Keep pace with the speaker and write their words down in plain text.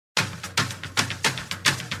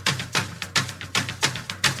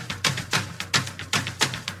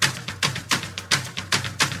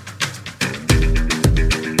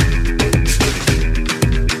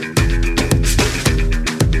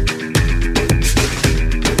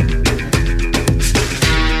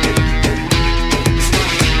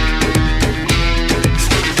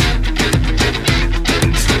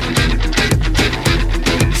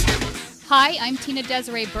Hi, I'm Tina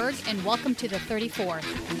Desiree Berg, and welcome to the 34th.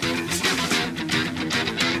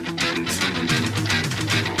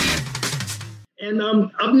 And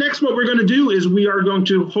up next, what we're going to do is we are going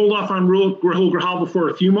to hold off on Rahul Grahal for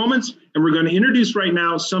a few moments, and we're going to introduce right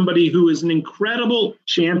now somebody who is an incredible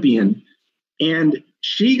champion. And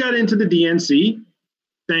she got into the DNC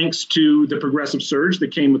thanks to the progressive surge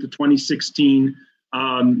that came with the 2016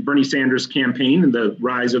 Bernie Sanders campaign and the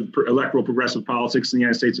rise of electoral progressive politics in the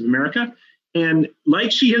United States of America. And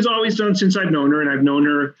like she has always done since I've known her, and I've known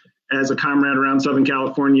her as a comrade around Southern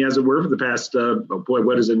California, as it were, for the past,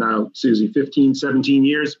 what is it now, Susie, 15, 17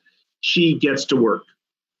 years, she gets to work.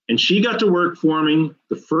 And she got to work forming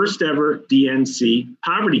the first ever DNC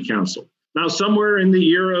Poverty Council. Now, somewhere in the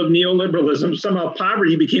era of neoliberalism, somehow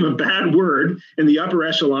poverty became a bad word in the upper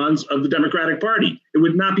echelons of the Democratic Party. It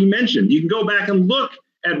would not be mentioned. You can go back and look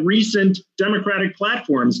at recent Democratic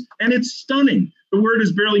platforms, and it's stunning. The word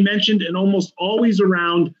is barely mentioned and almost always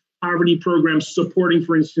around poverty programs supporting,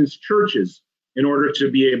 for instance, churches in order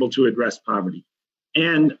to be able to address poverty.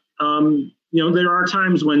 And, there are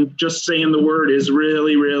times when just saying the word is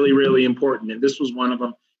really, really, really important. And this was one of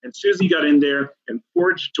them. And Susie got in there and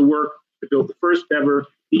forged to work to build the first ever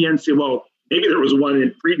DNC. Well, maybe there was one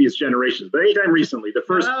in previous generations, but anytime recently, the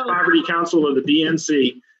first Poverty Council of the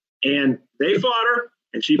DNC. And they fought her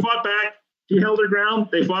and she fought back. She held her ground.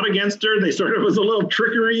 They fought against her. They sort of was a little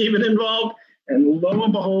trickery even involved. And lo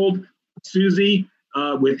and behold, Susie,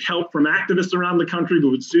 with help from activists around the country, but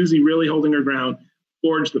with Susie really holding her ground,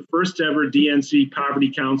 forged the first ever DNC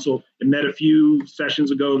Poverty Council and met a few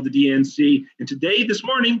sessions ago of the DNC. And today, this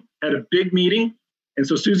morning, had a big meeting. And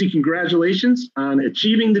so, Susie, congratulations on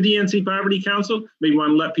achieving the DNC Poverty Council. Maybe you want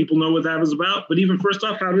to let people know what that was about. But even first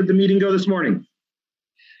off, how did the meeting go this morning?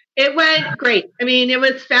 It went great. I mean, it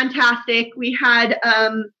was fantastic. We had,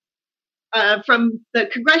 from the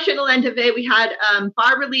congressional end of it, we had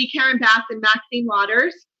Barbara Lee, Karen Bass, and Maxine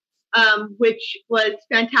Waters, which was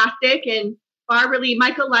fantastic. And Barbara Lee,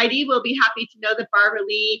 Michael Leidy will be happy to know that Barbara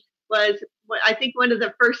Lee was, I think, one of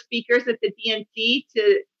the first speakers at the DNC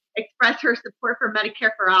to express her support for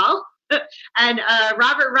Medicare for All. And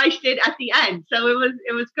Robert Reich did at the end. So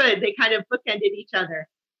it was good. They kind of bookended each other.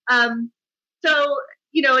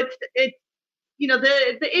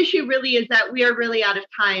 The issue really is that we are really out of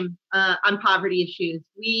time on poverty issues.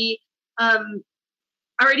 We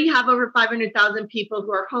already have over 500,000 people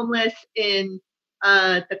who are homeless in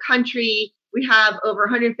the country. We have over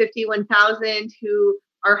 151,000 who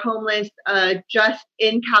are homeless just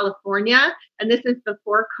in California, and this is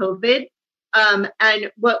before COVID.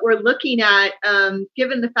 And what we're looking at,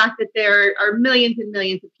 given the fact that there are millions and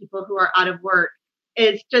millions of people who are out of work,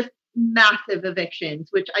 is just massive evictions,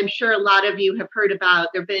 which I'm sure a lot of you have heard about.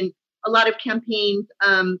 There have been a lot of campaigns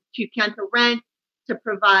to cancel rent, to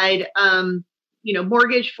provide,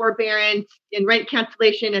 mortgage forbearance and rent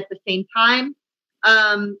cancellation at the same time.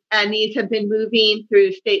 And these have been moving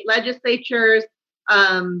through state legislatures,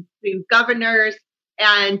 through governors.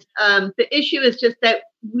 And the issue is just that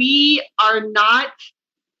we are not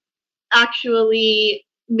actually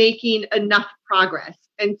making enough progress.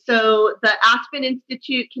 And so the Aspen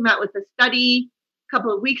Institute came out with a study a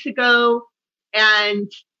couple of weeks ago,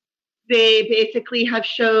 and they basically have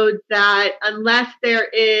showed that unless there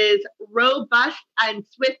is robust and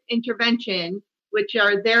swift intervention, which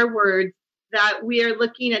are their words, that we are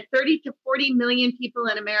looking at 30 to 40 million people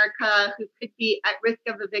in America who could be at risk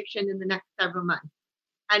of eviction in the next several months.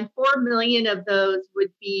 And 4 million of those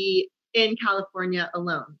would be in California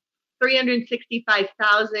alone,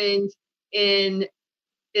 365,000 in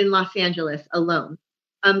Los Angeles alone.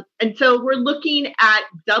 And so we're looking at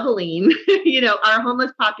doubling, our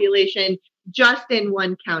homeless population just in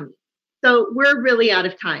one county. So we're really out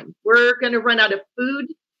of time. We're going to run out of food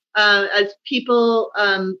as people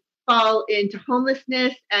fall into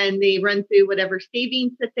homelessness and they run through whatever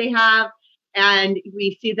savings that they have. And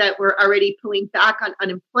we see that we're already pulling back on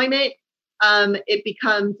unemployment. It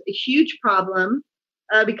becomes a huge problem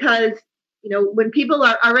because, when people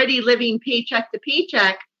are already living paycheck to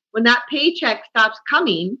paycheck, when that paycheck stops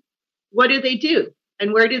coming, what do?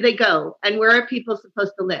 And where do they go? And where are people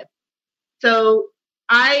supposed to live? So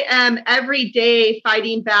I am every day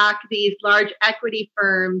fighting back these large equity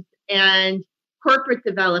firms and corporate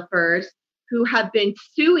developers who have been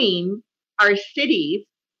suing our cities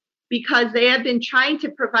because they have been trying to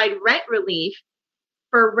provide rent relief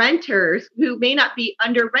for renters who may not be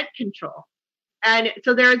under rent control. And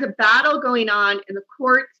so there is a battle going on in the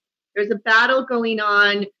courts. There's a battle going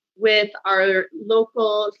on with our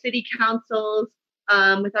local city councils,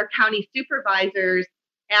 with our county supervisors,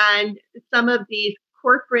 and some of these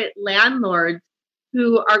corporate landlords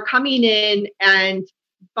who are coming in and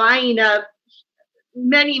buying up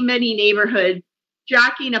many, many neighborhoods,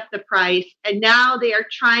 jacking up the price. And now they are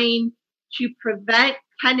trying to prevent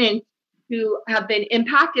tenants who have been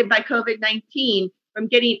impacted by COVID-19 from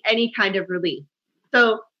getting any kind of relief.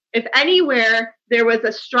 So if anywhere there was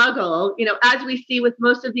a struggle, as we see with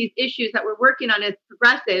most of these issues that we're working on as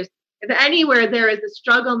progressives, if anywhere there is a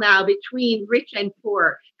struggle now between rich and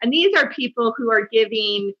poor, and these are people who are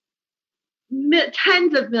giving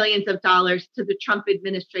tens of millions of dollars to the Trump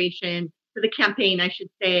administration, to the campaign, I should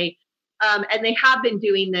say, and they have been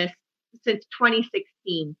doing this since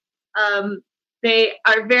 2016. They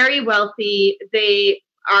are very wealthy. They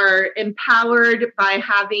are empowered by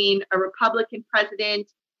having a Republican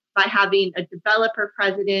president, by having a developer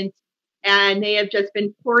president, and they have just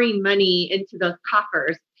been pouring money into those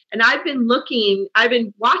coffers. And I've been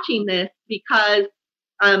watching this because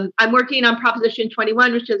I'm working on Proposition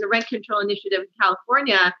 21, which is a rent control initiative in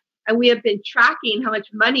California, and we have been tracking how much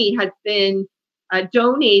money has been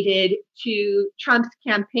donated to Trump's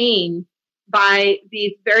campaign by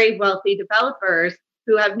these very wealthy developers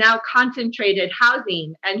who have now concentrated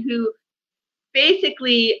housing and who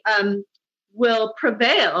basically will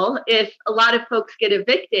prevail if a lot of folks get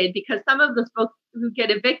evicted, because some of the folks who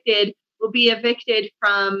get evicted will be evicted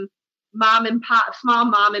from small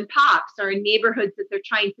mom and pops, or in neighborhoods that they're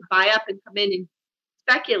trying to buy up and come in and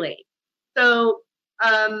speculate. So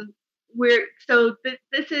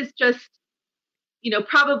this is just,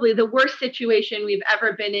 probably the worst situation we've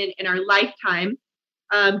ever been in our lifetime,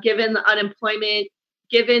 given the unemployment,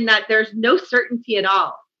 given that there's no certainty at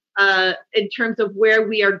all in terms of where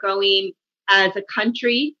we are going as a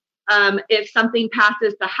country. If something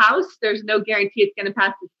passes the House, there's no guarantee it's going to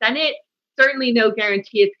pass the Senate. Certainly no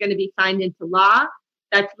guarantee it's going to be signed into law.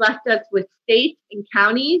 That's left us with states and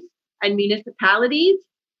counties and municipalities,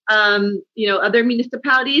 other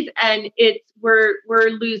municipalities, and we're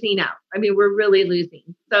losing out. I mean, we're really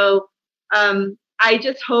losing. So I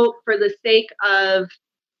just hope, for the sake of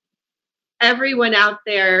everyone out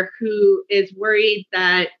there who is worried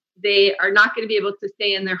that they are not going to be able to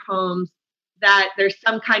stay in their homes, that there's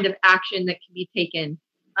some kind of action that can be taken.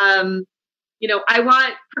 I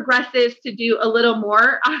want progressives to do a little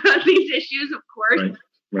more on these issues, of course,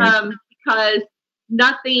 right. Because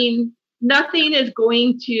nothing is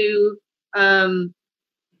going to,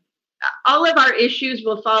 all of our issues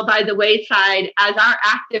will fall by the wayside as our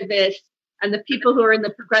activists and the people who are in the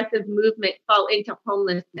progressive movement fall into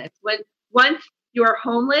homelessness. Once you're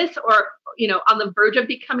homeless or, on the verge of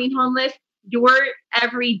becoming homeless, your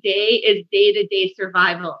every day is day-to-day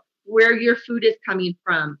survival, where your food is coming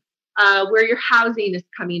from, where your housing is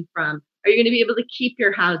coming from. Are you going to be able to keep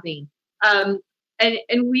your housing?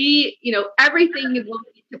 And we, everything will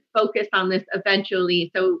need to focus on this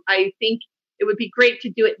eventually. So I think it would be great to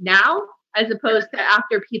do it now, as opposed to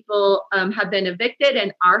after people have been evicted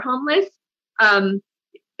and are homeless.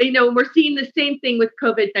 We're seeing the same thing with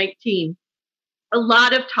COVID-19. A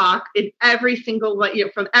lot of talk in every single one,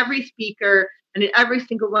 from every speaker and in every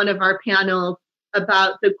single one of our panels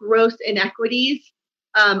about the gross inequities.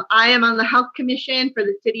 I am on the Health Commission for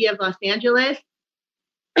the city of Los Angeles.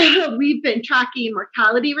 We've been tracking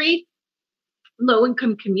mortality rates,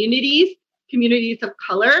 low-income communities of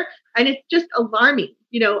color, and it's just alarming.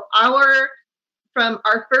 From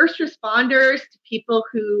our first responders to people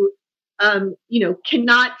who,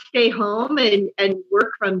 cannot stay home and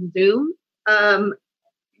work from Zoom.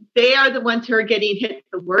 They are the ones who are getting hit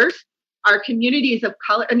the worst. Our communities of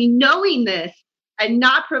color, knowing this and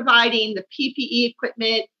not providing the PPE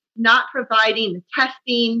equipment, not providing the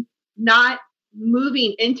testing, not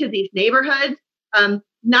moving into these neighborhoods,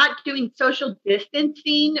 not doing social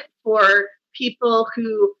distancing for people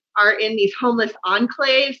who are in these homeless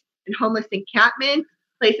enclaves and homeless encampments,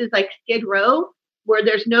 places like Skid Row, where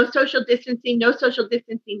there's no social distancing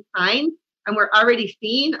signs. And we're already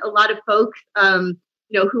seeing a lot of folks,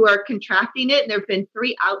 who are contracting it. And there have been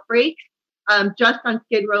 3 outbreaks just on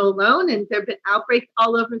Skid Row alone, and there have been outbreaks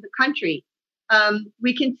all over the country.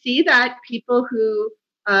 We can see that people who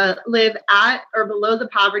live at or below the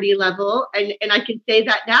poverty level, and I can say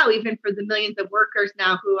that now, even for the millions of workers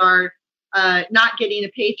now who are not getting a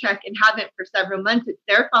paycheck and haven't for several months,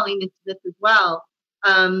 they're falling into this as well.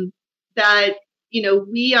 That,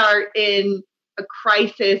 we are in a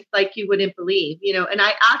crisis like you wouldn't believe, and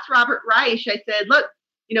I asked Robert Reich, I said, look,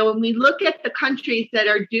 when we look at the countries that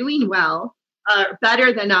are doing well,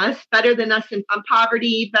 better than us on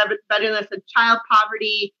poverty, better than us in child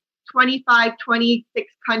poverty, 25,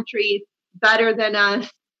 26 countries better than us,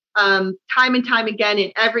 time and time again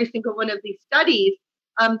in every single one of these studies.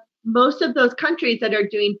 Most of those countries that are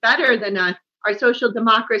doing better than us our social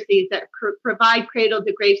democracies that provide cradle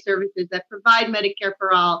to grave services, that provide Medicare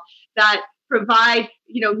for all, that provide,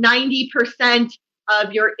 90%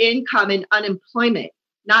 of your income in unemployment,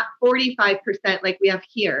 not 45% like we have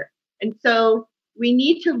here. And so we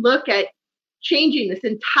need to look at changing this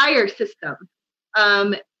entire system,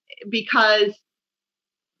 because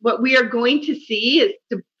what we are going to see is,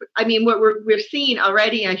 what we're seeing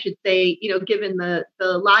already, I should say, given the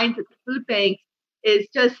lines at the food banks, is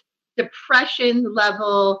just depression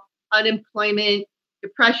level unemployment,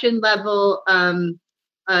 depression level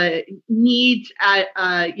needs at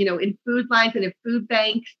in food lines and in food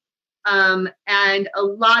banks, and a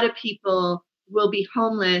lot of people will be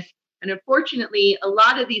homeless. And unfortunately, a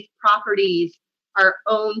lot of these properties are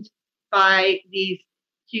owned by these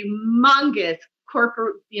humongous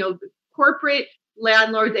corporate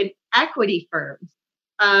landlords and equity firms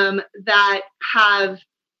that have,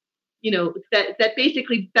 that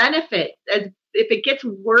basically benefit. As if it gets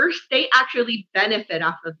worse, they actually benefit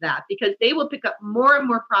off of that because they will pick up more and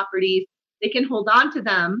more properties. They can hold on to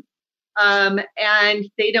them, and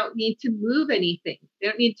they don't need to move anything. They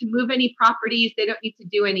don't need to move any properties. They don't need to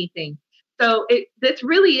do anything. So this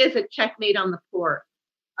really is a checkmate on the poor,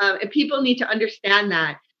 and people need to understand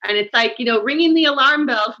that. And it's like, ringing the alarm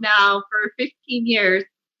bells now for 15 years.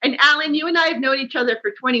 And Alan, you and I have known each other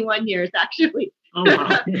for 21 years, actually. Oh,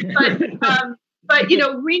 wow. but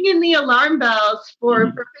ringing the alarm bells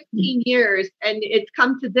for 15 years, and it's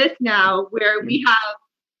come to this now where we have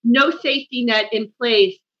no safety net in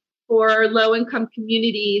place for low-income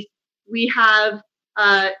communities. We have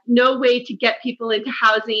no way to get people into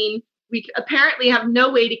housing. We apparently have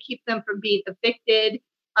no way to keep them from being evicted.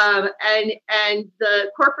 And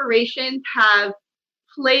the corporations have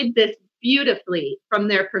played this beautifully from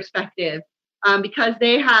their perspective, because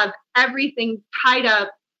they have everything tied up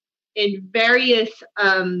in various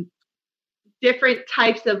different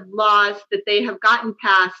types of laws that they have gotten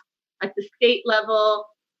passed at the state level,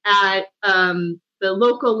 at the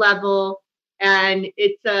local level, and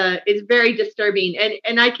it's very disturbing.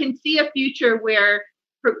 And I can see a future where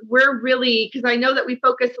we're really, because I know that we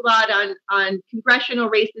focus a lot on congressional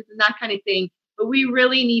races and that kind of thing, but we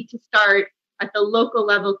really need to start at the local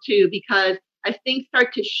level too, because as things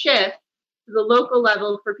start to shift to the local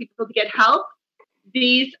level for people to get help,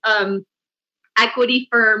 these equity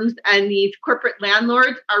firms and these corporate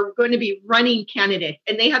landlords are going to be running candidates.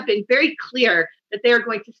 And they have been very clear that they are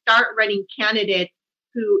going to start running candidates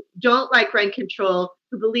who don't like rent control,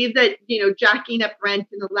 who believe that, jacking up rent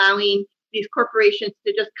and allowing these corporations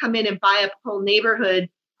to just come in and buy up whole neighborhoods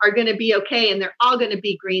are going to be okay. And they're all going to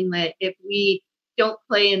be greenlit if we don't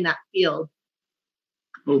play in that field.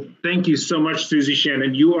 Well, thank you so much, Susie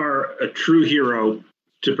Shannon. You are a true hero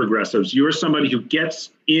to progressives. You are somebody who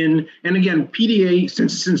gets in. And again, PDA,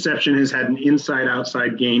 since its inception, has had an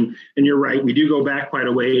inside-outside game. And you're right, we do go back quite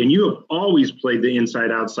a way. And you have always played the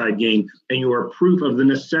inside-outside game. And you are proof of the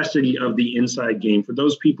necessity of the inside game. For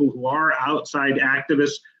those people who are outside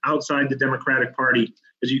activists, outside the Democratic Party,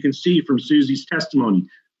 as you can see from Susie's testimony,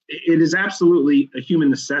 it is absolutely a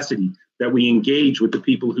human necessity that we engage with the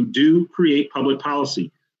people who do create public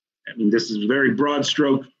policy. I mean, this is a very broad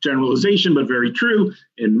stroke generalization, but very true.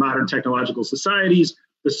 In modern technological societies,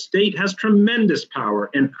 the state has tremendous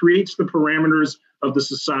power and creates the parameters of the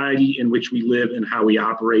society in which we live and how we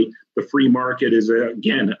operate. The free market is,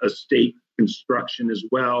 again, a state construction as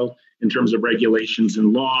well in terms of regulations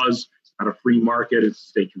and laws. It's not a free market, it's a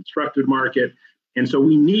state constructed market. And so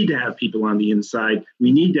we need to have people on the inside.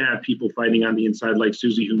 We need to have people fighting on the inside like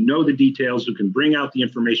Susie, who know the details, who can bring out the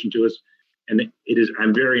information to us. And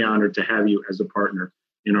I'm very honored to have you as a partner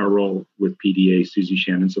in our role with PDA, Susie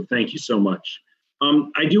Shannon. So thank you so much.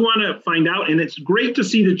 I do want to find out, and it's great to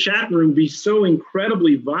see the chat room be so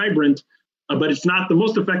incredibly vibrant, but it's not the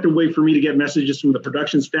most effective way for me to get messages from the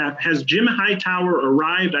production staff. Has Jim Hightower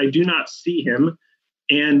arrived? I do not see him.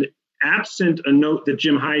 And absent a note that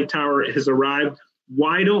Jim Hightower has arrived,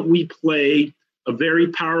 why don't we play a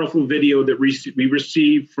very powerful video that we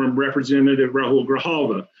received from Representative Rahul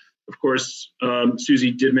Grijalva? Of course,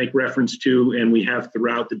 Susie did make reference to, and we have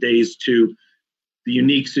throughout the days, to the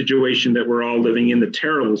unique situation that we're all living in, the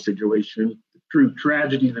terrible situation, the true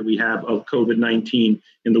tragedy that we have of COVID-19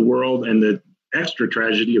 in the world, and the extra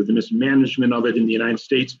tragedy of the mismanagement of it in the United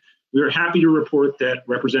States. We are happy to report that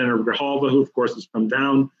Representative Grijalva, who of course has come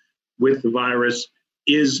down with the virus,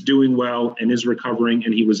 is doing well and is recovering,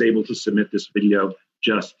 and he was able to submit this video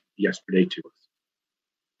just yesterday to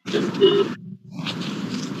us.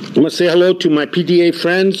 I must say hello to my PDA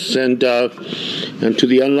friends and to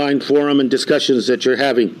the online forum and discussions that you're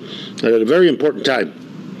having at a very important time.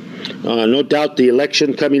 No doubt the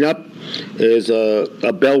election coming up is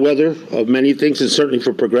a bellwether of many things, and certainly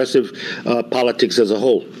for progressive politics as a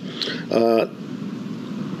whole.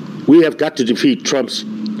 We have got to defeat Trump.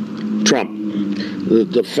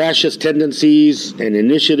 The fascist tendencies and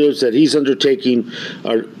initiatives that he's undertaking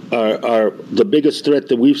are the biggest threat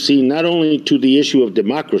that we've seen, not only to the issue of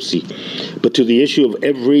democracy, but to the issue of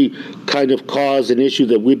every kind of cause and issue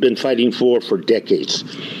that we've been fighting for decades.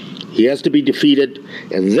 He has to be defeated,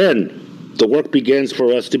 and then the work begins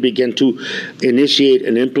for us to begin to initiate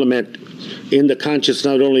and implement in the conscience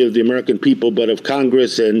not only of the American people, but of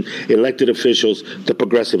Congress and elected officials, the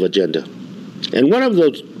progressive agenda. And one of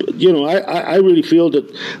those, I really feel that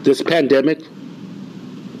this pandemic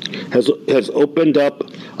has opened up,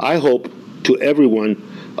 I hope, to everyone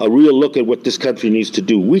a real look at what this country needs to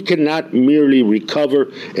do. We cannot merely recover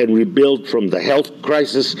and rebuild from the health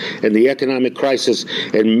crisis and the economic crisis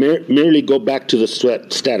and merely go back to the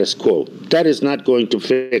status quo. That is not going to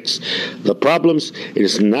fix the problems. It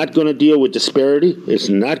is not going to deal with disparity. It's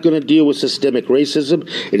not going to deal with systemic racism.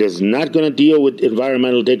 It is not going to deal with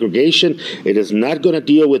environmental degradation. It is not going to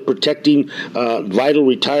deal with protecting vital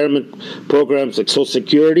retirement programs like Social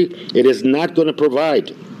Security. It is not going to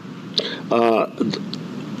provide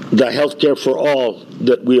the health care for all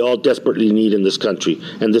that we all desperately need in this country,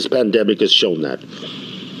 and this pandemic has shown that.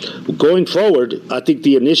 Going forward, I think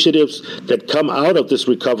the initiatives that come out of this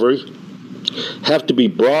recovery have to be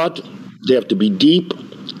broad, they have to be deep,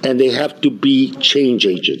 and they have to be change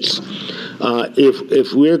agents.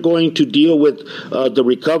 If we're going to deal with the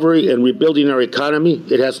recovery and rebuilding our economy,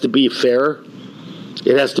 it has to be fair,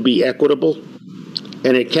 it has to be equitable,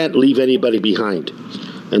 and it can't leave anybody behind.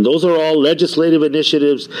 And those are all legislative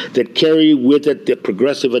initiatives that carry with it the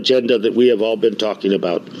progressive agenda that we have all been talking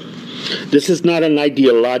about. This is not an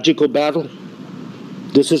ideological battle.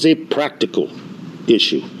 This is a practical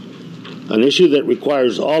issue, an issue that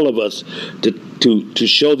requires all of us to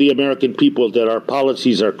show the American people that our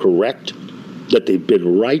policies are correct, that they've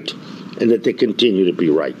been right, and that they continue to be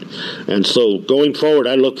right. And so going forward,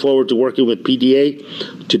 I look forward to working with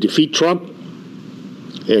PDA to defeat Trump,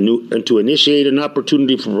 and to initiate an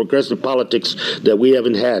opportunity for progressive politics that we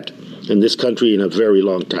haven't had in this country in a very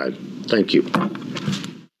long time. Thank you.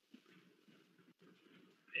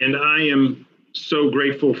 And I am so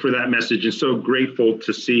grateful for that message and so grateful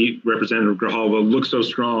to see Representative Grijalva look so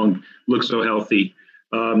strong, look so healthy.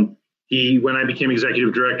 When I became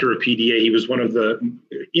executive director of PDA, he was one of the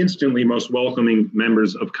instantly most welcoming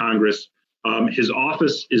members of Congress. His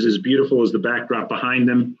office is as beautiful as the backdrop behind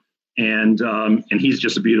him. And he's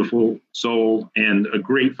just a beautiful soul and a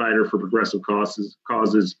great fighter for progressive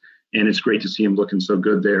causes. And it's great to see him looking so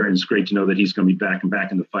good there. And it's great to know that he's going to be back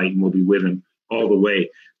in the fight, and we'll be with him all the way.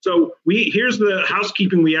 So here's the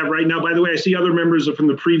housekeeping we have right now. By the way, I see other members from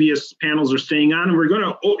the previous panels are staying on, and we're going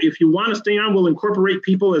to, if you want to stay on, we'll incorporate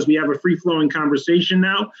people as we have a free-flowing conversation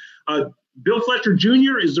now. Bill Fletcher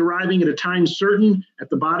Jr. is arriving at a time certain at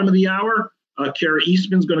the bottom of the hour. Kara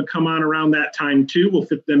Eastman's going to come on around that time too. We'll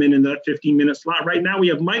fit them in that 15-minute slot. Right now we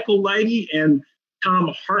have Michael Lighty and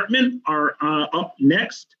Thom Hartmann are up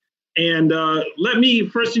next. And let me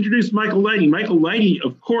first introduce Michael Lighty. Michael Lighty,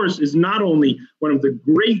 of course, is not only one of the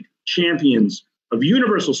great champions of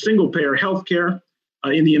universal single-payer health care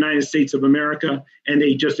in the United States of America, and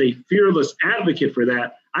just a fearless advocate for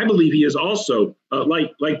that. I believe he is also,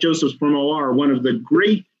 like Joseph Spermoar, one of the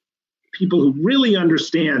great people who really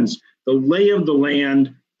understands the lay of the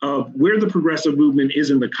land of where the progressive movement is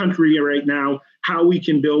in the country right now, how we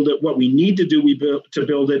can build it, what we need to do to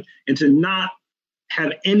build it, and to not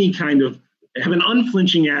have have an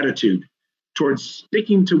unflinching attitude towards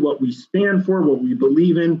sticking to what we stand for, what we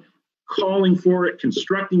believe in, calling for it,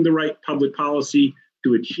 constructing the right public policy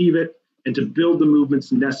to achieve it, and to build the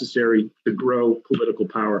movements necessary to grow political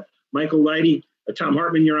power. Michael Lighty, Thom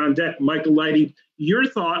Hartmann, you're on deck. Michael Lighty, your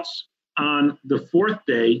thoughts on the fourth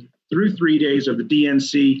day through 3 days of the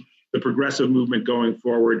DNC, the progressive movement going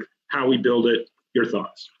forward, how we build it, your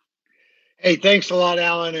thoughts. Hey, thanks a lot,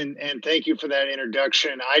 Alan, and thank you for that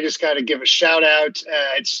introduction. I just got to give a shout out.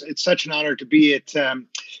 It's such an honor to be at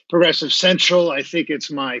Progressive Central. I think it's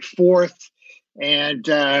my fourth, and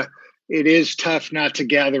it is tough not to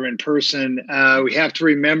gather in person. We have to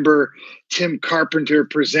remember Tim Carpenter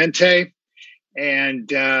Presente,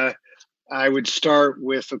 and I would start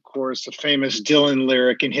with, of course, the famous Dylan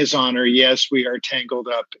lyric in his honor, "Yes, we are tangled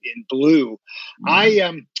up in blue."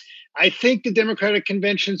 Mm-hmm. I think the Democratic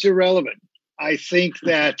Convention's irrelevant. I think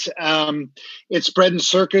that it's bread and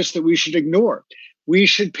circus that we should ignore. we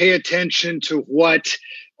should pay attention to what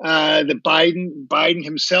the Biden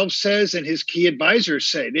himself says and his key advisors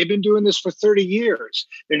say. They've been doing this for 30 years.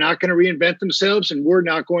 They're not going to reinvent themselves, and we're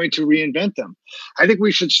not going to reinvent them. I think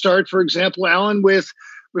we should start, for example, Alan, with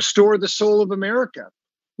restore the soul of America.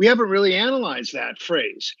 We haven't really analyzed that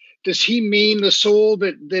phrase. Does he mean the soul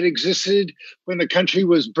that existed when the country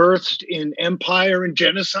was birthed in empire and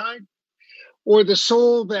genocide? Or the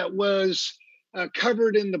soul that was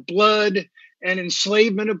covered in the blood and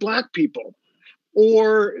enslavement of Black people?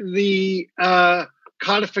 Or the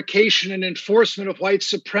codification and enforcement of white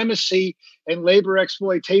supremacy and labor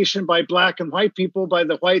exploitation by Black and white people by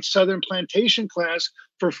the white Southern plantation class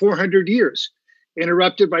for 400 years,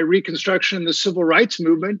 interrupted by Reconstruction and the Civil Rights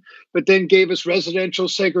Movement, but then gave us residential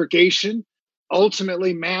segregation,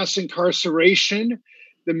 ultimately mass incarceration,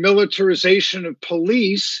 the militarization of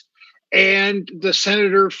police. And the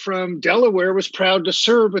senator from Delaware was proud to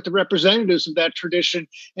serve with the representatives of that tradition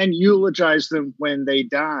and eulogize them when they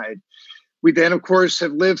died. We then, of course,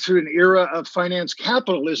 have lived through an era of finance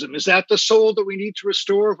capitalism. Is that the soul that we need to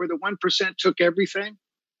restore, where the 1% took everything?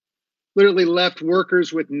 Literally left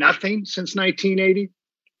workers with nothing since 1980?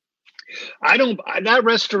 That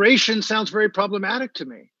restoration sounds very problematic to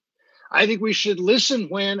me. I think we should listen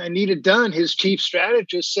when Anita Dunn, his chief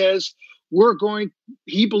strategist, says,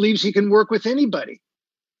 he believes he can work with anybody.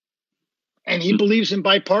 And he believes in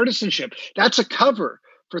bipartisanship. That's a cover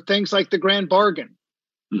for things like the grand bargain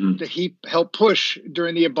that he helped push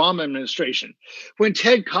during the Obama administration. When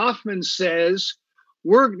Ted Kaufman says,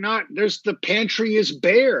 the pantry is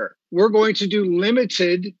bare, we're going to do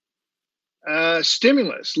limited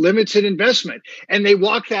stimulus, limited investment. And they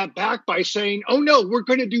walk that back by saying, oh no, we're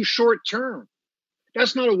going to do short term.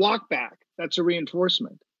 That's not a walk back. That's a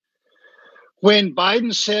reinforcement. When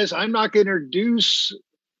Biden says, I'm not going to introduce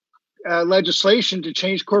legislation to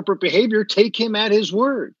change corporate behavior, take him at his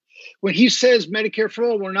word. When he says Medicare for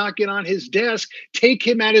all will not get on his desk, take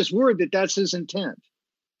him at his word that that's his intent.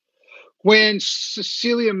 When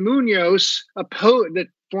Cecilia Munoz, the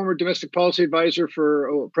former domestic policy advisor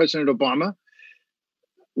for President Obama,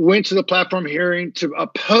 went to the platform hearing to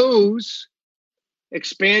oppose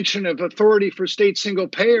expansion of authority for state single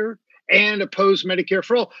payer and oppose Medicare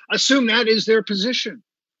for all, assume that is their position.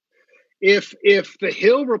 If the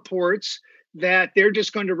Hill reports that they're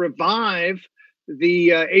just going to revive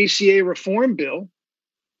the ACA reform bill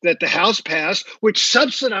that the House passed, which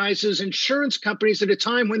subsidizes insurance companies at a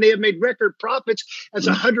time when they have made record profits as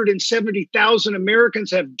 170,000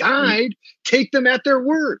 Americans have died, take them at their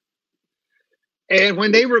word. And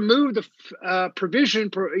when they remove the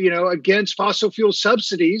provision, against fossil fuel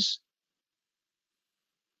subsidies,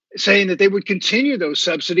 saying that they would continue those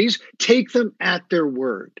subsidies, take them at their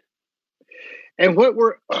word. And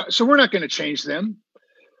we're not going to change them.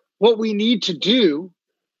 What we need to do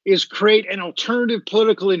is create an alternative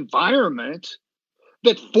political environment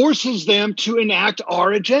that forces them to enact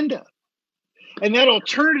our agenda. And that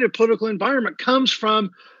alternative political environment comes from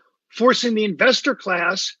forcing the investor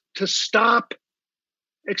class to stop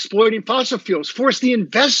exploiting fossil fuels, force the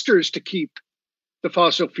investors to keep the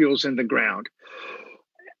fossil fuels in the ground,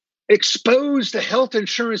 expose the health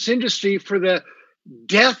insurance industry for the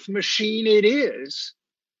death machine it is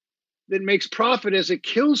that makes profit as it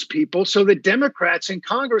kills people, so that Democrats in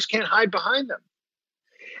Congress can't hide behind them.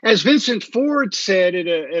 As Vincent Ford said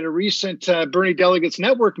at a recent Bernie Delegates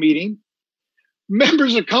Network meeting,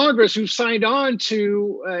 members of Congress who signed on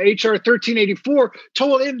to H.R. 1384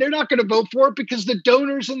 told him they're not going to vote for it because the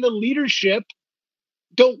donors and the leadership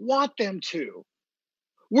don't want them to.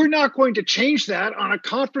 We're not going to change that on a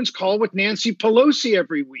conference call with Nancy Pelosi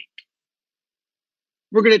every week.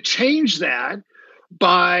 We're going to change that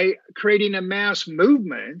by creating a mass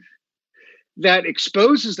movement that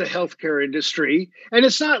exposes the healthcare industry. And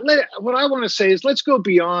it's not, what I want to say is, let's go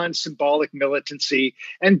beyond symbolic militancy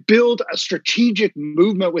and build a strategic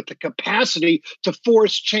movement with the capacity to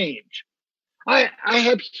force change. I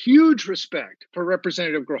have huge respect for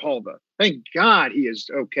Representative Grijalva. Thank God he is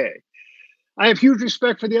okay. I have huge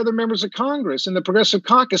respect for the other members of Congress and the Progressive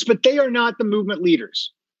Caucus, but they are not the movement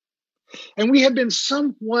leaders. And we have been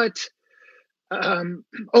somewhat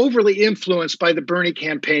overly influenced by the Bernie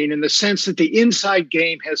campaign in the sense that the inside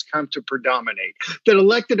game has come to predominate, that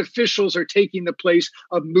elected officials are taking the place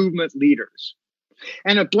of movement leaders.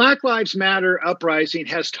 And if Black Lives Matter uprising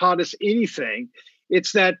has taught us anything,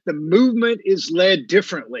 it's that the movement is led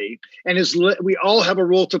differently, and we all have a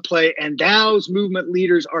role to play, and those movement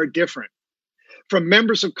leaders are different from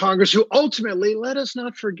members of Congress who ultimately, let us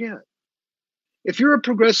not forget, if you're a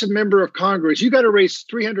progressive member of Congress, you got to raise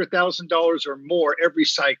 $300,000 or more every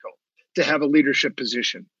cycle to have a leadership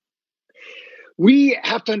position. we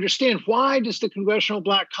have to understand, why does the Congressional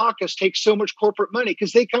Black Caucus take so much corporate money?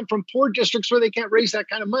 Because they come from poor districts where they can't raise that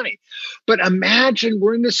kind of money. But imagine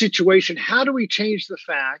we're in this situation. How do we change the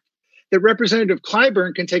fact that Representative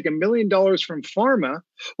Clyburn can take $1 million from pharma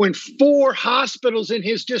when 4 hospitals in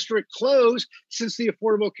his district closed since the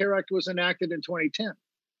Affordable Care Act was enacted in 2010?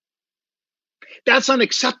 That's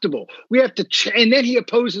unacceptable. We have to and then he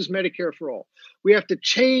opposes Medicare for all. We have to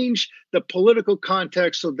change the political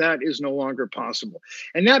context so that is no longer possible.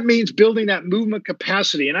 And that means building that movement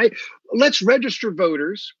capacity. And let's register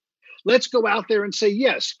voters. Let's go out there and say,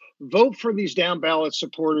 yes, vote for these down ballot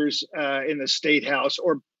supporters in the state house,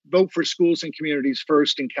 or vote for Schools and Communities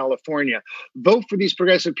First in California. Vote for these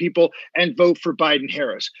progressive people and vote for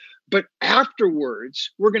Biden-Harris. But afterwards,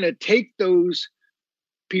 we're going to take those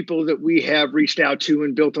people that we have reached out to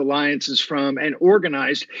and built alliances from and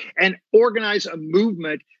organize a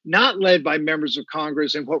movement not led by members of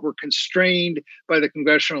Congress and what we're constrained by the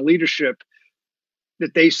congressional leadership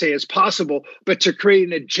that they say is possible, but to create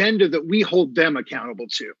an agenda that we hold them accountable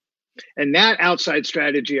to. And that outside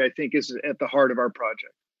strategy, I think, is at the heart of our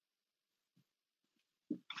project.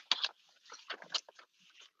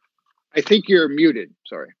 I think you're muted.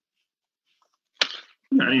 Sorry.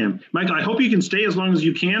 I am. Michael, I hope you can stay as long as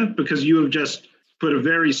you can, because you have just put a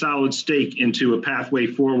very solid stake into a pathway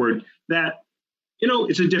forward that,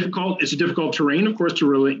 it's a difficult terrain, of course, to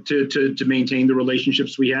relate to maintain the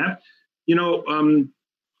relationships we have.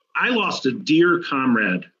 I lost a dear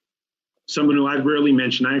comrade, someone who I've rarely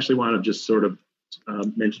mentioned. I actually want to just sort of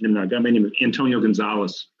mention him now. A guy by the name of Antonio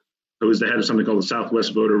Gonzalez, who was the head of something called the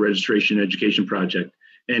Southwest Voter Registration Education Project.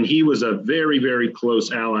 And he was a very, very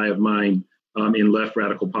close ally of mine in left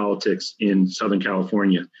radical politics in Southern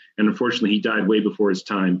California. And unfortunately, he died way before his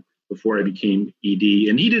time, before I became ED.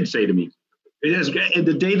 And he did say to me,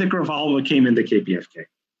 the day that Grijalva came into KPFK,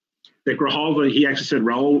 that Grijalva, he actually said,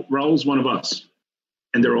 Raul's one of us.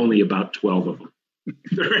 And there are only about 12 of them.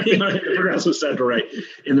 The Progressive Center, right,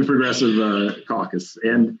 in the Progressive Caucus.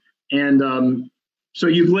 And so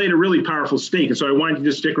you've laid a really powerful stake. And so I wanted you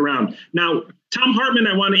to stick around. Now, Thom Hartmann,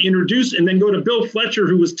 I want to introduce, and then go to Bill Fletcher,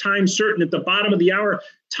 who was time certain at the bottom of the hour.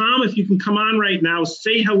 Tom, if you can come on right now,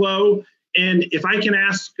 say hello. And if I can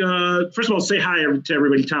ask, first of all, say hi to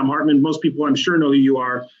everybody, Thom Hartmann. Most people, I'm sure, know who you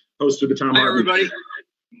are, host of the Thom Hartmann. Hi, everybody.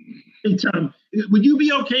 Hey, Tom, would you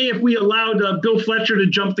be okay if we allowed Bill Fletcher to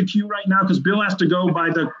jump the queue right now? Because Bill has to go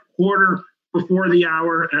by the quarter before the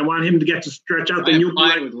hour, and I want him to get to stretch out. I'm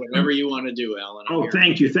fine with whatever you want to do, Alan.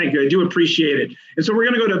 Thank you. I do appreciate it. And so we're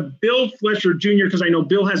going to go to Bill Fletcher Jr., because I know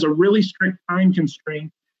Bill has a really strict time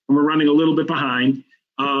constraint, and we're running a little bit behind.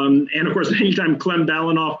 And of course, anytime Clem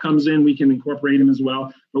Balinoff comes in, we can incorporate him as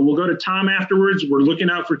well. But we'll go to Tom afterwards. We're looking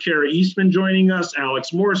out for Kara Eastman joining us,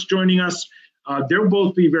 Alex Morris joining us. They'll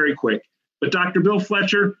both be very quick. But Dr. Bill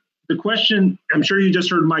Fletcher, the question, I'm sure you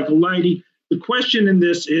just heard Michael Leidy. The question in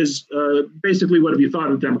this is basically, what have you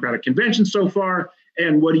thought of the Democratic Convention so far?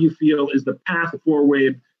 And what do you feel is the path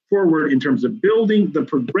forward in terms of building the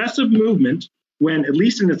progressive movement when, at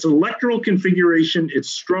least in its electoral configuration, it's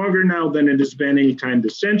stronger now than it has been any time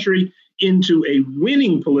this century, into a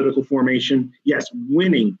winning political formation? Yes,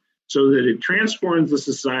 winning, so that it transforms the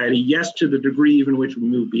society, yes, to the degree even which we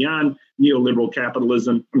move beyond neoliberal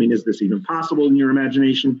capitalism. I mean, is this even possible in your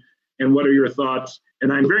imagination? And what are your thoughts?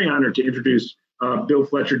 And I'm very honored to introduce Bill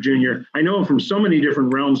Fletcher Jr. I know him from so many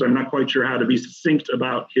different realms. I'm not quite sure how to be succinct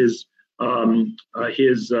about his bio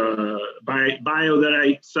that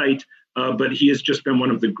I cite, but he has just been one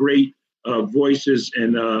of the great voices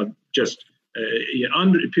and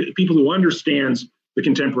people who understands the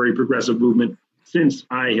contemporary progressive movement since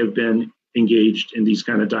I have been engaged in these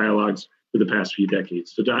kind of dialogues for the past few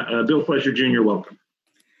decades. So Bill Fletcher Jr., welcome.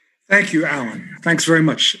 Thank you, Alan. Thanks very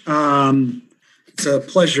much. It's a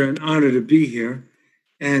pleasure and honor to be here.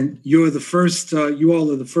 And you're the first, you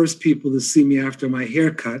all are the first people to see me after my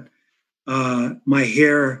haircut. My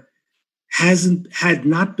hair had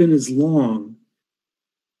not been as long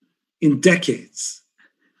in decades.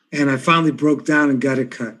 And I finally broke down and got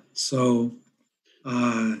it cut. So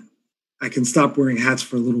I can stop wearing hats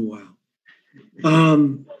for a little while.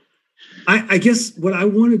 I guess what I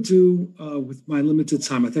want to do with my limited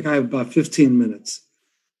time, I think I have about 15 minutes,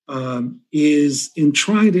 is in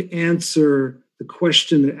trying to answer the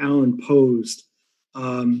question that Alan posed.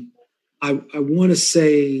 I want to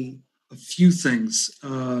say a few things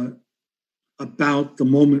about the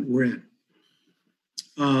moment we're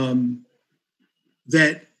in.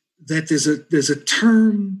 That there's a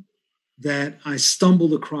term that I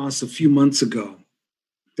stumbled across a few months ago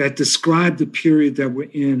that described the period that we're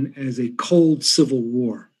in as a cold civil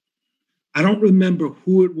war. I don't remember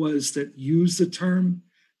who it was that used the term,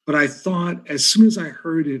 but I thought as soon as I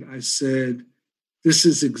heard it, I said, this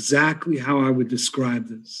is exactly how I would describe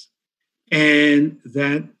this. And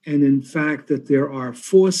in fact, that there are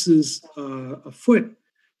forces afoot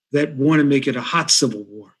that want to make it a hot civil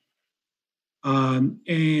war.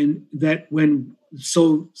 And that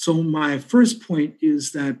so my first point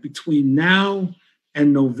is that between now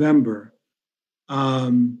and November,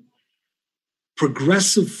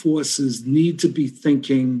 progressive forces need to be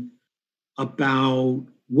thinking about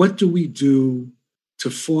what do we do to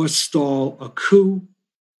forestall a coup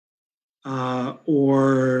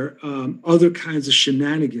or other kinds of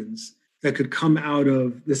shenanigans that could come out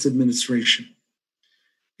of this administration.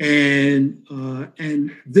 And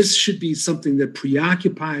this should be something that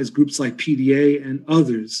preoccupies groups like PDA and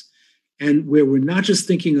others, and where we're not just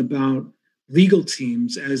thinking about legal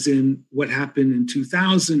teams, as in what happened in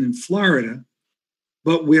 2000 in Florida,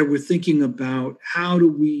 but where we're thinking about how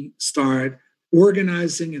do we start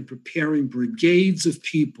organizing and preparing brigades of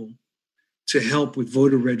people to help with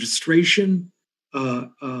voter registration,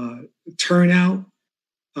 turnout,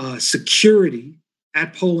 security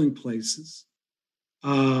at polling places,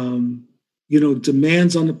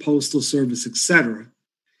 demands on the Postal Service, et cetera.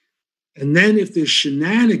 And then if there's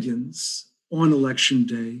shenanigans on Election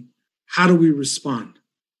Day, how do we respond?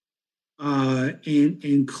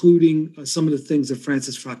 Including some of the things that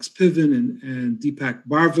Francis Fox Piven and Deepak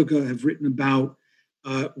Barvaga have written about.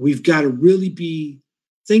 We've got to really be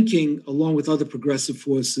thinking, along with other progressive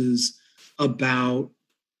forces, about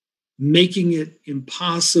making it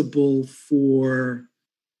impossible for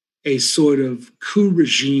a sort of coup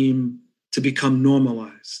regime to become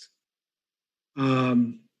normalized.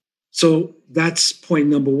 So that's point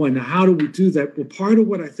number one. Now, how do we do that? Well, part of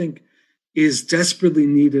what I think is desperately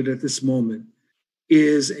needed at this moment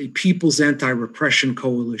is a People's Anti-Repression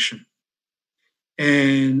Coalition.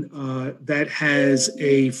 And that has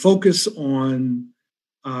a focus on,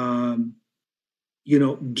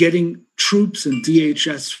 getting troops and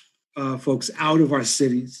DHS folks out of our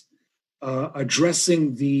cities,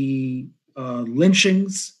 addressing the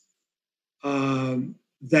lynchings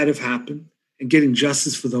that have happened and getting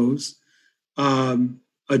justice for those,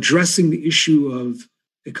 addressing the issue of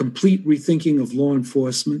a complete rethinking of law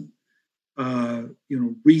enforcement,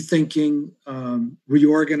 rethinking,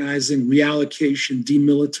 reorganizing, reallocation,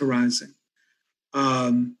 demilitarizing,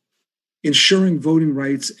 ensuring voting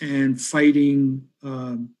rights and fighting,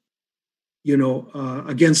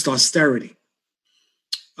 against austerity,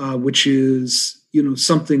 which is,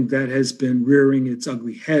 something that has been rearing its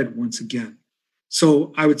ugly head once again.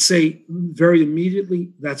 So I would say very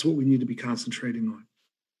immediately, that's what we need to be concentrating on.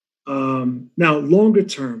 Now, longer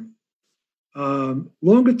term,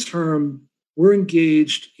 we're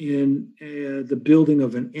engaged in the building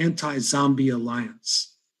of an anti-zombie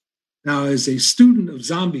alliance. Now, as a student of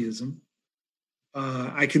zombieism,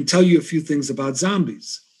 I can tell you a few things about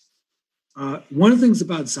zombies. One of the things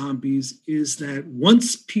about zombies is that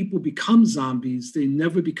once people become zombies, they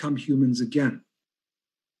never become humans again.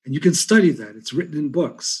 And you can study that. It's written in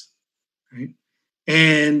books, right?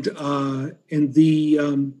 And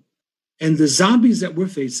the zombies that we're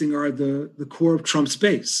facing are the core of Trump's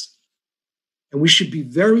base. And we should be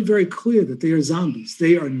very, very clear that they are zombies.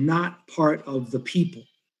 They are not part of the people.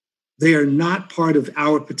 They are not part of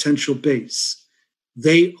our potential base.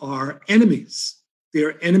 They are enemies. They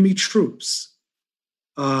are enemy troops.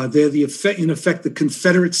 They're in effect, the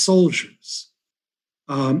Confederate soldiers.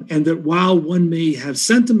 And that while one may have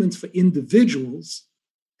sentiments for individuals,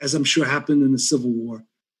 as I'm sure happened in the Civil War,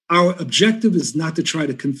 our objective is not to try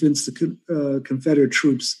to convince the Confederate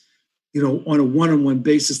troops, on a one-on-one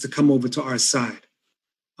basis to come over to our side.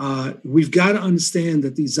 We've got to understand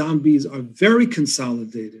that these zombies are very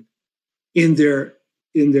consolidated in their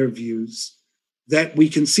views, that we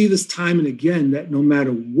can see this time and again, that no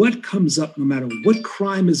matter what comes up, no matter what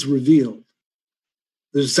crime is revealed,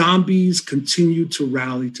 the zombies continue to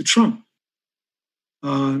rally to Trump.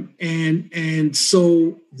 And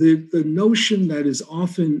so the notion that is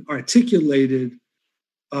often articulated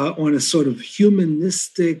on a sort of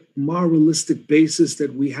humanistic, moralistic basis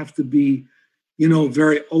that we have to be,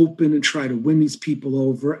 very open and try to win these people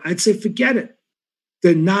over, I'd say forget it.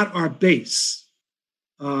 They're not our base.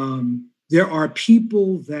 There are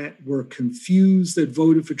people that were confused that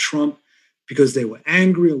voted for Trump because they were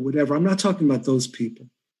angry or whatever. I'm not talking about those people.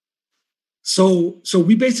 So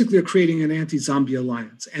we basically are creating an anti-zombie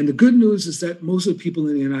alliance. And the good news is that most of the people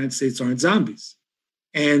in the United States aren't zombies.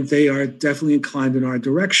 And they are definitely inclined in our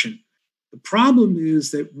direction. The problem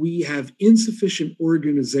is that we have insufficient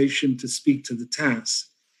organization to speak to the task.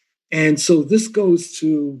 And so this goes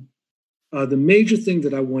to the major thing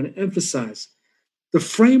that I want to emphasize, the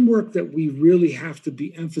framework that we really have to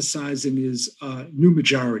be emphasizing is New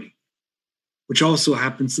Majority, which also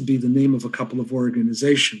happens to be the name of a couple of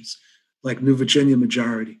organizations like New Virginia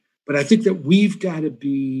Majority. But I think that we've got to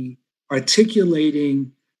be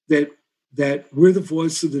articulating that we're the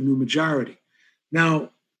voice of the new majority.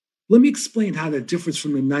 Now, let me explain how that differs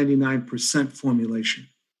from the 99% formulation.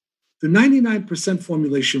 The 99%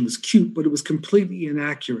 formulation was cute, but it was completely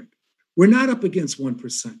inaccurate. We're not up against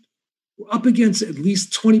 1%. We're up against at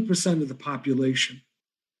least 20% of the population.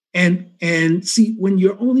 And see, when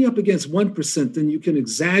you're only up against 1%, then you can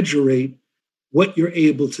exaggerate what you're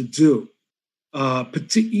able to do,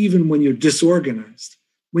 even when you're disorganized.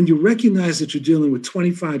 When you recognize that you're dealing with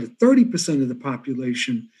 25 to 30% of the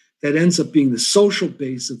population that ends up being the social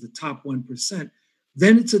base of the top 1%,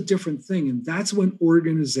 then it's a different thing. And that's when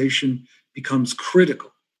organization becomes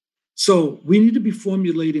critical. So we need to be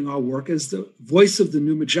formulating our work as the voice of the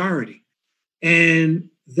new majority. And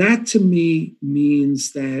that to me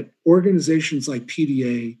means that organizations like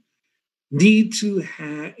PDA need to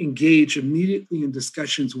engage immediately in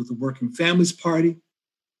discussions with the Working Families Party,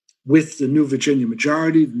 with the New Virginia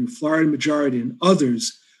Majority, the New Florida Majority, and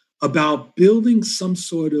others about building some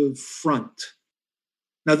sort of front.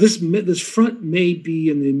 Now, this front may be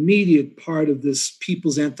in the immediate part of this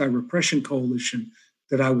People's Anti-Repression Coalition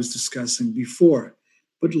that I was discussing before.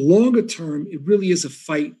 But longer term, it really is a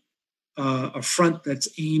front that's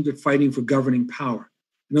aimed at fighting for governing power.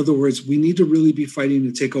 In other words, we need to really be fighting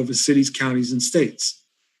to take over cities, counties, and states,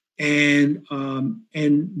 and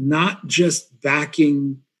not just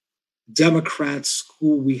backing Democrats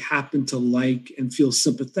who we happen to like and feel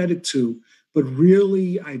sympathetic to, but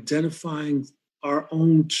really identifying our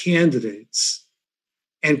own candidates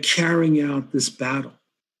and carrying out this battle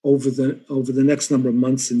over the next number of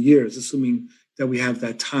months and years, assuming that we have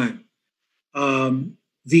that time.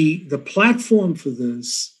 The platform for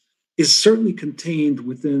this is certainly contained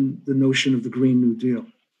within the notion of the Green New Deal.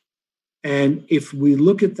 And if we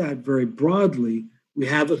look at that very broadly, we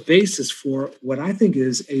have a basis for what I think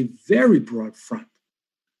is a very broad front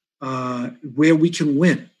where we can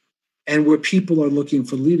win and where people are looking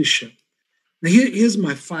for leadership. Now, here's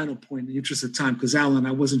my final point in the interest of time, because Alan,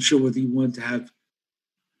 I wasn't sure whether you wanted to have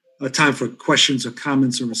a time for questions or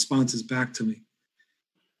comments or responses back to me.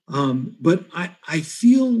 But I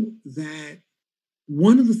feel that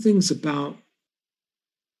one of the things about,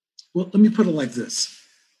 well, let me put it like this.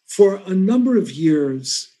 For a number of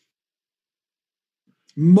years,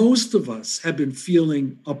 most of us have been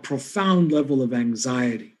feeling a profound level of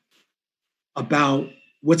anxiety about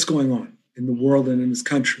what's going on in the world and in this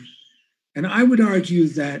country. And I would argue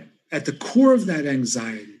that at the core of that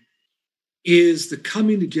anxiety is the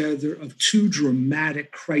coming together of two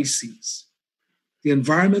dramatic crises, the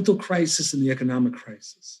environmental crisis and the economic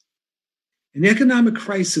crisis. And the economic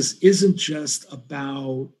crisis isn't just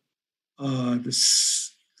about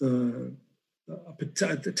the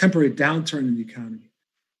temporary downturn in the economy,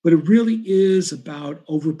 but it really is about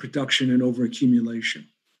overproduction and overaccumulation.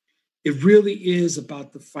 It really is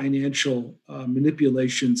about the financial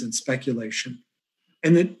manipulations and speculation.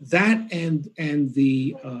 And that and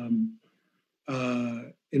the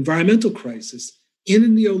environmental crisis in a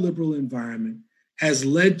neoliberal environment has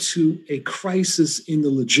led to a crisis in the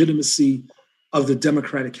legitimacy of the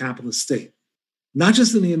democratic capitalist state, not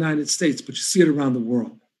just in the United States, but you see it around the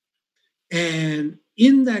world. And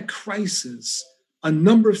in that crisis, a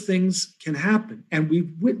number of things can happen, and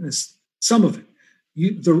we've witnessed some of it.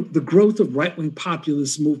 The growth of right-wing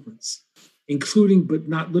populist movements, including but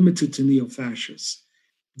not limited to neo-fascists,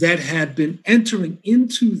 that had been entering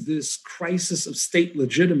into this crisis of state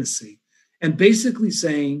legitimacy and basically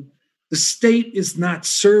saying the state is not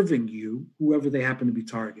serving you, whoever they happen to be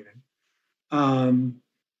targeting, and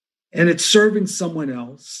it's serving someone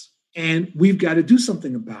else, and we've got to do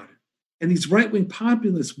something about it. And these right-wing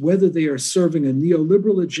populists, whether they are serving a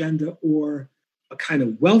neoliberal agenda or a kind of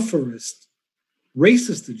welfarist,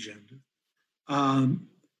 racist agenda,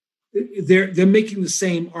 they're making the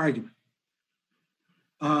same argument.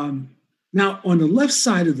 Now, on the left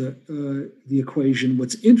side of the equation,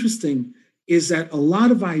 what's interesting is that a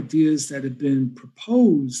lot of ideas that have been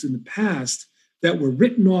proposed in the past that were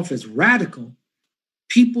written off as radical,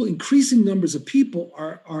 increasing numbers of people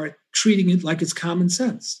are treating it like it's common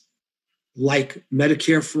sense, like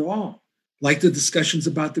Medicare for all, like the discussions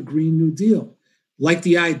about the Green New Deal, like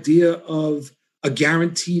the idea of a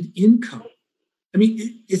guaranteed income. I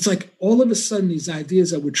mean, it's like all of a sudden these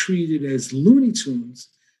ideas that were treated as Looney Tunes,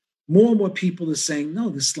 more and more people are saying, no,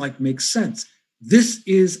 this makes sense. This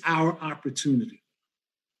is our opportunity.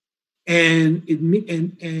 And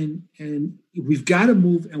we've got to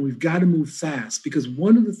move, and we've got to move fast, because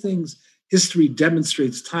one of the things history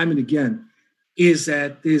demonstrates time and again is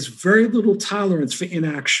that there's very little tolerance for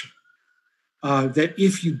inaction. That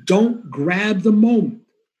if you don't grab the moment,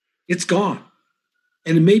 it's gone.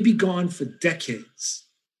 And it may be gone for decades.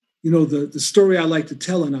 You know, the story I like to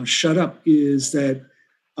tell, and I'll shut up, is that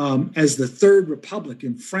as the Third Republic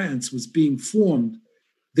in France was being formed,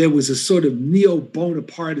 there was a sort of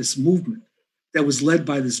neo-Bonapartist movement that was led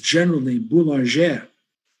by this general named Boulanger.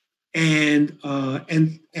 And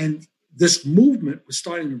this movement was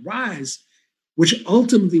starting to rise, which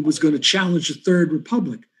ultimately was going to challenge the Third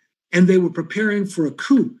Republic. And they were preparing for a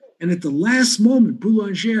coup. And at the last moment,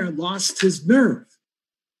 Boulanger lost his nerve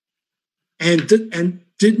and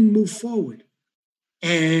didn't move forward.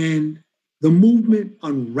 And the movement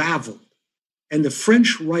unraveled. And the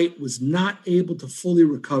French right was not able to fully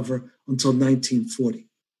recover until 1940.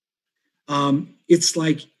 It's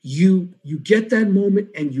like you get that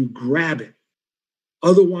moment and you grab it.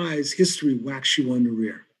 Otherwise, history whacks you on the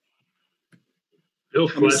rear. Bill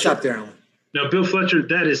I'm going to stop there, Alan. No, Bill Fletcher,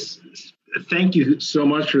 thank you so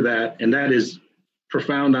much for that. And that is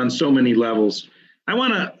profound on so many levels.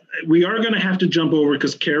 We are going to have to jump over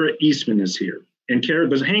because Kara Eastman is here. And Kara,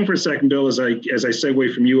 but hang for a second, Bill, as I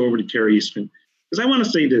segue from you over to Kara Eastman, because I want to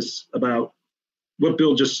say this about what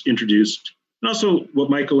Bill just introduced, and also what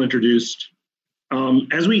Michael introduced.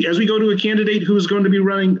 As we go to a candidate who is going to be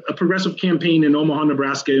running a progressive campaign in Omaha,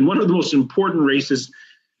 Nebraska, in one of the most important races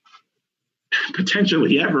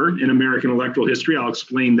potentially ever in American electoral history. I'll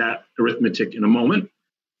explain that arithmetic in a moment.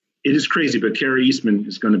 It is crazy, but Kara Eastman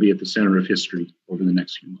is going to be at the center of history over the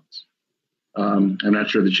next few months. I'm not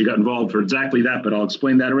sure that she got involved for exactly that, but I'll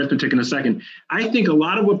explain that arithmetic in a second. I think a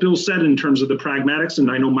lot of what Bill said in terms of the pragmatics,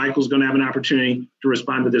 and I know Michael's going to have an opportunity to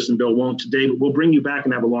respond to this, and Bill won't today, but we'll bring you back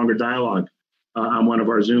and have a longer dialogue on one of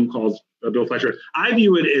our Zoom calls, Bill Fletcher. I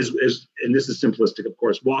view it as, and this is simplistic, of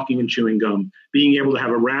course, walking and chewing gum, being able to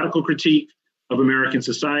have a radical critique of American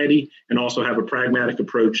society and also have a pragmatic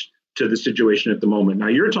approach to the situation at the moment. Now,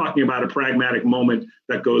 you're talking about a pragmatic moment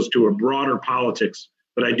that goes to a broader politics,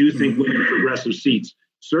 but I do think winning progressive seats,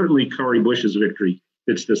 certainly Cori Bush's victory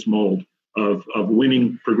fits this mold of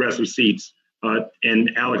winning progressive seats.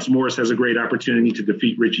 And Alex Morris has a great opportunity to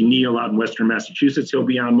defeat Richie Neal out in Western Massachusetts. He'll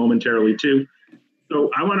be on momentarily too. So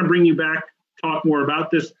I want to bring you back, talk more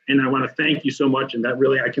about this, and I want to thank you so much. And that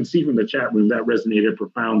really, I can see from the chat room, that resonated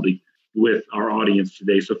profoundly with our audience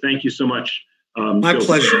today. So thank you so much. My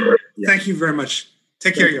pleasure. Yeah. Thank you very much.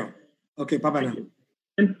 Take care, y'all. Okay, bye-bye now.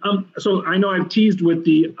 And so I know I've teased with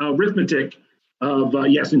the arithmetic of,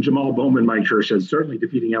 yes, and Jamal Bowman, Mike Hirsch, is certainly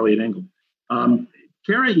defeating Elliot Engel.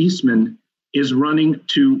 Kara Eastman is running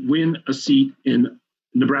to win a seat in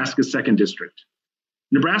Nebraska's 2nd District.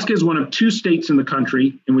 Nebraska is one of 2 states in the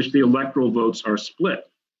country in which the electoral votes are split,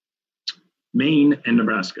 Maine and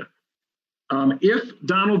Nebraska. If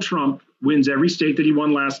Donald Trump wins every state that he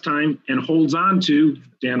won last time and holds on to,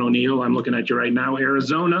 Dan O'Neill, I'm looking at you right now,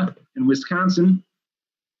 Arizona and Wisconsin,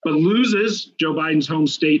 but loses Joe Biden's home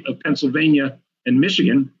state of Pennsylvania and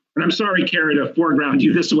Michigan, and I'm sorry, Kara, to foreground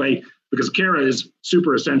you this way, because Kara is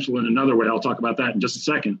super essential in another way. I'll talk about that in just a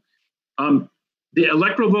second. The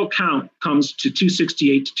electoral vote count comes to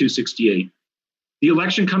 268 to 268. The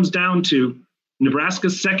election comes down to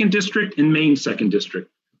Nebraska's 2nd District and Maine's 2nd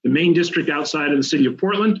District. The Maine district outside of the city of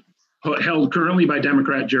Portland, held currently by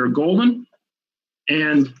Democrat Jared Golden,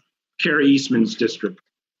 and Kara Eastman's district.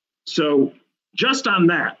 So just on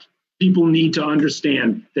that, people need to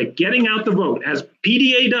understand that getting out the vote, as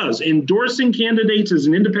PDA does, endorsing candidates as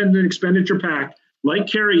an independent expenditure PAC like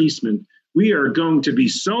Kara Eastman, we are going to be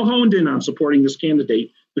so honed in on supporting this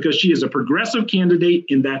candidate because she is a progressive candidate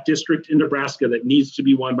in that district in Nebraska that needs to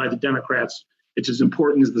be won by the Democrats. It's as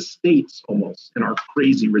important as the states almost in our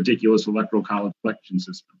crazy, ridiculous electoral college election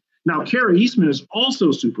system. Now, Kara Eastman is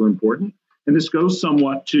also super important, and this goes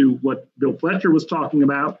somewhat to what Bill Fletcher was talking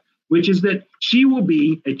about, which is that she will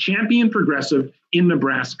be a champion progressive in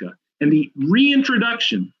Nebraska. And the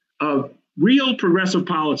reintroduction of real progressive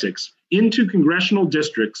politics into congressional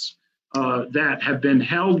districts that have been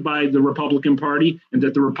held by the Republican Party and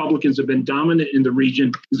that the Republicans have been dominant in the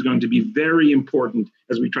region is going to be very important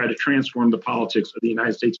as we try to transform the politics of the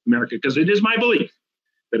United States of America. Because it is my belief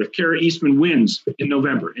that if Kara Eastman wins in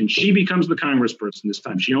November and she becomes the congressperson this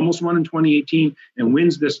time, she almost won in 2018 and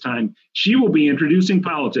wins this time, she will be introducing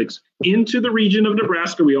politics into the region of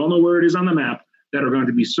Nebraska, we all know where it is on the map, that are going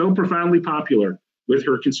to be so profoundly popular with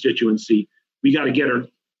her constituency. We got to get her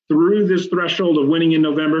through this threshold of winning in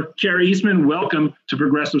November. Kara Eastman, welcome to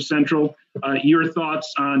Progressive Central. Your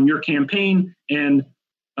thoughts on your campaign and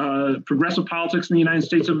progressive politics in the United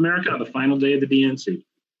States of America on the final day of the DNC.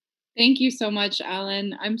 Thank you so much,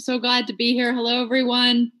 Alan. I'm so glad to be here. Hello,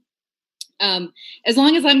 everyone. As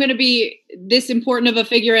long as I'm going to be this important of a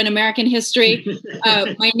figure in American history,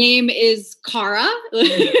 my name is Cara.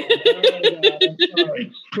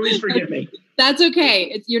 Please forgive me. That's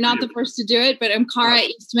okay. You're not the first to do it, but I'm Cara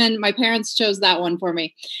Eastman. My parents chose that one for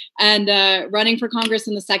me. And running for Congress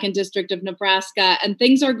in the 2nd District of Nebraska. And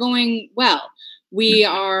things are going well. We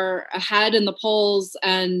are ahead in the polls,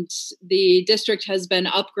 and the district has been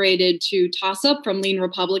upgraded to toss-up from lean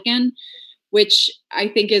Republican, which I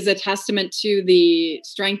think is a testament to the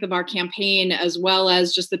strength of our campaign, as well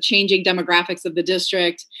as just the changing demographics of the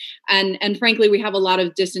district. And frankly, we have a lot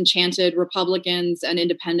of disenchanted Republicans and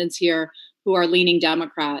independents here who are leaning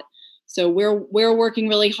Democrat. So we're working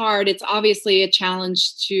really hard. It's obviously a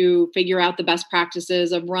challenge to figure out the best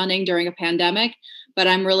practices of running during a pandemic, but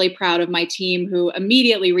I'm really proud of my team who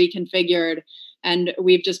immediately reconfigured. And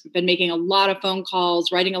we've just been making a lot of phone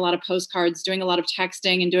calls, writing a lot of postcards, doing a lot of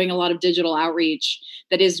texting, and doing a lot of digital outreach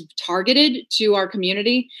that is targeted to our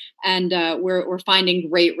community. And we're finding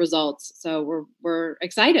great results. So we're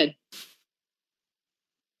excited.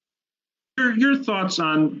 Your thoughts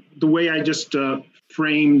on the way I just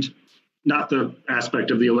framed, not the aspect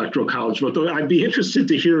of the Electoral College vote, though I'd be interested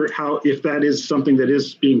to hear if that is something that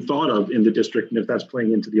is being thought of in the district, and if that's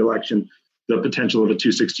playing into the election, the potential of a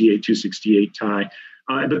 268 tie.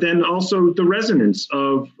 But then also the resonance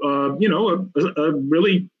of, a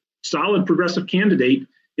really solid progressive candidate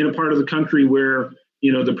in a part of the country where,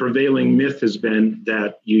 the prevailing myth has been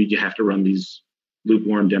that you have to run these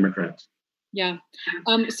lukewarm Democrats. Yeah.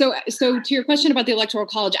 So to your question about the Electoral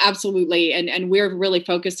College, absolutely. And we're really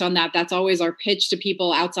focused on that. That's always our pitch to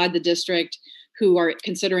people outside the district who are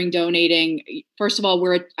considering donating. First of all,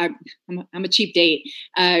 I'm a cheap date.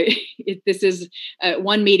 This is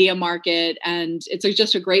one media market, and it's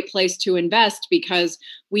just a great place to invest because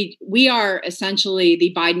we are essentially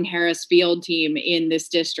the Biden-Harris field team in this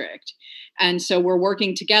district. And so we're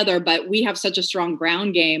working together, but we have such a strong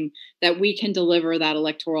ground game that we can deliver that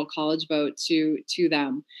Electoral College vote to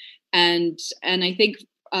them. And I think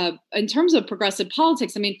in terms of progressive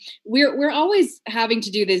politics, I mean, we're always having to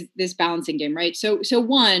do this balancing game, right? So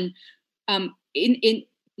one,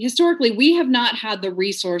 historically, we have not had the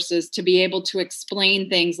resources to be able to explain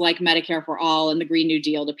things like Medicare for All and the Green New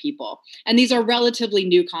Deal to people, and these are relatively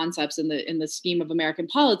new concepts in the scheme of American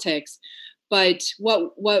politics. But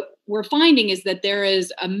what we're finding is that there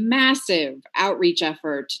is a massive outreach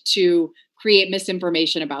effort to create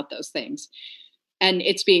misinformation about those things. And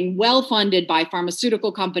it's being well funded by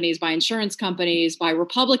pharmaceutical companies, by insurance companies, by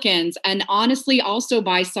Republicans, and honestly also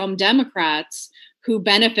by some Democrats who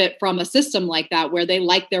benefit from a system like that, where they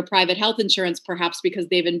like their private health insurance, perhaps because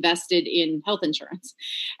they've invested in health insurance.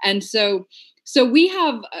 And so we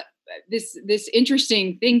have this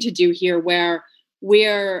interesting thing to do here where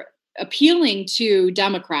we're appealing to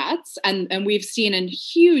Democrats, and we've seen a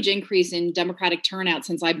huge increase in Democratic turnout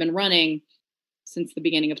since I've been running, since the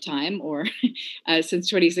beginning of time, or since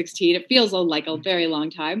 2016. It feels like a very long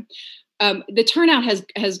time. The turnout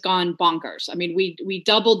has gone bonkers. I mean, we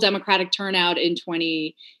doubled Democratic turnout in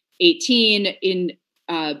 2018.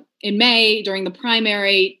 In May, during the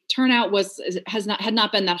primary, turnout had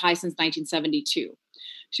not been that high since 1972.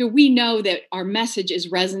 So we know that our message is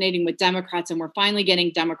resonating with Democrats, and we're finally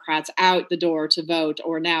getting Democrats out the door to vote,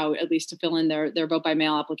 or now at least to fill in their vote by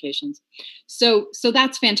mail applications. So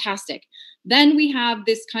that's fantastic. Then we have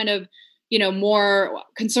this kind of, more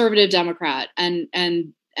conservative Democrat, and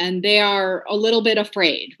they are a little bit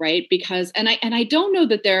afraid, right? Because and I don't know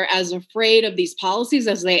that they're as afraid of these policies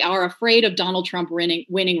as they are afraid of Donald Trump winning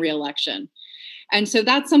re-election. And so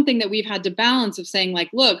that's something that we've had to balance, of saying, like,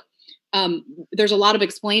 look, there's a lot of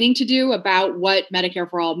explaining to do about what Medicare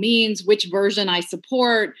for All means, which version I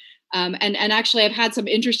support. And actually, I've had some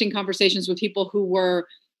interesting conversations with people who were,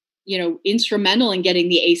 instrumental in getting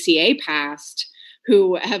the ACA passed,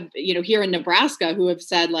 who have, here in Nebraska, who have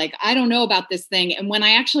said, like, I don't know about this thing. And when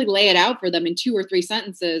I actually lay it out for them in 2 or 3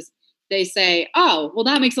 sentences, they say, oh, well,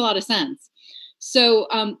 that makes a lot of sense. So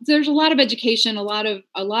there's a lot of education, a lot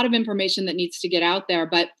of information that needs to get out there,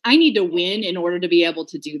 but I need to win in order to be able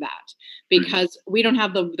to do that, because we don't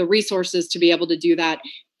have the resources to be able to do that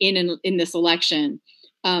in this election.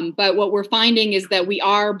 But what we're finding is that we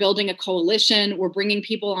are building a coalition. We're bringing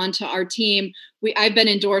people onto our team. I've been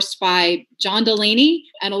endorsed by John Delaney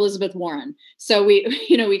and Elizabeth Warren. So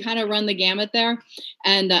we kind of run the gamut there,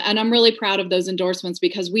 and I'm really proud of those endorsements,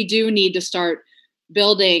 because we do need to start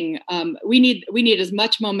building. We need as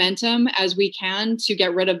much momentum as we can to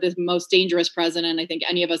get rid of the most dangerous president I think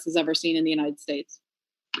any of us has ever seen in the United States.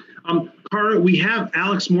 Cara, we have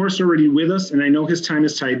Alex Morse already with us, and I know his time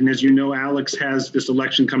is tight. And as you know, Alex has this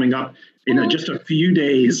election coming up in just a few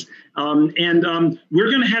days. We're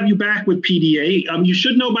going to have you back with PDA. You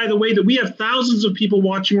should know, by the way, that we have thousands of people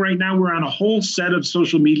watching right now. We're on a whole set of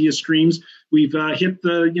social media streams. We've hit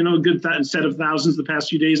the good set of thousands the past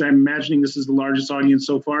few days. I'm imagining this is the largest audience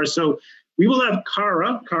so far. So we will have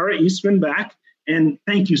Cara Eastman back. And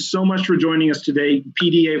thank you so much for joining us today.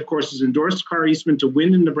 PDA, of course, has endorsed Cara Eastman to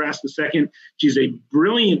win in Nebraska second. She's a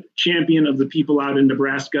brilliant champion of the people out in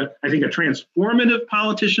Nebraska. I think a transformative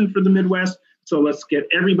politician for the Midwest. So let's get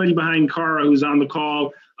everybody behind Cara who's on the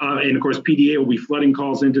call. And of course, PDA will be flooding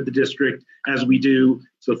calls into the district as we do.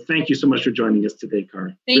 So thank you so much for joining us today,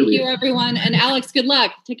 Cara. Thank you, everyone. And Alex, good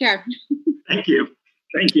luck. Take care. Thank you.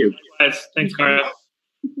 Thank you. Thanks, Cara.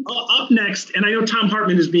 Up next, and I know Thom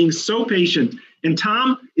Hartmann is being so patient. And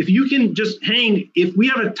Tom, if you can just hang, if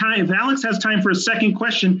Alex has time for a second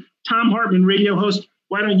question, Thom Hartmann, radio host,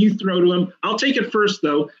 why don't you throw to him? I'll take it first,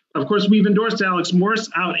 though. Of course, we've endorsed Alex Morse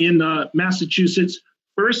out in Massachusetts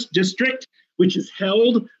 1st District, which is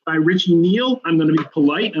held by Richie Neal. I'm going to be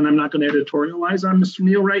polite, and I'm not going to editorialize on Mr.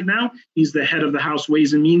 Neal right now. He's the head of the House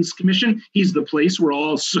Ways and Means Commission. He's the place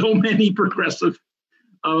where so many progressive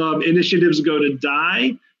initiatives go to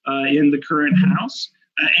die in the current House.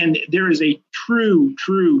 And there is a true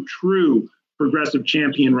progressive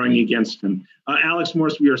champion running against him. Alex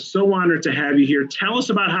Morse, we are so honored to have you here. Tell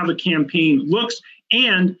us about how the campaign looks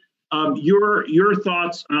and your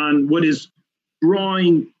thoughts on what is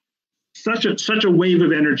drawing such a wave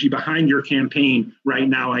of energy behind your campaign right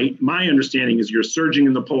now. My understanding is you're surging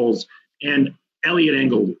in the polls, and Eliot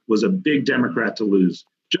Engel was a big Democrat to lose.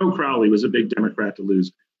 Joe Crowley was a big Democrat to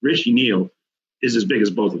lose. Richie Neal is as big as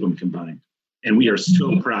both of them combined. And we are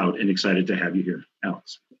so proud and excited to have you here,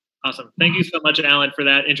 Alex. Awesome. Thank you so much, Alan, for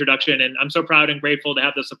that introduction. And I'm so proud and grateful to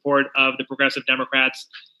have the support of the Progressive Democrats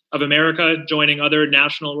of America, joining other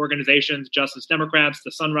national organizations, Justice Democrats,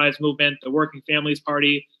 the Sunrise Movement, the Working Families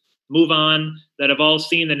Party, Move On, that have all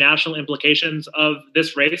seen the national implications of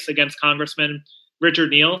this race against Congressman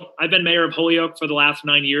Richard Neal. I've been mayor of Holyoke for the last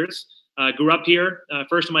 9 years. Grew up here,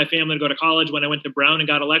 first in my family to go to college when I went to Brown, and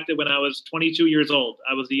got elected when I was 22 years old.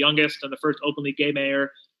 I was the youngest and the first openly gay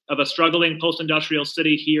mayor of a struggling post-industrial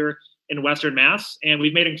city here in Western Mass. And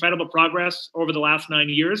we've made incredible progress over the last 9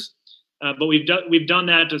 years. But we've done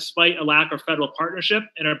that despite a lack of federal partnership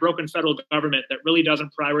and a broken federal government that really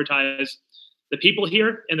doesn't prioritize the people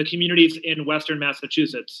here and the communities in Western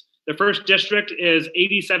Massachusetts. The 1st District is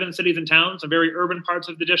 87 cities and towns, and very urban parts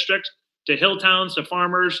of the district, to hill towns, to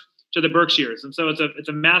farmers, to the Berkshires. And so it's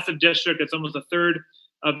a massive district. It's almost a third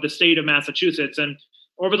of the state of Massachusetts. And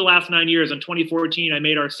over the last 9 years, in 2014, I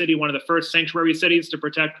made our city one of the first sanctuary cities to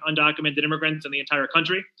protect undocumented immigrants in the entire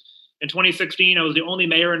country. In 2016, I was the only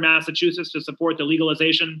mayor in Massachusetts to support the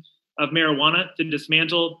legalization of marijuana to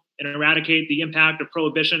dismantle and eradicate the impact of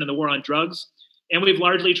prohibition and the war on drugs. And we've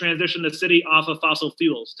largely transitioned the city off of fossil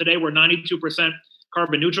fuels. Today, we're 92%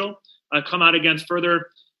 carbon neutral, come out against further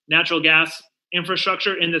natural gas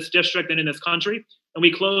infrastructure in this district and in this country. And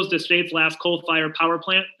we closed the state's last coal-fired power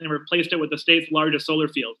plant and replaced it with the state's largest solar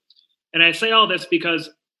field. And I say all this because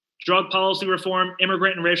drug policy reform,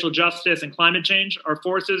 immigrant and racial justice, and climate change are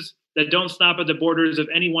forces that don't stop at the borders of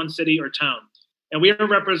any one city or town. And we are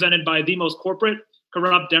represented by the most corporate,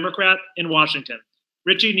 corrupt Democrat in Washington.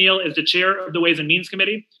 Richie Neal is the chair of the Ways and Means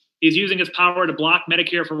Committee. He's using his power to block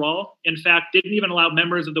Medicare for All. In fact, didn't even allow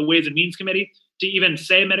members of the Ways and Means Committee to even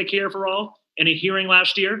say Medicare for All in a hearing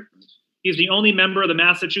last year. He's the only member of the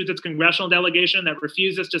Massachusetts congressional delegation that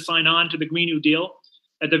refuses to sign on to the Green New Deal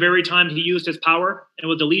at the very time he used his power and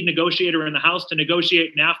was the lead negotiator in the House to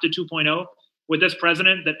negotiate NAFTA 2.0 with this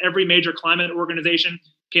president that every major climate organization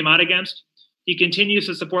came out against. He continues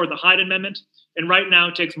to support the Hyde Amendment, and right now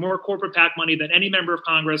takes more corporate PAC money than any member of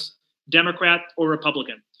Congress, Democrat or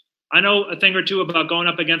Republican. I know a thing or two about going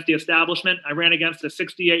up against the establishment. I ran against a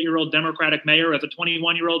 68-year-old Democratic mayor as a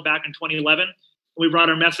 21-year-old back in 2011. We brought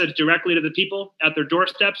our message directly to the people at their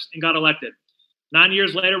doorsteps and got elected. 9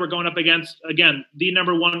 years later, we're going up against, again, the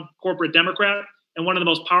number one corporate Democrat and one of the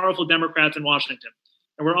most powerful Democrats in Washington.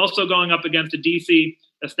 And we're also going up against the DC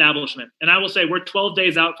establishment. And I will say we're 12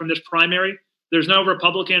 days out from this primary. There's no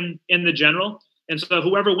Republican in the general. And so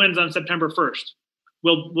whoever wins on September 1st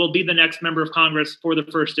will be the next member of Congress for the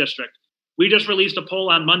 1st District. We just released a poll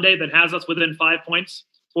on Monday that has us within 5 points,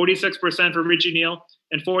 46% for Richie Neal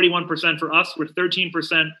and 41% for us, with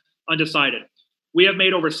 13% undecided. We have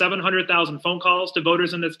made over 700,000 phone calls to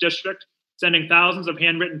voters in this district, sending thousands of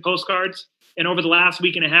handwritten postcards. And over the last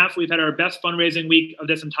week and a half, we've had our best fundraising week of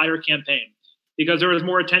this entire campaign, because there is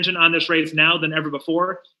more attention on this race now than ever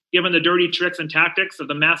before. given the dirty tricks and tactics of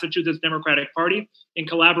the Massachusetts Democratic Party in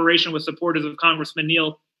collaboration with supporters of Congressman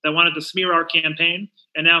Neal that wanted to smear our campaign,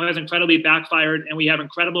 and now has incredibly backfired, and we have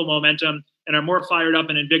incredible momentum and are more fired up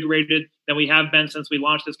and invigorated than we have been since we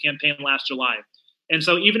launched this campaign last July. And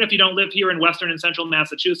so even if you don't live here in Western and Central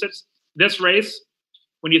Massachusetts, this race,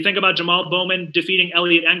 when you think about Jamal Bowman defeating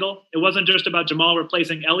Eliot Engel, it wasn't just about Jamal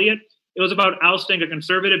replacing Eliot. It was about ousting a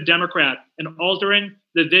conservative Democrat and altering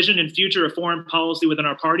the vision and future of foreign policy within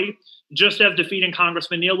our party, just as defeating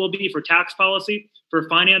Congressman Neal will be for tax policy, for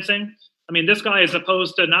financing. I mean, this guy is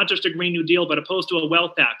opposed to not just a Green New Deal, but opposed to a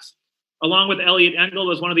wealth tax. Along with Eliot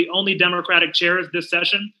Engel, as one of the only Democratic chairs this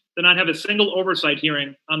session to not have a single oversight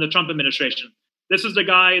hearing on the Trump administration. This is the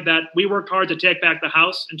guy that we worked hard to take back the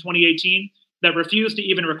House in 2018, that refused to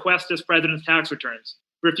even request this president's tax returns,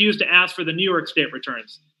 refused to ask for the New York State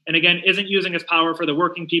returns, and again, isn't using his power for the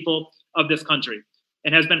working people of this country,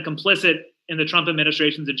 and has been complicit in the Trump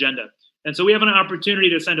administration's agenda. And so we have an opportunity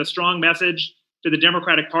to send a strong message to the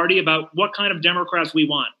Democratic Party about what kind of Democrats we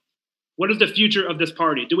want. What is the future of this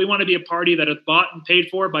party? Do we want to be a party that is bought and paid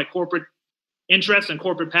for by corporate interests and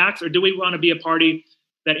corporate PACs, or do we want to be a party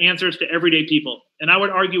that answers to everyday people? And I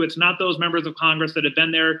would argue it's not those members of Congress that have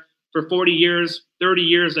been there for 40 years, 30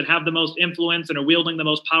 years, that have the most influence and are wielding the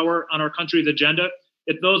most power on our country's agenda.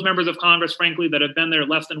 It's those members of Congress, frankly, that have been there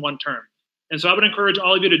less than one term. And so I would encourage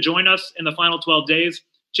all of you to join us in the final 12 days,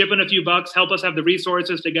 chip in a few bucks, help us have the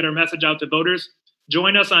resources to get our message out to voters.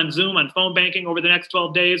 Join us on Zoom, on phone banking over the next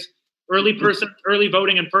 12 days. Early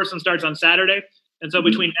voting in person starts on Saturday. And so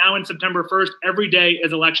between now and September 1st, every day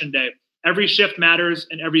is election day. Every shift matters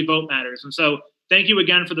and every vote matters. And so thank you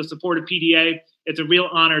again for the support of PDA. It's a real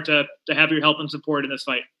honor to have your help and support in this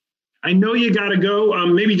fight. I know you got to go.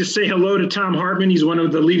 Maybe just say hello to Thom Hartmann. He's one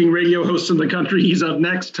of the leading radio hosts in the country. He's up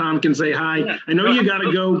next. Tom can say hi. Yeah. I know you got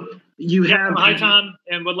to go. Hi, Tom,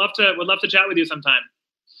 and would love to chat with you sometime.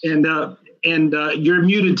 And you're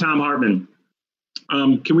muted, Thom Hartmann.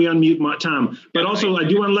 Can we unmute Tom? But also, I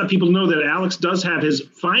do want to let people know that Alex does have his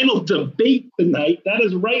final debate tonight. That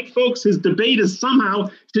is right, folks. His debate is somehow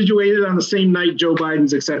situated on the same night Joe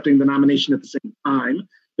Biden's accepting the nomination at the same time.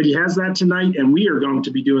 But he has that tonight, and we are going to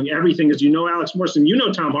be doing everything. As you know, Alex Morrison, you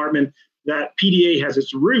know, Thom Hartmann, that PDA has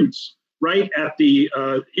its roots right at the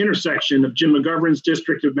intersection of Jim McGovern's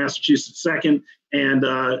district of Massachusetts 2nd and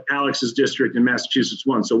Alex's district in Massachusetts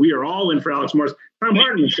 1. So we are all in for Alex Morrison. Thom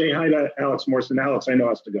Hartmann, say hi to Alex Morrison. Alex, I know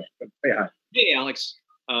has to go, but say hi. Hey, Alex.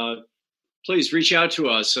 Please reach out to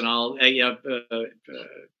us, and I'll,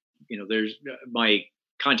 there's my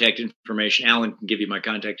contact information. Alan can give you my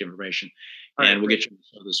contact information, and we'll get you on the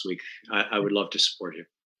show this week. I would love to support you.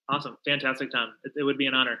 Awesome. Fantastic, Tom. It would be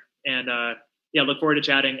an honor. And look forward to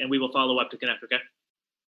chatting, and we will follow up to connect, okay?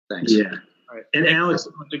 Thanks. Yeah. All right. And Alex,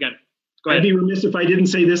 once again, go ahead. I'd be remiss if I didn't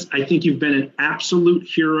say this. I think you've been an absolute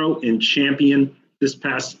hero and champion this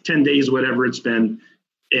past 10 days, whatever it's been,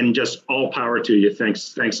 and just all power to you.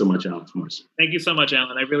 Thanks so much, Alex Morrison. Thank you so much,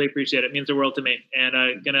 Alan. I really appreciate it. It means the world to me.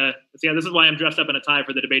 And this is why I'm dressed up in a tie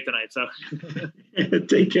for the debate tonight. So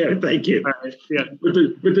take care. Thank you. All right. Yeah. With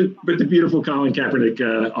the beautiful Colin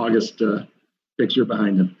Kaepernick August picture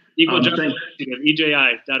behind him. Equal Justice Initiative,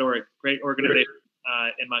 EJI.org. Great organization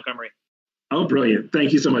in Montgomery. Oh, brilliant.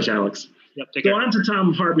 Thank you so much, Alex. Yep, take care. So on to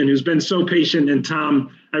Thom Hartmann, who's been so patient. And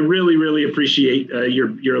Tom, I really, really appreciate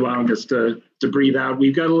your allowing us to breathe out.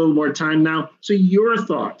 We've got a little more time now. So your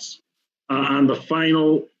thoughts on the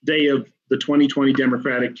final day of the 2020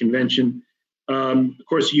 Democratic Convention. Of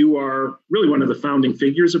course, you are really one of the founding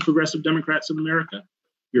figures of Progressive Democrats of America.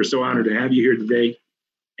 We're so honored to have you here today.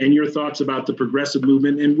 And your thoughts about the progressive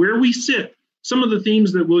movement and where we sit. Some of the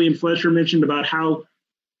themes that William Fletcher mentioned about how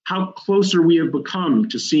closer we have become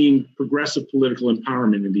to seeing progressive political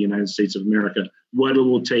empowerment in the United States of America, what it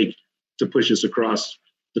will take to push us across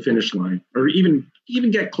the finish line, or even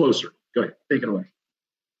get closer. Go ahead, take it away.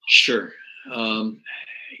 Sure. My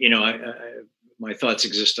thoughts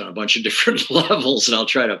exist on a bunch of different levels, and I'll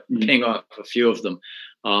try to ping off a few of them.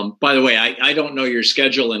 By the way, I don't know your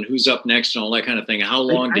schedule and who's up next and all that kind of thing. How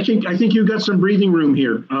long? I think you've got some breathing room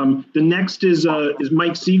here. The next is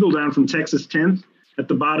Mike Siegel down from Texas 10th at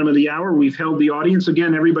the bottom of the hour. We've held the audience.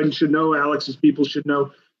 Again, everybody should know, Alex's people should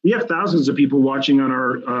know, we have thousands of people watching on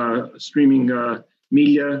our streaming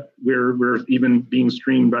media. We're even being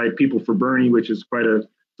streamed by People for Bernie, which is quite a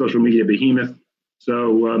social media behemoth.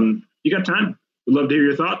 So you got time. We'd love to hear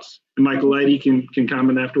your thoughts. And Michael Lighty can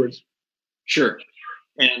comment afterwards. Sure.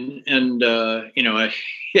 And I'd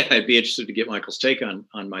be interested to get Michael's take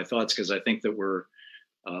on my thoughts, because I think that we'll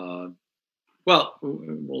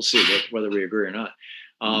see whether we agree or not.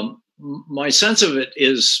 my sense of it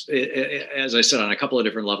is, as I said, on a couple of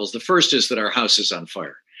different levels. The first is that our house is on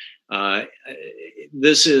fire.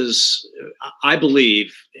 This is, I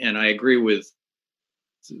believe, and I agree with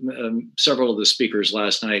several of the speakers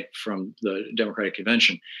last night from the Democratic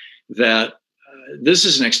Convention, that this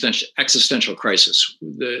is an existential crisis.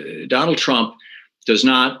 Donald Trump does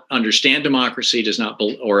not understand democracy,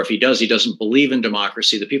 or if he does, he doesn't believe in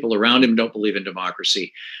democracy. The people around him don't believe in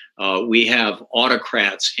democracy. We have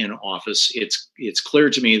autocrats in office. It's clear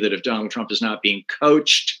to me that if Donald Trump is not being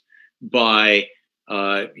coached by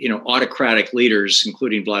autocratic leaders,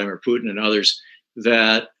 including Vladimir Putin and others,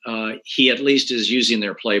 that he at least is using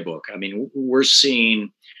their playbook. I mean, we're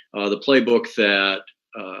seeing the playbook that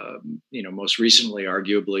most recently,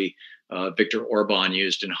 arguably, Viktor Orban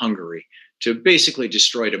used in Hungary to basically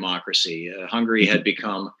destroy democracy. Hungary had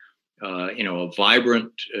become, a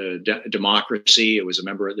vibrant democracy. It was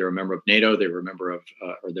they're a member of NATO. They're a member of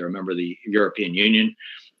the European Union.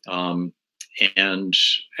 And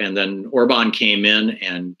then Orban came in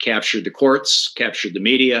and captured the courts, captured the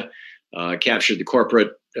media, captured the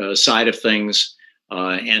corporate side of things,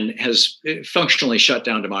 and has functionally shut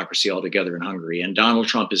down democracy altogether in Hungary. And Donald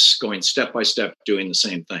Trump is going step by step doing the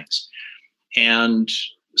same things. And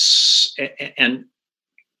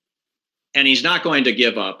he's not going to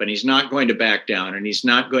give up, and he's not going to back down, and he's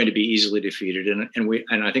not going to be easily defeated.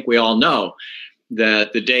 And I think we all know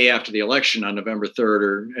that the day after the election on November 3rd,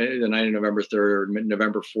 or the night of November 3rd, or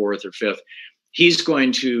November 4th or 5th, he's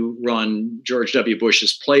going to run George W.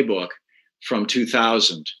 Bush's playbook from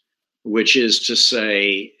 2000, which is to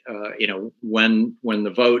say, when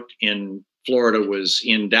the vote in Florida was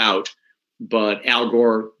in doubt, but Al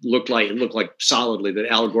Gore looked like solidly that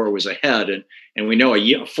Al Gore was ahead, and we know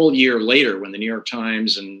a full year later, when the New York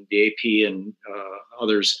Times and the AP and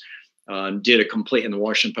others did a complete, and the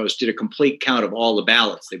Washington Post did a complete count of all the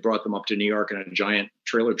ballots. They brought them up to New York in a giant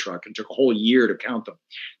trailer truck and took a whole year to count them.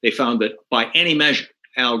 They found that by any measure,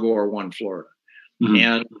 Al Gore won Florida.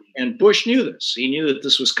 Mm-hmm. And Bush knew this. He knew that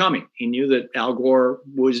this was coming. He knew that Al Gore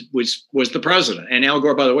was the president. And Al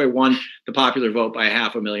Gore, by the way, won the popular vote by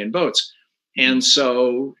 500,000 votes. And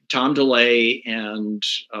so Tom DeLay and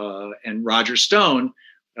Roger Stone,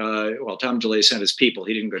 Tom DeLay sent his people.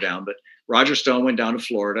 He didn't go down, but Roger Stone went down to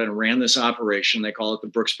Florida and ran this operation. They call it the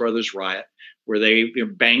Brooks Brothers Riot, where they were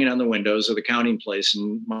banging on the windows of the counting place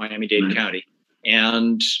in Miami-Dade County,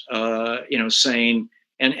 and saying,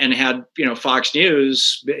 and had Fox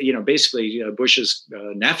News, basically Bush's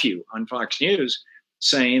nephew on Fox News,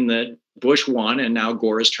 saying that Bush won and now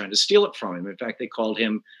Gore is trying to steal it from him. In fact, they called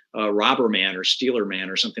him Robber Man or Stealer Man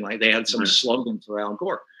or something like that. They had some slogan for Al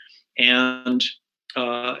Gore, and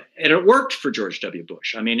it worked for George W.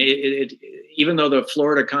 Bush. I mean, it even though the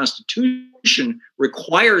Florida Constitution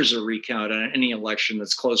requires a recount on any election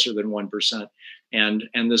that's closer than 1%,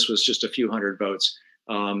 and this was just a few hundred votes,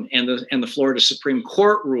 and the Florida Supreme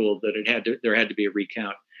Court ruled that there had to be a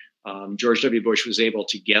recount. George W. Bush was able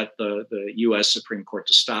to get the U.S. Supreme Court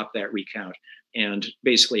to stop that recount and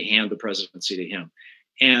basically hand the presidency to him.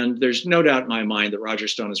 And there's no doubt in my mind that Roger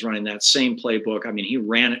Stone is running that same playbook. I mean, he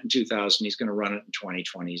ran it in 2000. He's going to run it in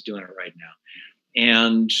 2020. He's doing it right now.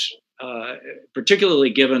 And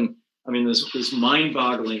particularly given, this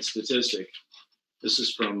mind-boggling statistic. This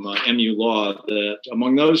is from MU Law, that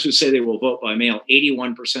among those who say they will vote by mail,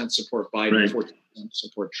 81% support Biden, 14%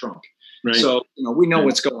 support Trump. Right. So, we know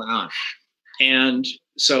what's going on. And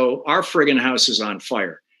so our friggin' house is on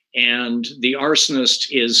fire. And the arsonist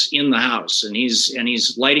is in the house, and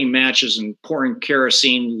he's lighting matches and pouring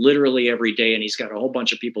kerosene literally every day, and he's got a whole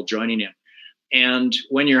bunch of people joining him. And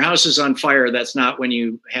when your house is on fire, that's not when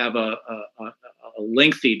you have a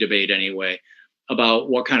lengthy debate anyway about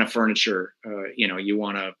what kind of furniture you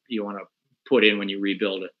want to put in when you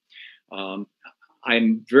rebuild it.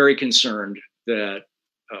 I'm very concerned that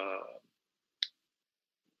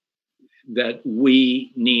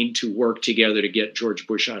we need to work together to get George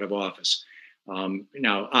Bush out of office.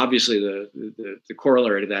 Now, obviously, the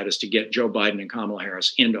corollary to that is to get Joe Biden and Kamala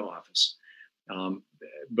Harris into office.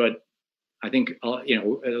 But I think,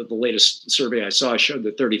 the latest survey I saw showed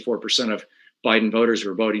that 34% of Biden voters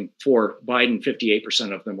were voting for Biden.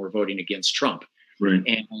 58% of them were voting against Trump. Right.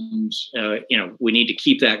 And, we need to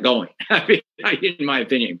keep that going, in my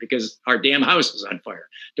opinion, because our damn house is on fire.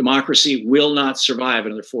 Democracy will not survive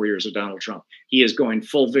another 4 years of Donald Trump. He is going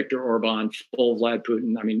full Viktor Orban, full Vlad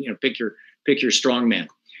Putin. Pick your strong man.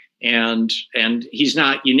 And he's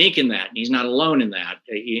not unique in that. And he's not alone in that,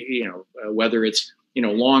 whether it's,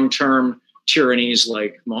 long-term tyrannies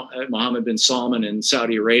like Mohammed bin Salman in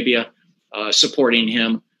Saudi Arabia supporting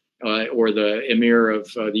him, or the Emir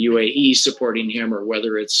of the UAE supporting him, or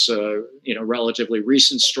whether it's relatively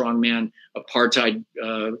recent strongman apartheid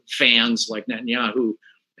fans like Netanyahu,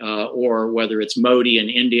 or whether it's Modi in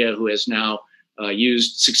India, who has now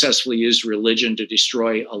successfully used religion to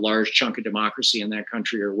destroy a large chunk of democracy in that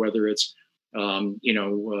country, or whether it's in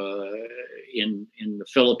the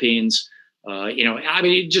Philippines. I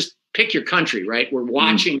mean, just pick your country, right? We're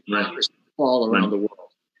watching democracy fall around the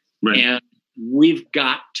world, and we've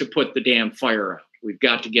got to put the damn fire out. We've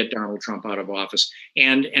got to get Donald Trump out of office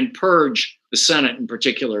and purge the Senate in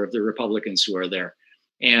particular of the Republicans who are there.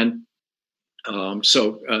 And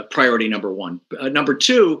so priority number one. Number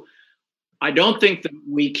two, I don't think that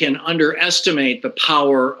we can underestimate the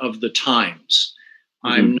power of the times.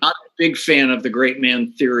 I'm not a big fan of the great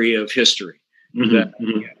man theory of history.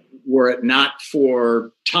 Were it not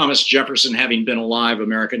for Thomas Jefferson having been alive,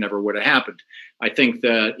 America never would have happened. I think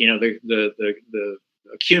that the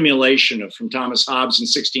accumulation from Thomas Hobbes in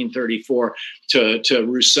 1634 to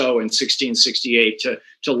Rousseau in 1668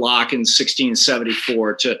 to Locke in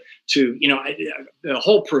 1674 to the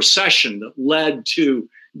whole procession that led to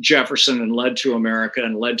Jefferson and led to America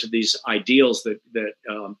and led to these ideals that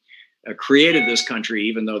created this country,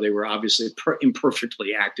 even though they were obviously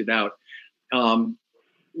imperfectly acted out.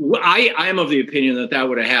 I am of the opinion that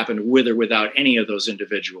would have happened with or without any of those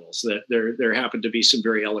individuals. That there happened to be some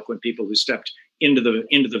very eloquent people who stepped into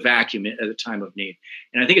the vacuum at a time of need.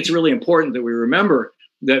 And I think it's really important that we remember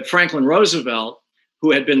that Franklin Roosevelt,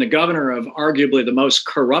 who had been the governor of arguably the most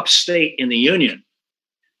corrupt state in the Union,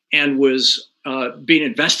 and was being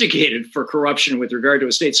investigated for corruption with regard to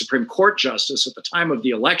a state Supreme Court justice at the time of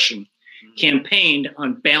the election, campaigned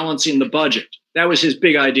on balancing the budget. That was his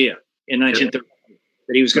big idea in 1930.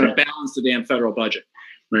 That he was going to balance the damn federal budget.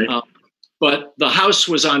 Right. But the House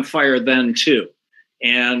was on fire then too.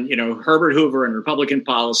 And, Herbert Hoover and Republican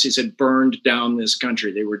policies had burned down this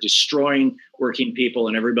country. They were destroying working people,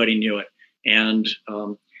 and everybody knew it. And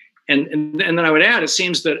then I would add, it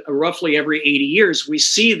seems that roughly every 80 years we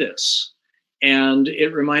see this. And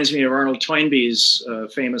it reminds me of Arnold Toynbee's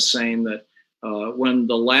famous saying that when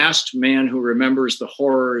the last man who remembers the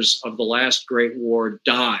horrors of the last great war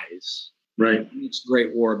dies, this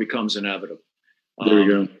great war becomes inevitable. There you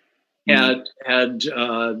go. Had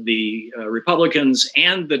the Republicans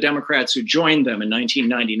and the Democrats who joined them in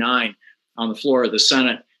 1999 on the floor of the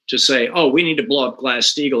Senate to say, "Oh, we need to blow up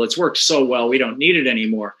Glass-Steagall. It's worked so well, we don't need it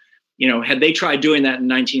anymore." Had they tried doing that in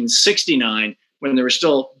 1969, when there were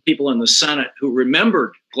still people in the Senate who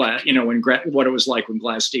remembered what it was like when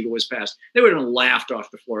Glass-Steagall was passed, they would have been laughed off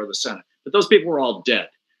the floor of the Senate. But those people were all dead.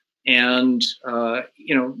 And,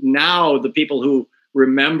 now the people who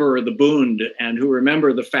remember the Bund and who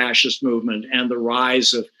remember the fascist movement and the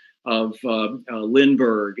rise of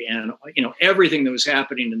Lindbergh and, everything that was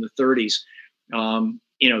happening in the 30s,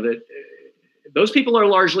 that those people are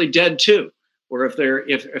largely dead too. Or if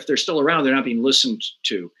they're still around, they're not being listened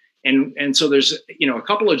to. And so there's, a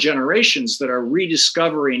couple of generations that are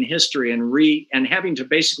rediscovering history and having to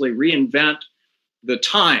basically reinvent the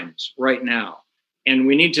times right now. And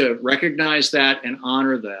we need to recognize that and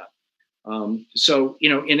honor that. So,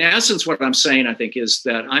 in essence, what I'm saying, I think, is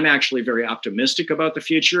that I'm actually very optimistic about the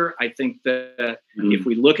future. I think that if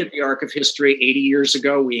we look at the arc of history, 80 years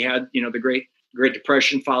ago, we had, the Great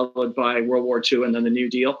Depression followed by World War II and then the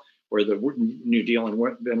New Deal, or the New Deal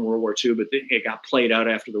and then World War II, but it got played out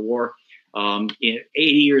after the war. 80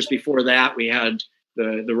 years before that, we had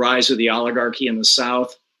the rise of the oligarchy in the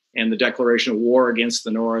South and the declaration of war against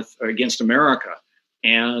the North, against America.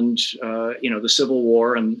 And, the Civil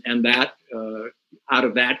War and that out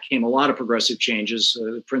of that came a lot of progressive changes,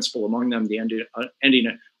 the principal among them, the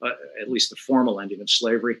ending, at least the formal ending of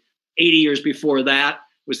slavery. 80 years before that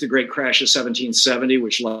was the great crash of 1770,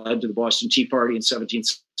 which led to the Boston Tea Party in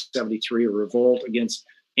 1773, a revolt against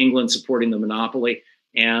England supporting the monopoly,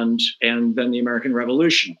 and then the American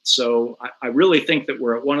Revolution. So I really think that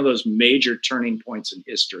we're at one of those major turning points in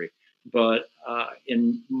history. But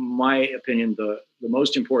in my opinion, the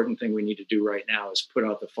most important thing we need to do right now is put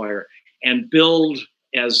out the fire and build,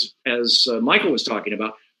 as Michael was talking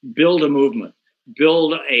about, build a movement,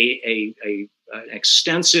 build an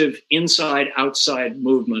extensive inside-outside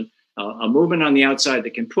movement, a movement on the outside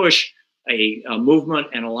that can push, a movement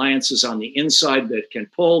and alliances on the inside that can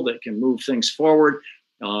pull, that can move things forward.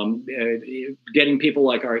 Getting people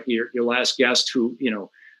like your last guest, who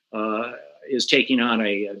is taking on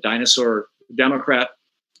a dinosaur Democrat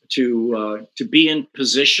to be in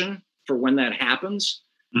position for when that happens,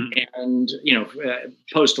 and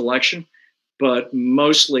post-election. But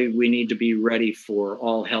mostly, we need to be ready for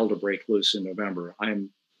all hell to break loose in November.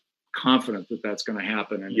 I'm confident that that's going to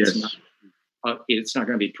happen. And yes. It's not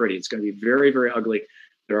going to be pretty. It's going to be very, very ugly.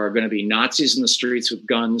 There are going to be Nazis in the streets with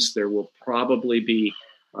guns. There will probably be,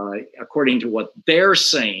 according to what they're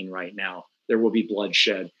saying right now, there will be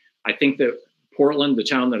bloodshed. I think that Portland, the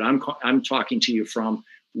town that I'm talking to you from,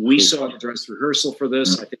 we saw a dress rehearsal for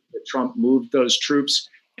this. I think that Trump moved those troops,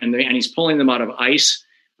 and he's pulling them out of ICE.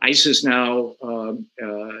 ICE is now,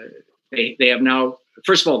 they have now,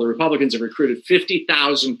 first of all, the Republicans have recruited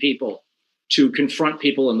 50,000 people to confront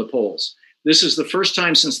people in the polls. This is the first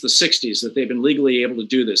time since the 60s that they've been legally able to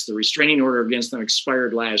do this. The restraining order against them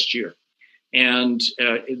expired last year, and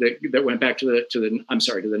that went back to the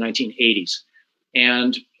 1980s.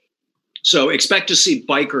 And so expect to see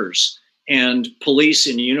bikers and police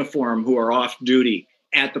in uniform who are off duty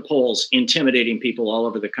at the polls, intimidating people all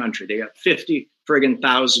over the country. They got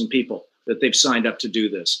 50,000 people that they've signed up to do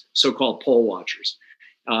this, so-called poll watchers.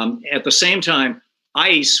 At the same time,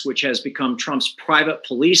 ICE, which has become Trump's private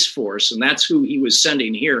police force, and that's who he was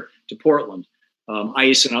sending here to Portland,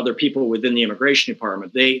 ICE and other people within the immigration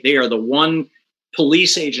department, they are the one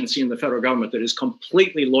police agency in the federal government that is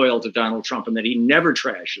completely loyal to Donald Trump and that he never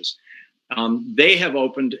trashes. They have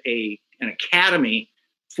opened an academy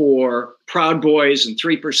for Proud Boys and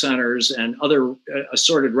 3%ers and other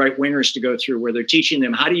assorted right-wingers to go through, where they're teaching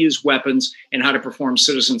them how to use weapons and how to perform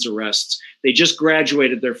citizens' arrests. They just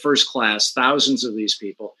graduated their first class, thousands of these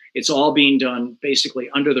people. It's all being done basically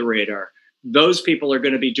under the radar. Those people are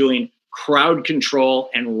going to be doing crowd control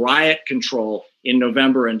and riot control in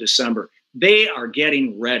November and December. They are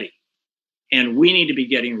getting ready, and we need to be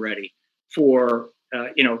getting ready for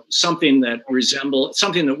something that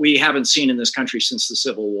we haven't seen in this country since the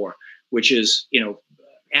Civil War, which is,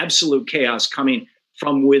 absolute chaos coming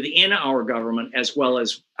from within our government as well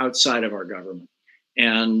as outside of our government.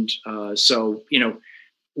 And so,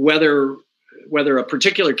 whether a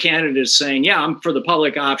particular candidate is saying, yeah, I'm for the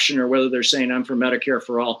public option, or whether they're saying I'm for Medicare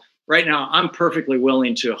for all, right now, I'm perfectly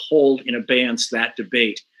willing to hold in abeyance that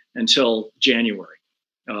debate until January.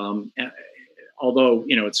 Although,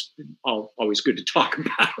 it's always good to talk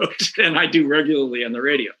about, and I do regularly on the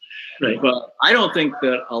radio. Right. But I don't think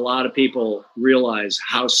that a lot of people realize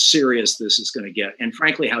how serious this is going to get, and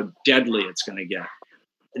frankly, how deadly it's going to get.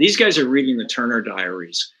 These guys are reading the Turner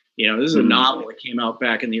Diaries. This is a novel that came out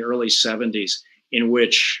back in the early 70s, in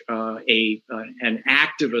which an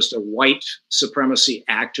activist, a white supremacy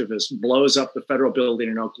activist, blows up the federal building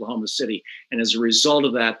in Oklahoma City. And as a result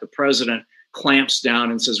of that, the president clamps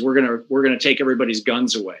down and says, we're gonna take everybody's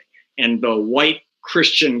guns away. And the white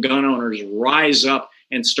Christian gun owners rise up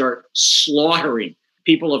and start slaughtering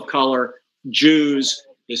people of color, Jews,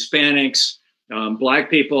 Hispanics, Black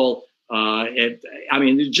people.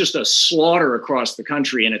 Just a slaughter across the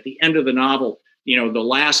country. And at the end of the novel, the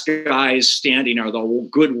last guys standing are the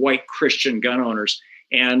good white Christian gun owners.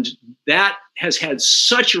 And that has had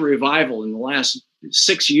such a revival in the last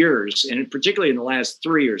 6 years, and particularly in the last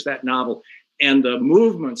 3 years, that novel, and the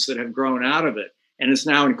movements that have grown out of it. And it's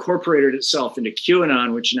now incorporated itself into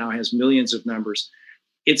QAnon, which now has millions of members.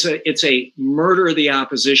 It's a murder the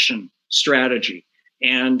opposition strategy.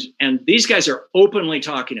 And these guys are openly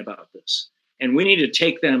talking about this. And we need to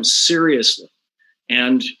take them seriously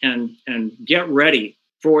and get ready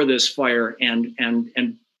for this fire and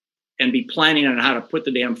be planning on how to put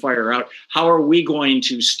the damn fire out. How are we going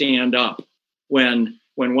to stand up when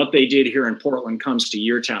what they did here in Portland comes to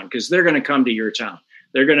your town? Because they're going to come to your town.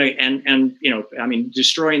 They're going to,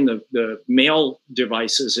 destroying the mail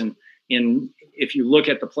devices. And if you look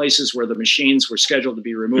at the places where the machines were scheduled to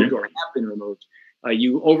be removed or have been removed,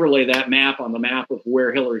 you overlay that map on the map of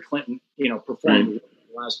where Hillary Clinton, performed in the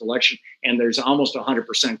last election, and there's almost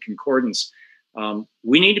 100% concordance.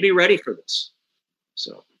 We need to be ready for this.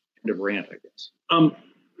 So, end of rant, I guess.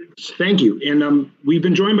 Thank you. And we've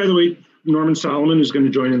been joined, by the way, Norman Solomon, who's going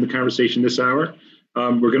to join in the conversation this hour.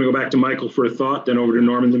 We're going to go back to Michael for a thought, then over to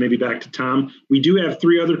Norman, then maybe back to Tom. We do have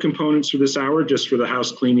 3 other components for this hour, just for the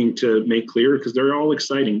house cleaning to make clear, because they're all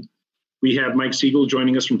exciting. We have Mike Siegel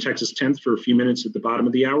joining us from Texas 10th for a few minutes at the bottom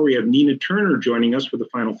of the hour. We have Nina Turner joining us for the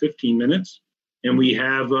final 15 minutes. And we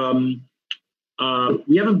have a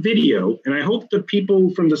video, and I hope the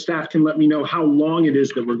people from the staff can let me know how long it is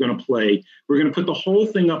that we're going to play. We're going to put the whole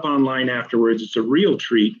thing up online afterwards. It's a real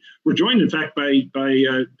treat. We're joined, in fact, by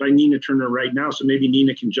Nina Turner right now, so maybe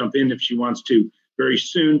Nina can jump in if she wants to very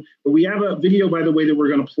soon. But we have a video, by the way, that we're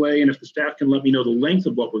going to play, and if the staff can let me know the length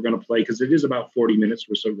of what we're going to play, because it is about 40 minutes.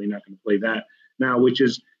 We're certainly not going to play that now, which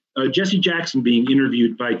is Jesse Jackson being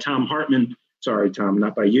interviewed by Thom Hartmann. Sorry, Tom,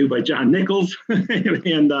 not by you, by John Nichols,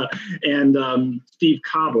 and Steve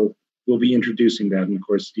Cobble will be introducing that. And of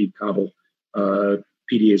course, Steve Cobble,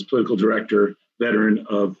 PDA's political director, veteran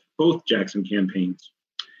of both Jackson campaigns.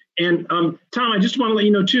 And Tom, I just want to let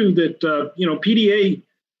you know too that PDA,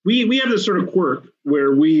 we have this sort of quirk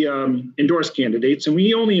where we endorse candidates, and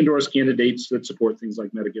we only endorse candidates that support things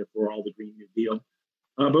like Medicare for All, the Green New Deal.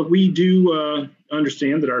 But we do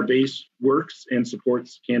understand that our base works and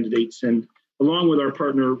supports candidates, and along with our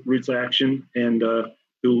partner Roots Action and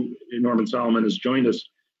who Norman Solomon has joined us,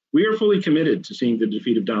 we are fully committed to seeing the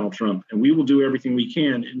defeat of Donald Trump, and we will do everything we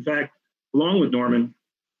can. In fact, along with Norman,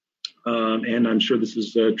 and I'm sure this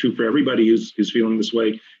is true for everybody who's feeling this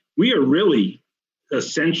way, we are really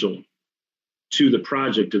essential to the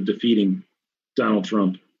project of defeating Donald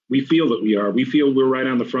Trump. We feel that we are. We feel we're right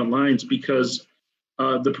on the front lines because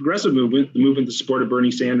the progressive movement, the movement that supported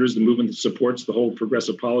Bernie Sanders, the movement that supports the whole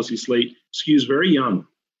progressive policy slate, skews very young.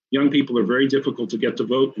 Young people are very difficult to get to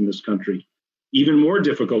vote in this country. Even more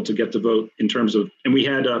difficult to get to vote in terms of, and we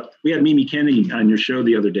had Mimi Kennedy on your show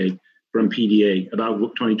the other day from PDA about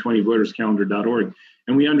 2020voterscalendar.org.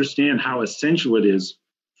 And we understand how essential it is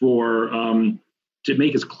for to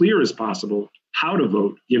make as clear as possible how to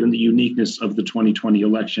vote, given the uniqueness of the 2020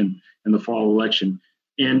 election and the fall election.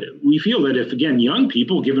 And we feel that if, again, young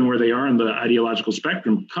people, given where they are in the ideological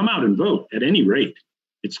spectrum, come out and vote at any rate,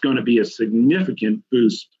 it's going to be a significant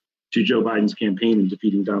boost to Joe Biden's campaign in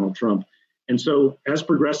defeating Donald Trump. And so as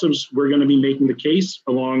progressives, we're going to be making the case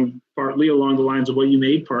partly along the lines of what you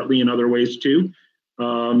made, partly in other ways too.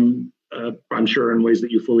 I'm sure in ways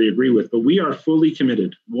that you fully agree with, but we are fully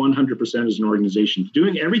committed 100% as an organization to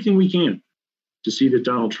doing everything we can to see that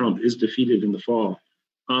Donald Trump is defeated in the fall.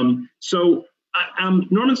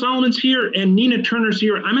 Norman Solomon's here and Nina Turner's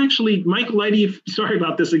here. I'm actually, Michael Lighty, sorry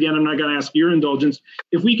about this again, I'm not going to ask your indulgence.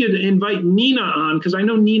 If we could invite Nina on, because I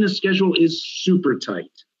know Nina's schedule is super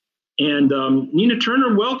tight. And Nina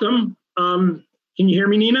Turner, welcome. Can you hear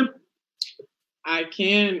me, Nina? I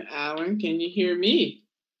can, Alan. Can you hear me?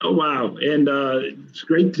 Oh, wow. And it's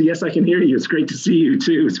great. Yes, I can hear you. It's great to see you,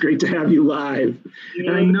 too. It's great to have you live. Yeah.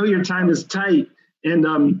 And I know your time is tight. And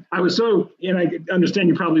I understand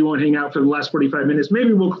you probably won't hang out for the last 45 minutes.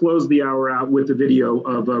 Maybe we'll close the hour out with the video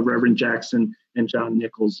of Reverend Jackson and John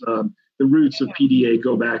Nichols. The roots of PDA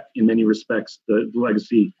go back in many respects. The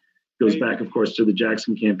legacy goes back, of course, to the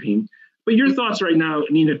Jackson campaign. But your thoughts right now,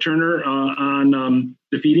 Nina Turner, on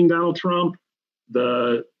defeating Donald Trump,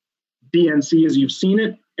 the DNC as you've seen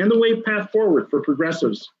it, and the way path forward for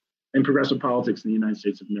progressives and progressive politics in the United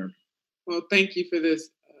States of America. Well, thank you for this,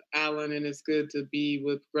 Alan, and it's good to be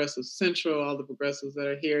with Progressive Central, all the progressives that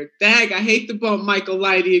are here. Dag, I hate to bump Michael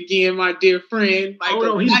Lighty again, my dear friend.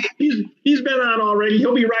 Michael he's been on already.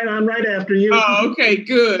 He'll be right on right after you. Oh, okay,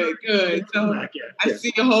 good. So I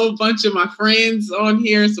see a whole bunch of my friends on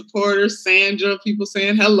here, supporters, Sandra, people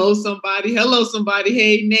saying hello somebody.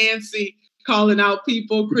 Hey, Nancy, calling out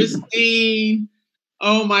people, Christine.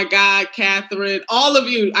 Oh my God, Catherine, all of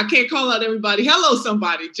you. I can't call out everybody. Hello,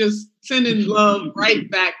 somebody. Just sending love right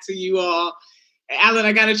back to you all. Alan,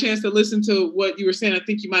 I got a chance to listen to what you were saying. I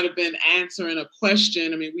think you might have been answering a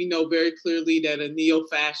question. I mean, we know very clearly that a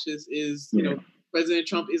neo-fascist is, President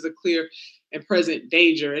Trump is a clear and present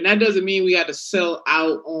danger. And that doesn't mean we got to sell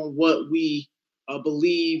out on what we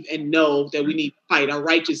believe and know that we need to fight, our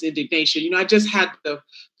righteous indignation. I just had the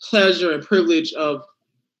pleasure and privilege of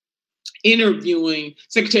interviewing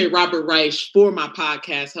Secretary Robert Reich for my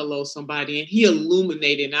podcast, Hello Somebody, and he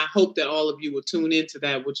illuminated, and I hope that all of you will tune into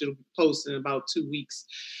that, which it'll be posted in about 2 weeks,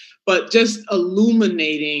 but just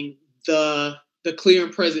illuminating the clear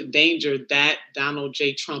and present danger that Donald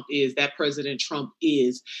J. Trump is, that President Trump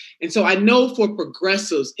is. And so I know for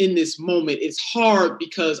progressives in this moment, it's hard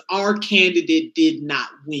because our candidate did not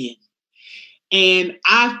win. And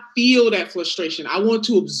I feel that frustration. I want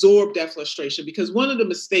to absorb that frustration because one of the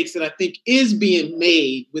mistakes that I think is being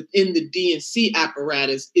made within the DNC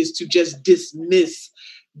apparatus is to just dismiss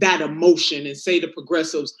that emotion and say to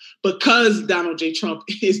progressives, because Donald J. Trump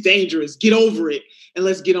is dangerous, get over it and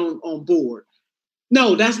let's get on board.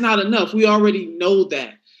 No, that's not enough. We already know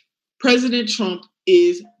that. President Trump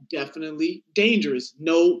is definitely dangerous.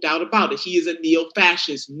 No doubt about it. He is a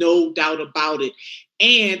neo-fascist. No doubt about it.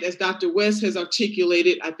 And as Dr. West has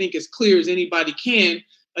articulated, I think as clear as anybody can,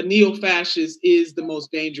 a neo-fascist is the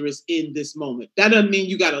most dangerous in this moment. That doesn't mean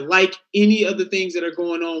you got to like any of the things that are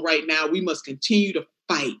going on right now. We must continue to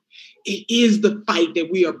fight. It is the fight that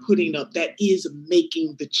we are putting up that is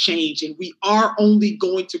making the change. And we are only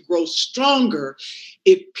going to grow stronger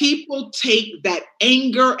if people take that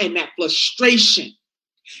anger and that frustration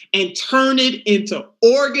and turn it into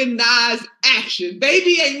organized action.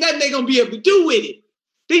 Baby, ain't nothing they're going to be able to do with it.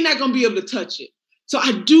 They're not going to be able to touch it. So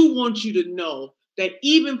I do want you to know that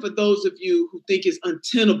even for those of you who think it's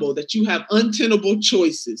untenable, that you have untenable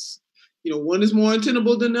choices, one is more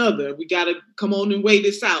untenable than the other. We got to come on and weigh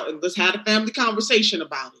this out and let's have a family conversation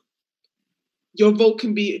about it. Your vote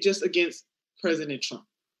can be just against President Trump.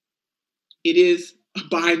 It is a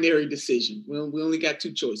binary decision. We only got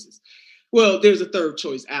two choices. Well, there's a third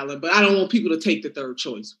choice, Alan, but I don't want people to take the third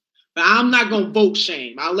choice. But I'm not going to vote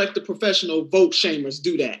shame. I'll let the professional vote shamers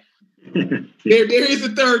do that. There is a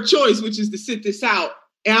third choice, which is to sit this out.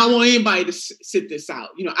 And I don't want anybody to sit this out.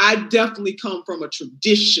 I definitely come from a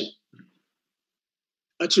tradition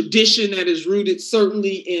that is rooted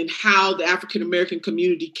certainly in how the African-American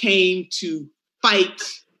community came to fight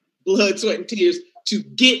blood, sweat, and tears to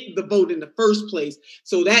get the vote in the first place.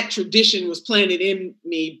 So that tradition was planted in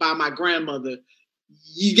me by my grandmother.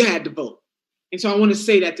 You had to vote. And so I want to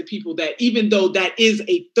say that to people, that even though that is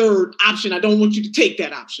a third option, I don't want you to take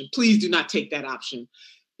that option. Please do not take that option,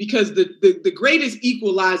 because the greatest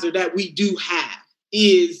equalizer that we do have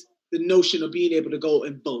is the notion of being able to go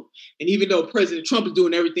and vote. And even though President Trump is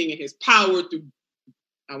doing everything in his power through,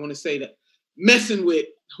 I want to say that, messing with,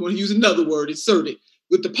 I want to use another word, inserted,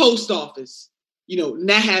 with the post office, and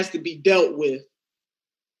that has to be dealt with.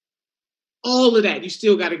 All of that, you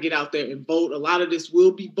still got to get out there and vote. A lot of this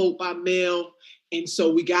will be vote by mail. And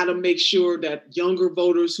so we got to make sure that younger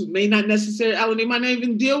voters who may not necessarily, Alan, they might not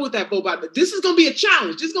even deal with that vote by mail. This is going to be a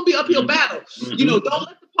challenge. This is going to be an uphill battle. Don't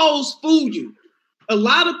let the polls fool you. A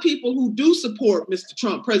lot of people who do support Mr.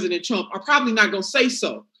 Trump, President Trump, are probably not going to say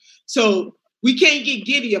so. So we can't get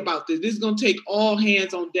giddy about this. This is going to take all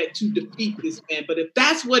hands on deck to defeat this man. But if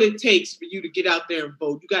that's what it takes for you to get out there and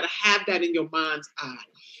vote, you got to have that in your mind's eye.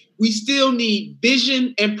 We still need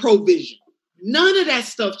vision and provision. None of that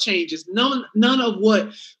stuff changes. None of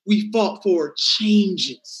what we fought for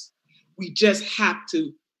changes. We just have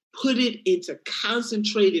to put it into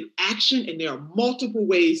concentrated action. And there are multiple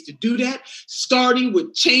ways to do that, starting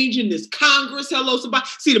with changing this Congress. Hello, somebody.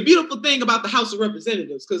 See, the beautiful thing about the House of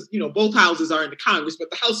Representatives, because, both houses are in the Congress,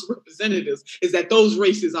 but the House of Representatives is that those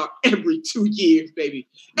races are every 2 years, baby,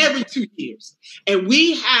 every 2 years. And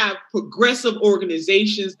we have progressive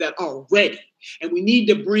organizations that are ready. And we need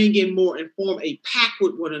to bring in more and form a pact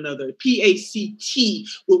with one another, PACT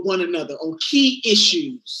with one another on key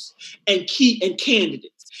issues and candidates.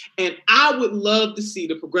 And I would love to see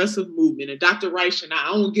the progressive movement, and Dr. Reich and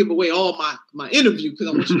I won't give away all my interview because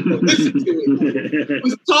I want you to go listen to it,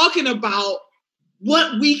 was talking about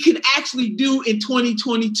what we could actually do in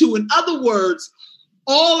 2022. In other words,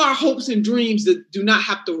 all our hopes and dreams that do not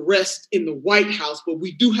have to rest in the White House, but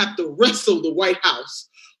we do have to wrestle the White House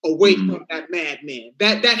away from that madman.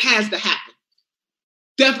 That has to happen.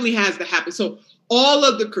 Definitely has to happen. So all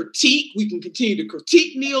of the critique, we can continue to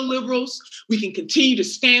critique neoliberals. We can continue to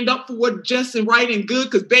stand up for what's just and right and good.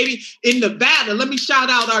 Because, baby, in Nevada, let me shout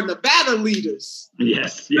out our Nevada leaders.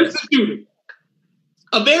 Yes.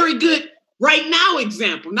 A very good right now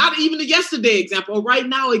example, not even a yesterday example, a right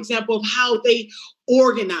now example of how they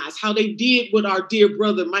organize, how they did what our dear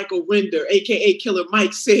brother Michael Render, aka Killer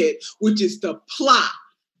Mike, said, which is to plot,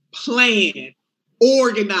 plan,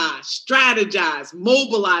 organize, strategize,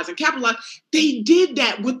 mobilize, and capitalize. They did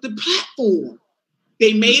that with the platform.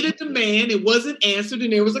 They made a demand, it wasn't answered,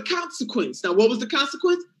 and there was a consequence. Now, what was the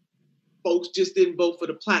consequence? Folks just didn't vote for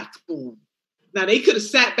the platform. Now, they could have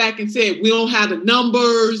sat back and said, we don't have the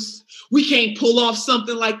numbers, we can't pull off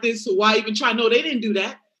something like this, so why even try? No, they didn't do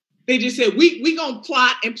that. They just said, we going to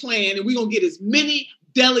plot and plan, and we're going to get as many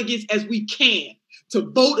delegates as we can to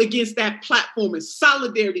vote against that platform in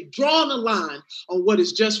solidarity, drawing a line on what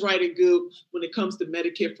is just right and good when it comes to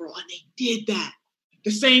Medicare for all. And they did that.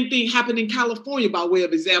 The same thing happened in California, by way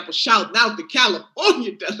of example, shouting out the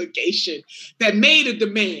California delegation that made a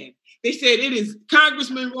demand. They said it is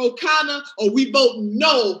Congressman Ro Khanna, or we vote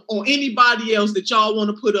no on anybody else that y'all want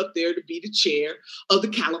to put up there to be the chair of the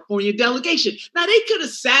California delegation. Now, they could have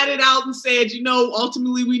sat it out and said,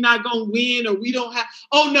 ultimately we're not going to win, or we don't have.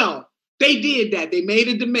 Oh, no. They did that. They made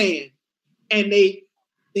a demand, and they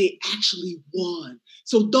actually won.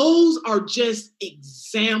 So those are just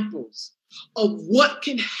examples of what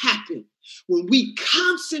can happen when we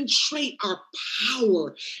concentrate our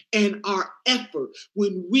power and our effort.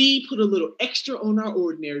 When we put a little extra on our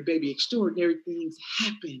ordinary, baby, extraordinary things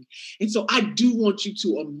happen. And so I do want you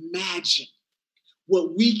to imagine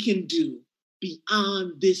what we can do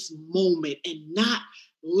beyond this moment and not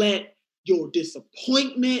let your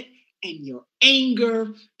disappointment and your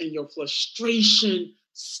anger and your frustration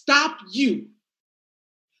stop you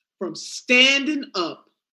from standing up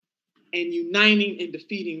and uniting and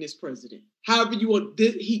defeating this president. However you want,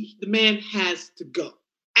 the man has to go.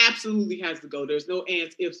 absolutely has to go. There's no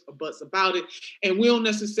ands, ifs, or buts about it. And we don't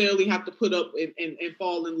necessarily have to put up and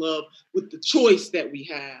fall in love with the choice that we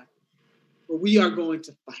have. But we are going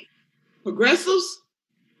to fight. Progressives,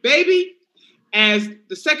 baby, as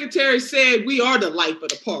the secretary said, we are the life of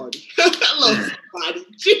the party. Hello, somebody.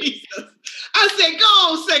 Jesus. I said, go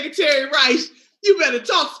on, Secretary Rice. You better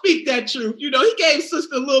speak that truth. You know, he gave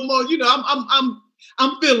sister a little more, you know,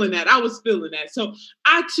 I'm feeling that. I was feeling that. So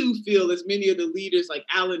I too feel, as many of the leaders like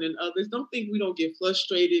Alan and others, don't think we don't get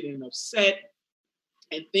frustrated and upset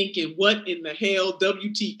and thinking, what in the hell,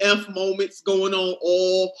 WTF moments going on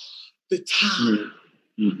all the time.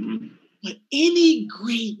 Mm-hmm. But any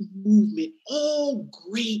great movement, all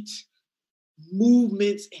great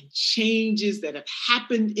movements and changes that have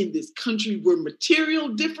happened in this country where material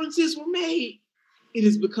differences were made, it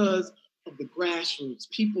is because of the grassroots,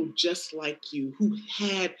 people just like you who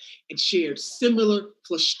had and shared similar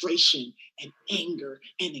frustration and anger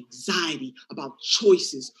and anxiety about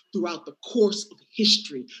choices throughout the course of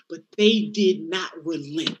history, but they did not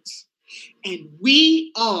relent. And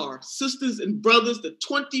we are, sisters and brothers, the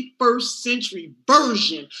 21st century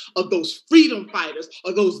version of those freedom fighters,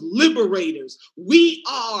 of those liberators. We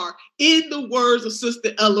are, in the words of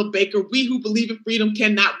Sister Ella Baker, we who believe in freedom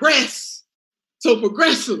cannot rest. So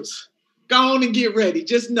progressives, go on and get ready.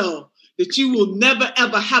 Just know that you will never,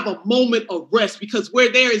 ever have a moment of rest, because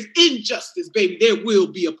where there is injustice, baby, there will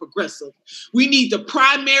be a progressive. We need the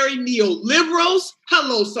primary neoliberals.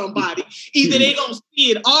 Hello, somebody. Either they're going to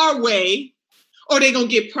see it our way or they're going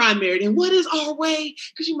to get primaried. And what is our way?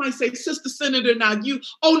 Because you might say, Sister Senator, not you.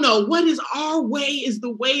 Oh, no, what is our way is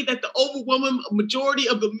the way that the overwhelming majority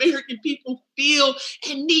of the American people feel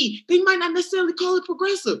and need. They might not necessarily call it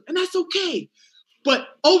progressive, and that's okay. But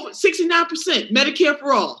over 69%, Medicare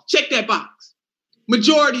for all, check that box.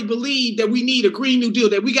 Majority believe that we need a Green New Deal,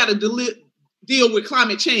 that we got to deal with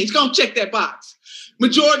climate change. Go and check that box.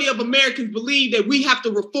 Majority of Americans believe that we have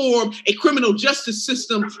to reform a criminal justice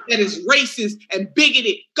system that is racist and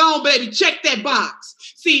bigoted. Go on, baby, check that box.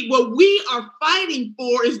 See, what we are fighting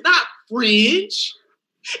for is not fringe.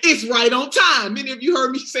 It's right on time. Many of you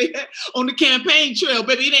heard me say that on the campaign trail,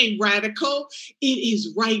 but it ain't radical. It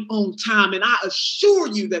is right on time. And I assure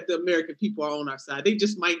you that the American people are on our side. They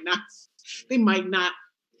just might not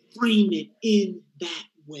frame it in that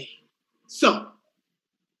way. So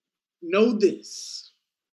know this,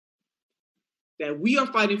 that we are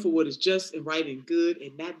fighting for what is just and right and good,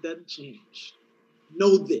 and that doesn't change.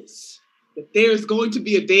 Know this, that there's going to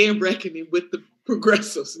be a day of reckoning with the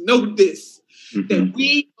progressives. Know this, that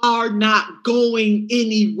we are not going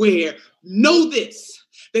anywhere. Know this,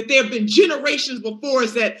 that there have been generations before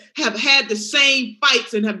us that have had the same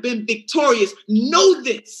fights and have been victorious. Know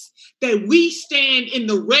this, that we stand in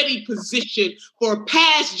the ready position for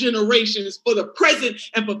past generations, for the present,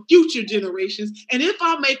 and for future generations. And if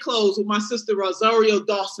I may close with my sister Rosario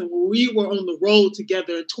Dawson, when we were on the road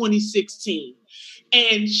together in 2016,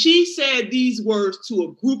 and she said these words to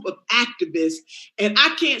a group of activists, and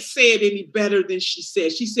I can't say it any better than she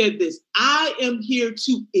said. She said this: I am here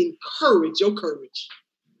to encourage your courage.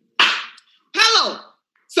 Hello,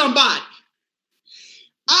 somebody.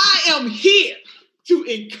 I am here to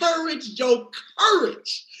encourage your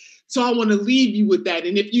courage. So I want to leave you with that.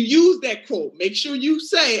 And if you use that quote, make sure you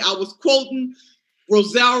say I was quoting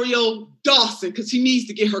Rosario Dawson, because he needs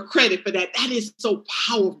to get her credit for that. That is so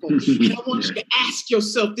powerful. And I want you to ask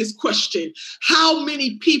yourself this question: how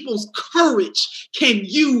many people's courage can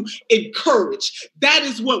you encourage? That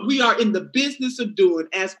is what we are in the business of doing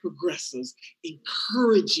as progressives,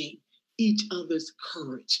 encouraging each other's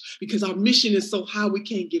courage, because our mission is so high we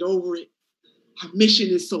can't get over it. Our mission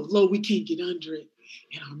is so low we can't get under it.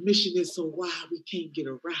 And our mission is so wide we can't get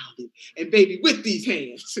around it. And baby, with these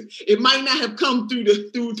hands, it might not have come through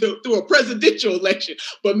a presidential election,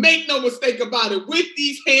 but make no mistake about it. With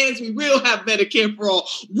these hands, we will have Medicare for all.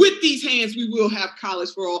 With these hands, we will have college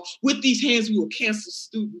for all. With these hands, we will cancel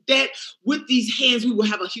student debt. With these hands, we will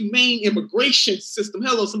have a humane immigration system.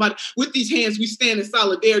 Hello, somebody. With these hands, we stand in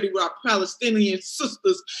solidarity with our Palestinian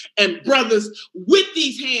sisters and brothers. With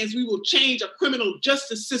these hands, we will change a criminal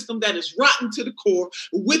justice system that is rotten to the core.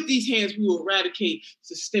 With these hands, we will eradicate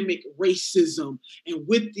systemic racism. And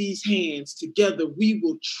with these hands together, we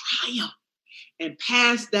will triumph and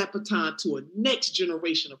pass that baton to a next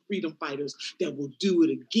generation of freedom fighters that will do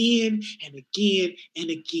it again and again and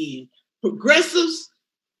again. Progressives,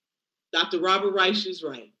 Dr. Robert Reich is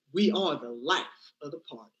right. We are the life of the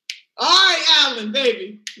party. All right, Alan,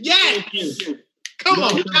 baby. Yes. Come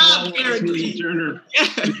on, God guarantee. Turner.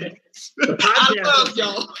 Yes. I love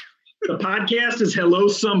y'all. The podcast is Hello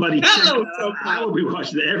Somebody. Hello, I will be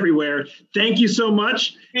watching it everywhere. Thank you so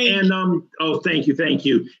much. Thank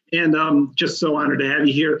you. And just so honored to have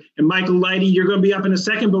you here. And Michael Lighty, you're going to be up in a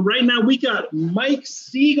second. But right now we got Mike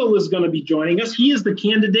Siegel is going to be joining us. He is the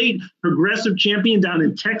candidate progressive champion down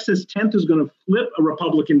in Texas. 10th is going to flip a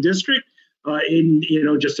Republican district.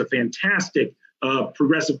 Just a fantastic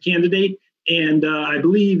progressive candidate. And I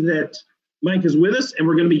believe that Mike is with us, and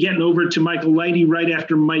we're going to be getting over to Michael Lighty right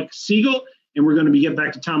after Mike Siegel, and we're going to be getting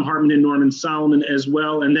back to Tom Hartman and Norman Solomon as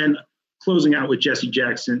well, and then closing out with Jesse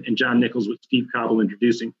Jackson and John Nichols with Steve Cobble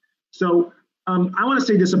introducing. So I want to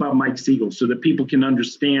say this about Mike Siegel so that people can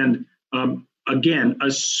understand, again, a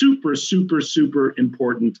super, super, super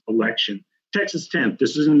important election. Texas 10th,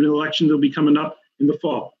 this isn't an election that will be coming up in the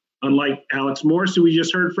fall, unlike Alex Morse, who we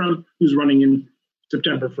just heard from, who's running in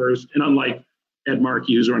September 1st, and unlike Ed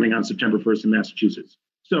Markey, who's running on September 1st in Massachusetts.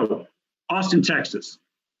 So Austin, Texas.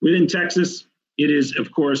 Within Texas, it is,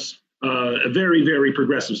 of course, a very, very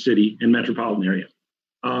progressive city and metropolitan area.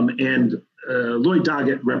 And Lloyd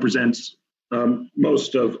Doggett represents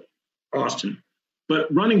most of Austin.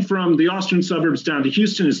 But running from the Austin suburbs down to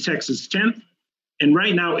Houston is Texas 10th. And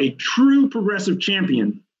right now, a true progressive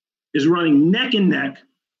champion is running neck and neck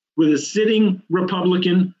with a sitting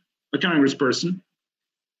Republican, a congressperson.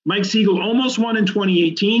 Mike Siegel almost won in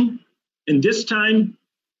 2018, and this time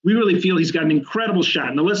we really feel he's got an incredible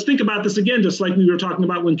shot. Now let's think about this again, just like we were talking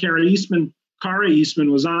about when Kara Eastman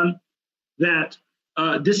was on, that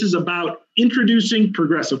this is about introducing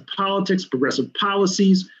progressive politics, progressive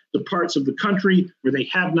policies, the parts of the country where they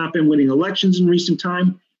have not been winning elections in recent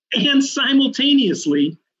time. And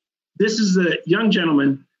simultaneously, this is a young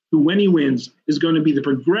gentleman who, when he wins, is going to be the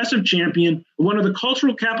progressive champion of one of the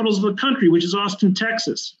cultural capitals of the country, which is Austin,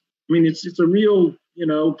 Texas. I mean, it's a real,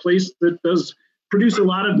 place that does produce a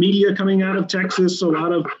lot of media coming out of Texas, a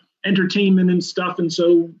lot of entertainment and stuff. And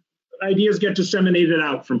so ideas get disseminated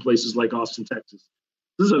out from places like Austin, Texas.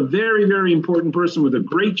 This is a very, very important person with a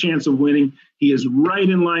great chance of winning. He is right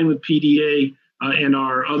in line with PDA and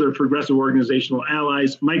our other progressive organizational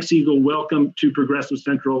allies. Mike Siegel, welcome to Progressive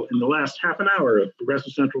Central in the last half an hour of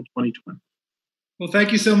Progressive Central 2020. Well,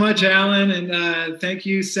 thank you so much, Alan. And thank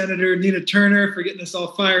you, Senator Nina Turner, for getting us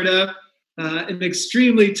all fired up. An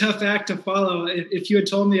extremely tough act to follow. If you had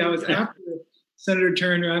told me I was after Senator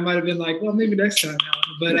Turner, I might have been like, well, maybe next time,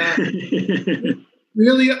 Alan. But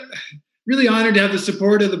really honored to have the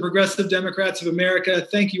support of the Progressive Democrats of America.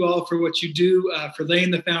 Thank you all for what you do, for laying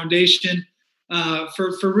the foundation.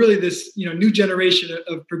 For really this new generation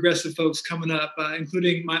of progressive folks coming up,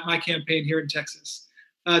 including my campaign here in Texas.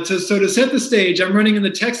 So to set the stage, I'm running in the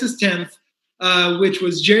Texas 10th, which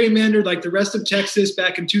was gerrymandered like the rest of Texas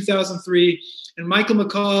back in 2003. And Michael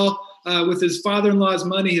McCall, with his father-in-law's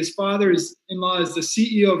money, his father-in-law is the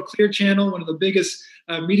CEO of Clear Channel, one of the biggest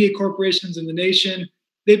media corporations in the nation.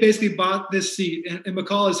 They basically bought this seat, and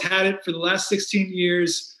McCall has had it for the last 16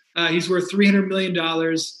 years. He's worth $300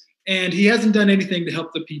 million. And he hasn't done anything to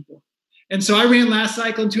help the people. And so I ran last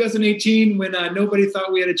cycle in 2018 when nobody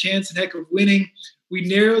thought we had a chance in heck of winning. We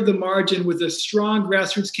narrowed the margin with a strong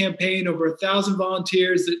grassroots campaign, over 1,000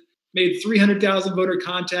 volunteers that made 300,000 voter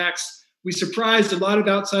contacts. We surprised a lot of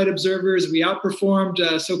outside observers. We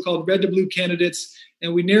outperformed so-called red to blue candidates,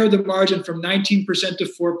 and we narrowed the margin from 19% to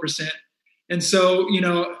 4%. And so,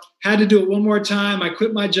 had to do it one more time. I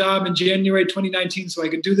quit my job in January 2019 so I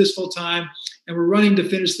could do this full time, and we're running to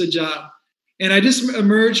finish the job. And I just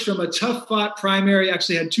emerged from a tough fought primary.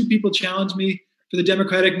 Actually had two people challenge me for the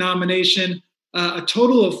Democratic nomination. A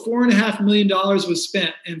total of $4.5 million was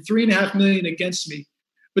spent and $3.5 million against me.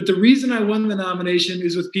 But the reason I won the nomination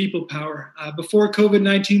is with people power. Before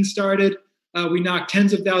COVID-19 started, we knocked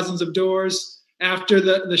tens of thousands of doors. After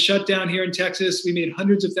the shutdown here in Texas, we made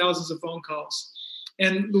hundreds of thousands of phone calls.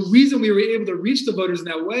 And the reason we were able to reach the voters in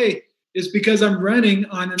that way is because I'm running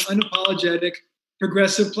on an unapologetic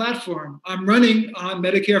progressive platform. I'm running on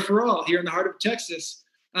Medicare for All here in the heart of Texas.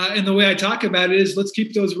 And the way I talk about it is, let's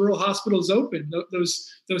keep those rural hospitals open, those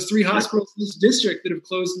 3 hospitals in this district that have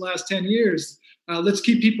closed in the last 10 years. Let's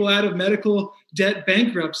keep people out of medical debt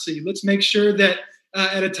bankruptcy. Let's make sure that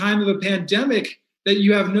at a time of a pandemic, that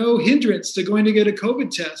you have no hindrance to going to get a COVID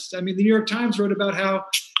test. I mean, the New York Times wrote about how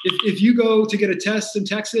if you go to get a test in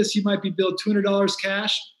Texas, you might be billed $200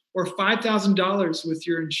 cash or $5,000 with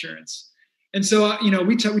your insurance. And so,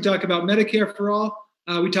 we talk about Medicare for All.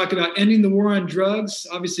 We talk about ending the war on drugs.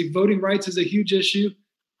 Obviously, voting rights is a huge issue.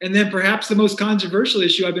 And then perhaps the most controversial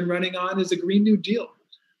issue I've been running on is a Green New Deal.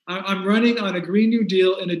 I'm running on a Green New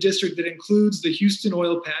Deal in a district that includes the Houston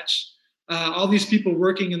oil patch, all these people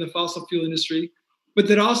working in the fossil fuel industry. but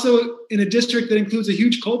that also in a district that includes a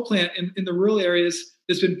huge coal plant in the rural areas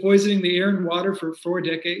that's been poisoning the air and water for 4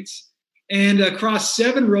 decades, and across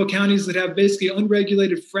 7 rural counties that have basically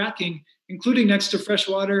unregulated fracking, including next to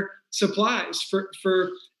freshwater supplies for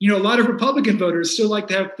a lot of Republican voters still like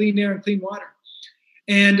to have clean air and clean water.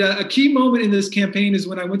 And a key moment in this campaign is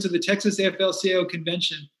when I went to the Texas AFL-CIO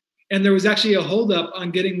convention, and there was actually a holdup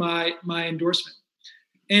on getting my endorsement.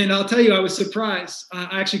 And I'll tell you, I was surprised.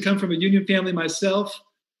 I actually come from a union family myself.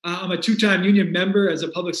 I'm a 2-time union member as a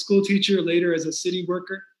public school teacher, later as a city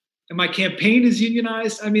worker. And my campaign is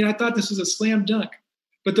unionized. I mean, I thought this was a slam dunk.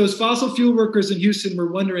 But those fossil fuel workers in Houston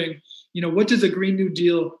were wondering, what does a Green New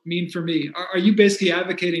Deal mean for me? Are you basically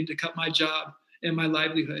advocating to cut my job and my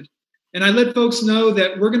livelihood? And I let folks know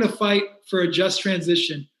that we're going to fight for a just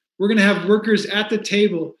transition. We're going to have workers at the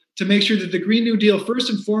table to make sure that the Green New Deal, first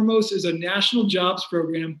and foremost, is a national jobs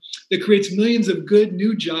program that creates millions of good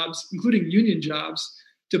new jobs, including union jobs,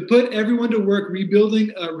 to put everyone to work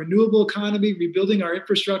rebuilding a renewable economy, rebuilding our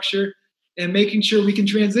infrastructure, and making sure we can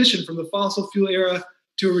transition from the fossil fuel era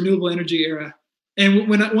to a renewable energy era. And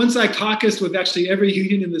once I caucused with actually every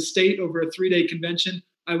union in the state over a 3-day convention,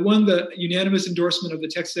 I won the unanimous endorsement of the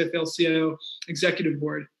Texas AFL-CIO Executive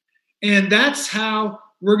Board. And that's how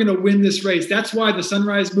we're going to win this race. That's why the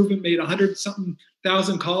Sunrise Movement made 100-something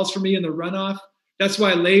thousand calls for me in the runoff. That's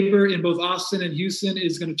why labor in both Austin and Houston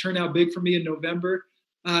is going to turn out big for me in November.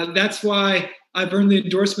 That's why I've earned the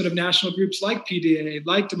endorsement of national groups like PDA,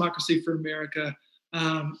 like Democracy for America.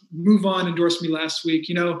 Move On endorsed me last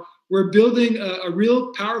week. We're building a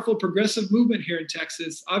real powerful progressive movement here in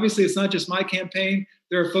Texas. Obviously, it's not just my campaign.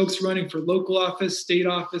 There are folks running for local office, state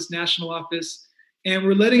office, national office. And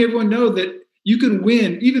we're letting everyone know that you can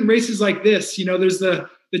win, even races like this. There's the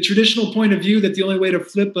traditional point of view that the only way to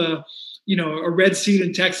flip a red seat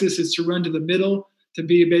in Texas is to run to the middle, to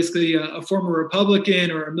be basically a former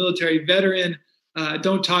Republican or a military veteran.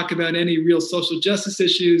 Don't talk about any real social justice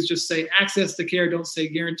issues. Just say access to care. Don't say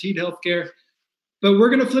guaranteed health care. But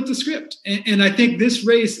we're going to flip the script. And I think this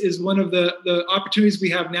race is one of the opportunities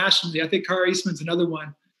we have nationally. I think Kara Eastman's another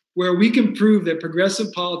one where we can prove that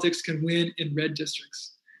progressive politics can win in red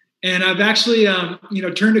districts. And I've actually,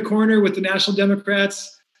 turned a corner with the National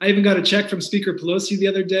Democrats. I even got a check from Speaker Pelosi the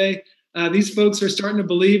other day. These folks are starting to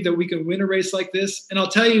believe that we can win a race like this. And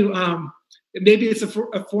I'll tell you, maybe it's a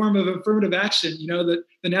form of affirmative action, that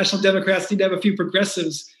the National Democrats need to have a few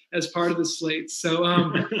progressives as part of the slate. So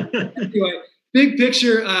anyway, big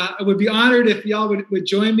picture, I would be honored if y'all would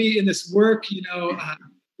join me in this work.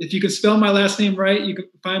 If you can spell my last name right, you can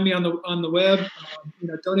find me on the web.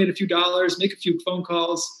 Donate a few dollars, make a few phone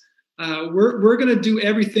calls. We're going to do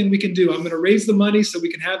everything we can do. I'm going to raise the money so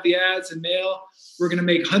we can have the ads and mail. We're going to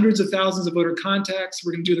make hundreds of thousands of voter contacts.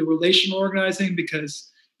 We're going to do the relational organizing because,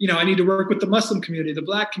 I need to work with the Muslim community, the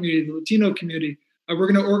Black community, the Latino community.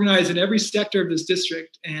 We're going to organize in every sector of this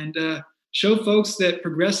district and show folks that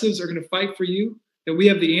progressives are going to fight for you, that we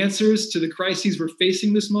have the answers to the crises we're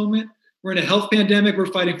facing this moment. We're in a health pandemic. We're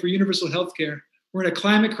fighting for universal health care. We're in a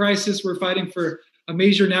climate crisis. We're fighting for a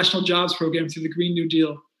major national jobs program through the Green New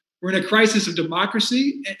Deal. We're in a crisis of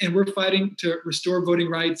democracy, and we're fighting to restore voting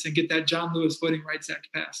rights and get that John Lewis Voting Rights Act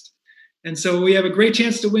passed. And so we have a great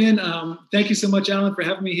chance to win. Thank you so much, Alan, for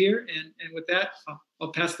having me here. And with that,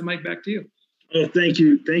 I'll pass the mic back to you. Oh, thank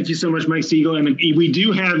you. Thank you so much, Mike Siegel. And we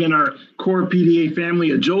do have in our core PDA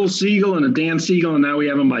family a Joel Siegel and a Dan Siegel, and now we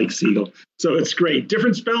have a Mike Siegel. So it's great.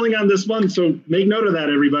 Different spelling on this one. So make note of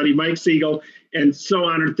that, everybody. Mike Siegel. And so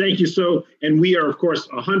honored. Thank you. And we are, of course,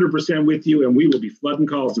 100% with you, and we will be flooding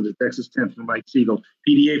calls into Texas 10th from Mike Siegel.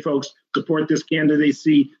 PDA folks, support this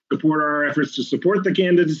candidacy, support our efforts to support the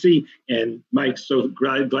candidacy. And Mike, so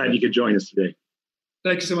glad you could join us today.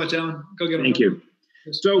 Thank you so much, Alan. Go get them. Thank you.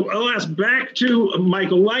 So I'll ask back to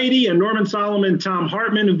Michael Lighty and Norman Solomon, Tom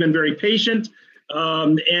Hartman, who've been very patient.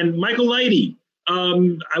 And Michael Lighty,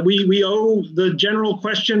 we owe the general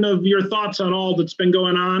question of your thoughts on all that's been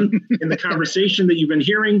going on in the conversation that you've been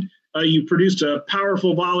hearing. You produced a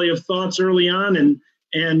powerful volley of thoughts early on.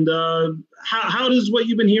 And how does what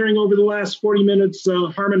you've been hearing over the last 40 minutes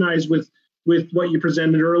harmonize with what you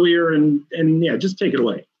presented earlier? And yeah, just take it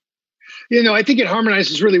away. I think it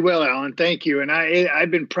harmonizes really well, Alan. Thank you. And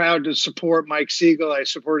I've been proud to support Mike Siegel. I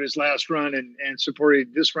supported his last run and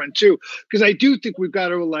supported this run too, because I do think we've got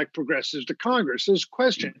to elect progressives to Congress. There's a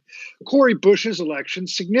question. Cori Bush's election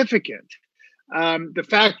significant. The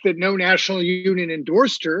fact that no national union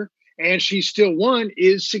endorsed her and she still won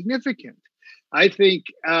is significant. I think,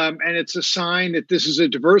 and it's a sign that this is a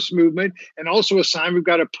diverse movement, and also a sign we've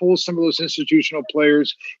got to pull some of those institutional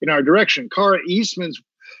players in our direction. Kara Eastman's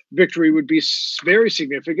victory would be very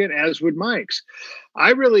significant, as would Mike's.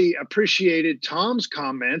 I really appreciated Tom's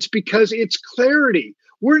comments because it's clarity.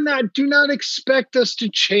 Do not expect us to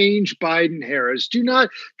change Biden-Harris. Do not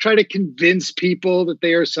try to convince people that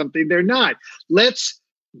they are something they're not. Let's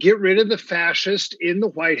get rid of the fascist in the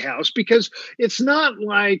White House, because it's not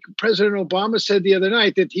like President Obama said the other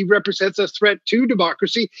night that he represents a threat to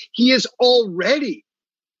democracy. He is already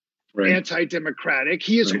anti-democratic.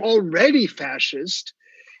 He is already fascist.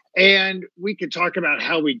 And we could talk about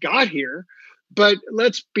how we got here, but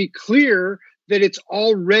let's be clear that it's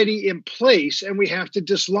already in place and we have to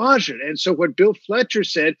dislodge it. And so what Bill Fletcher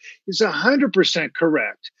said is 100%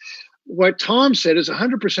 correct. What Tom said is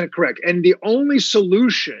 100% correct. And the only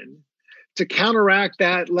solution to counteract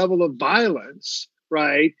that level of violence,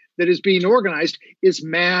 right, that is being organized is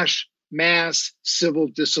mass civil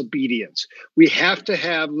disobedience. We have to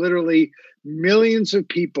have literally millions of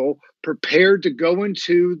people prepared to go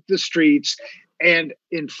into the streets and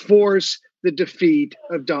enforce the defeat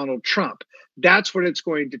of Donald Trump. That's what it's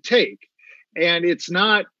going to take. And it's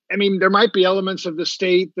not, I mean, there might be elements of the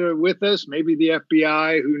state that are with us, maybe the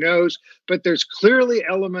FBI, who knows, but there's clearly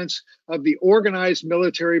elements of the organized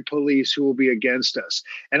military police who will be against us.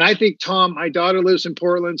 And I think, Tom, my daughter lives in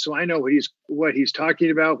Portland, so I know what he's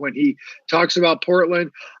talking about when he talks about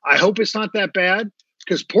Portland. I hope it's not that bad,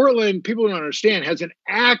 because Portland, people don't understand, has an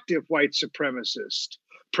active white supremacist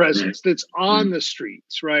presence that's on the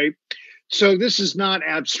streets, right? So this is not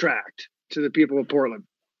abstract to the people of Portland.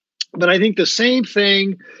 But I think the same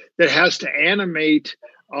thing that has to animate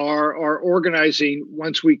our organizing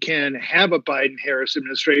once we can have a Biden-Harris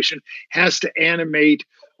administration has to animate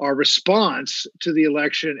our response to the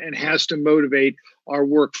election and has to motivate our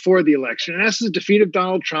work for the election. And that's the defeat of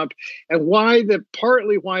Donald Trump. And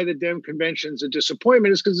partly why the Dem convention's a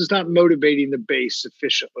disappointment is because it's not motivating the base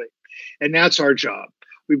sufficiently. And that's our job.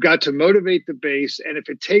 We've got to motivate the base. And if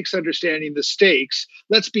it takes understanding the stakes,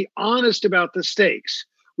 let's be honest about the stakes.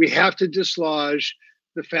 We have to dislodge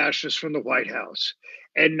the fascists from the White House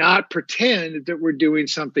and not pretend that we're doing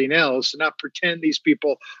something else, and not pretend these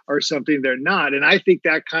people are something they're not. And I think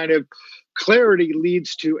that kind of clarity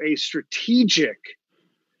leads to a strategic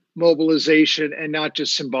mobilization and not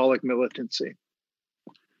just symbolic militancy.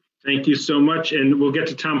 Thank you so much. And we'll get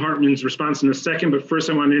to Thom Hartmann's response in a second. But first,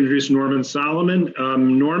 I want to introduce Norman Solomon.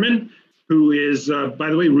 Norman, who is, by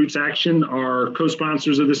the way, Roots Action, are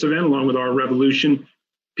co-sponsors of this event, along with Our Revolution,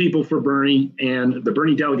 People for Bernie, and the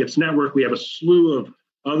Bernie Delegates Network. We have a slew of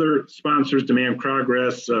other sponsors, Demand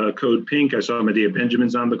Progress, Code Pink. I saw Medea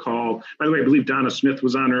Benjamin's on the call. By the way, I believe Donna Smith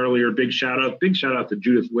was on earlier. Big shout out to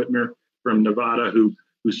Judith Whitmer from Nevada, who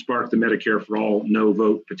sparked the Medicare for All no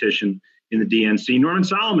vote petition in the DNC. Norman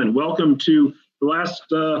Solomon, welcome to the last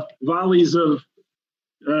volleys of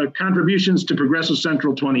contributions to Progressive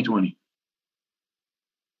Central 2020.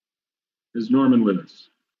 Is Norman with us?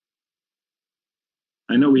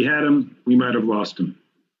 I know we had him. We might have lost him.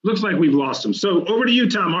 Looks like we've lost him. So over to you,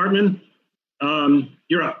 Thom Hartmann.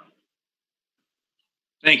 You're up.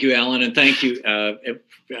 Thank you, Alan, and thank you.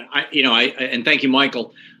 And thank you,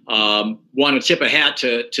 Michael. Want to tip a hat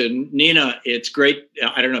to Nina. It's great.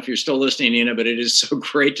 I don't know if you're still listening, Nina, but it is so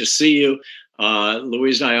great to see you.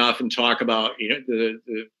 Louise and I often talk about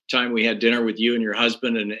the time we had dinner with you and your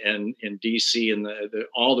husband and in DC, and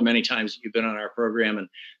all the many times that you've been on our program and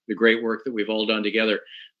the great work that we've all done together.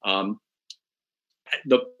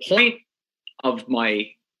 The point of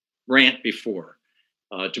my rant before,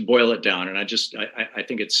 to boil it down, and I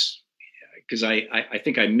think it's because I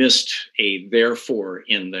think I missed a therefore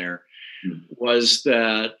in there, was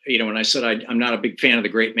that, when I said I'm not a big fan of the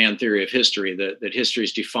great man theory of history, that history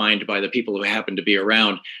is defined by the people who happen to be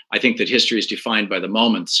around. I think that history is defined by the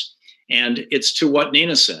moments. And it's to what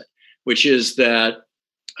Nina said, which is that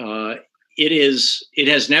it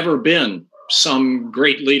has never been some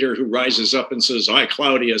great leader who rises up and says, I,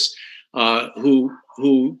 Claudius,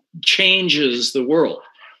 who changes the world.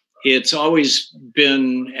 It's always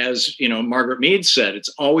been, as Margaret Mead said,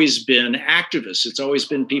 it's always been activists. It's always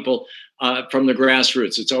been people from the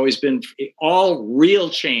grassroots. It's always been all real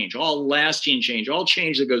change, all lasting change, all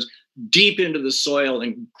change that goes deep into the soil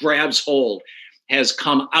and grabs hold has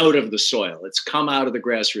come out of the soil. It's come out of the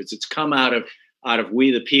grassroots. It's come out of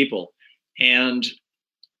we the people. And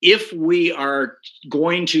if we are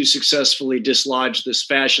going to successfully dislodge this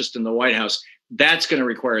fascist in the White House, that's going to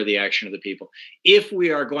require the action of the people. If we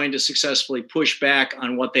are going to successfully push back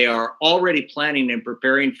on what they are already planning and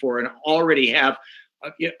preparing for, and already have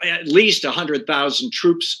at least 100,000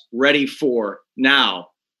 troops ready for now,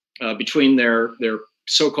 between their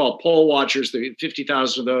so-called poll watchers, the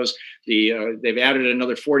 50,000 of those. They've added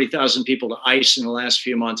another 40,000 people to ICE in the last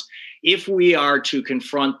few months. If we are to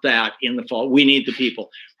confront that in the fall, we need the people.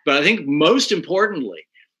 But I think most importantly,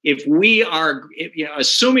 if we are,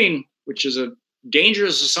 assuming, which is a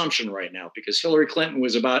dangerous assumption right now, because Hillary Clinton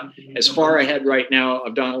was about as far ahead right now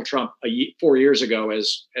of Donald Trump 4 years ago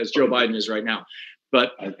as Joe Biden is right now.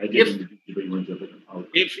 But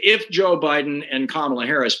if Joe Biden and Kamala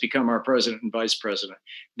Harris become our president and vice president,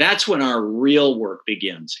 that's when our real work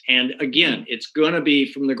begins. And again, it's going to be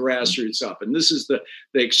from the grassroots up. And this is the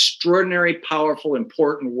extraordinary, powerful,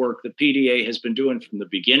 important work that PDA has been doing from the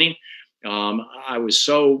beginning. I was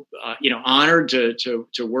so honored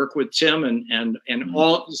to work with Tim and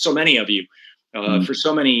so many of you for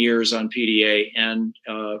so many years on PDA. And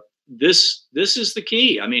this is the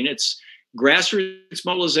key. I mean, it's grassroots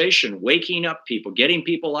mobilization, waking up people, getting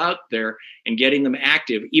people out there and getting them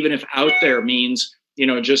active, even if out there means,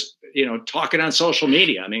 just, talking on social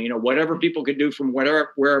media. I mean, whatever people can do from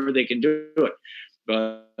wherever they can do it.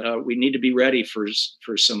 But we need to be ready for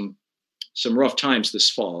some rough times this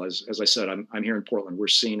fall. As I said, I'm here in Portland. We're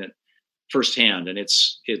seeing it firsthand, and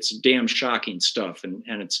it's damn shocking stuff. And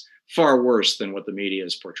it's far worse than what the media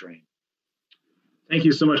is portraying. Thank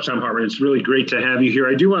you so much, Thom Hartmann. It's really great to have you here.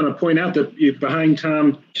 I do want to point out that behind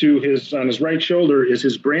Tom, on his right shoulder, is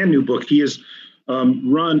his brand new book. He has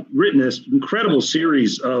written this incredible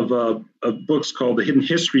series of books called the Hidden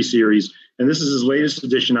History series, and this is his latest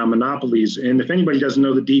edition on monopolies. And if anybody doesn't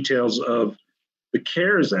know the details of the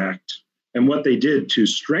CARES Act and what they did to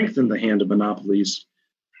strengthen the hand of monopolies,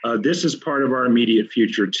 this is part of our immediate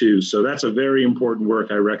future too. So that's a very important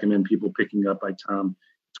work I recommend people picking up by Tom.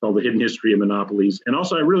 It's called The Hidden History of Monopolies. And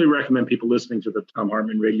also, I really recommend people listening to the Thom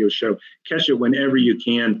Hartmann radio show. Catch it whenever you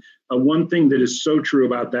can. One thing that is so true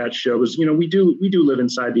about that show is, we do live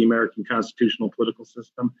inside the American constitutional political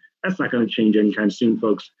system. That's not going to change anytime soon,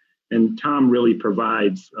 folks. And Tom really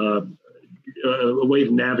provides a way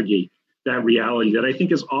to navigate that reality that I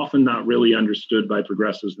think is often not really understood by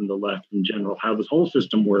progressives and the left in general, how this whole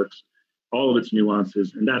system works, all of its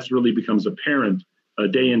nuances. And that's really becomes apparent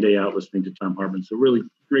day in, day out listening to Thom Hartmann. So really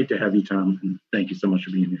great to have you, Tom, and thank you so much for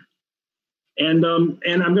being here. And I'm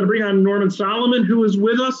going to bring on Norman Solomon, who is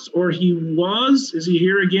with us, or he was. Is he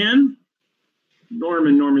here again?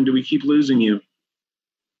 Norman, do we keep losing you?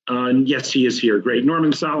 Yes, he is here. Great.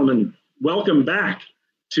 Norman Solomon, welcome back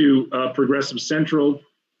to Progressive Central.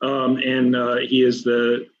 And he is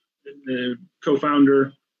the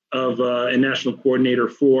co-founder of and national coordinator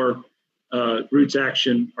for Roots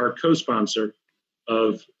Action, our co-sponsor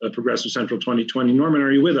of Progressive Central 2020. Norman,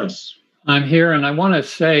 are you with us? I'm here, and I want to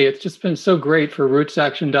say it's just been so great for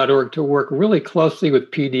rootsaction.org to work really closely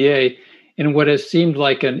with PDA in what has seemed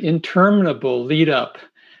like an interminable lead up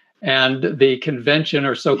and the convention,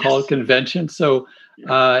 or so-called convention. So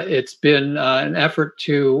it's been an effort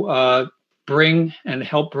to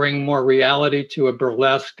help bring more reality to a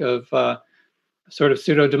burlesque of sort of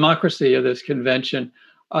pseudo-democracy of this convention.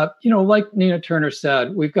 Like Nina Turner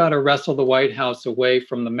said, we've got to wrestle the White House away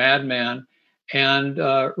from the madman. And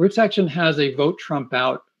Roots Action has a Vote Trump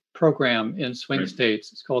Out program in swing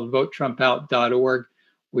states. It's called votetrumpout.org.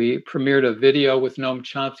 We premiered a video with Noam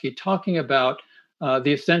Chomsky talking about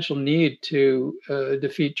the essential need to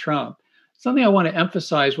defeat Trump. Something I want to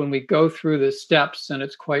emphasize when we go through the steps, and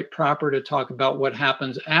it's quite proper to talk about what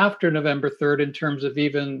happens after November 3rd in terms of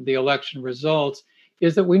even the election results,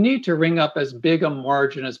 is that we need to ring up as big a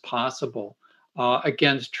margin as possible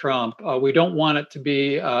against Trump. We don't want it to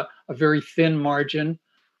be a very thin margin.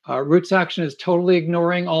 Roots Action is totally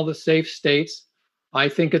ignoring all the safe states. I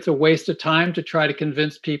think it's a waste of time to try to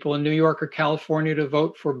convince people in New York or California to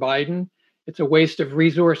vote for Biden. It's a waste of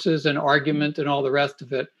resources and argument and all the rest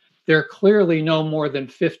of it. There are clearly no more than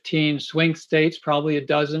 15 swing states, probably a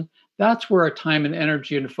dozen. That's where our time and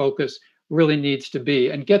energy and focus really needs to be,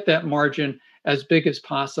 and get that margin as big as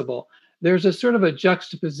possible. There's a sort of a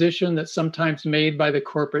juxtaposition that's sometimes made by the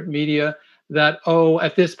corporate media that,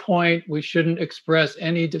 at this point, we shouldn't express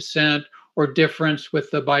any dissent or difference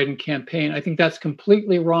with the Biden campaign. I think that's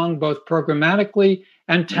completely wrong, both programmatically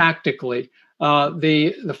and tactically.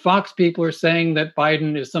 The Fox people are saying that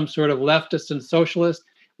Biden is some sort of leftist and socialist.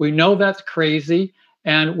 We know that's crazy,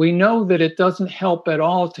 and we know that it doesn't help at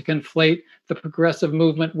all to conflate the progressive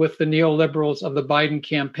movement with the neoliberals of the Biden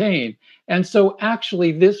campaign. And so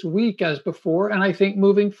actually this week, as before, and I think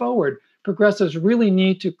moving forward, progressives really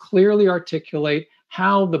need to clearly articulate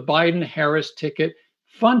how the Biden-Harris ticket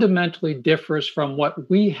fundamentally differs from what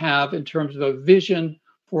we have in terms of a vision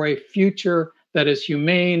for a future that is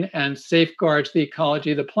humane and safeguards the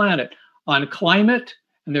ecology of the planet. On climate,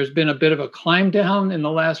 And there's been a bit of a climb down in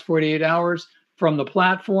the last 48 hours from the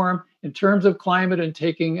platform in terms of climate and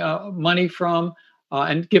taking money from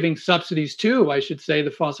and giving subsidies to, I should say, the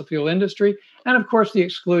fossil fuel industry. And of course, the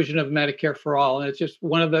exclusion of Medicare for all. And it's just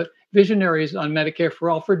one of the visionaries on Medicare for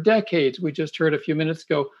all for decades. We just heard a few minutes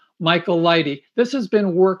ago, Michael Lighty. This has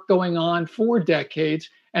been work going on for decades.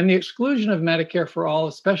 And the exclusion of Medicare for all,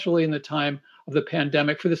 especially in the time of the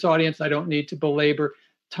pandemic, for this audience, I don't need to belabor,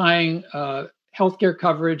 tying healthcare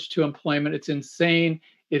coverage to employment. It's insane.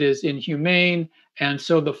 It is inhumane. And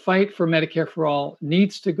so the fight for Medicare for all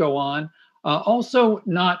needs to go on. Also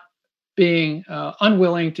not being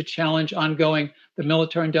unwilling to challenge ongoing the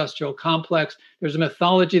military-industrial complex. There's a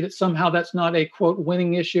mythology that somehow that's not a, quote,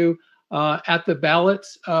 winning issue at the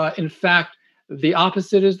ballots. In fact, the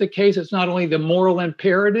opposite is the case. It's not only the moral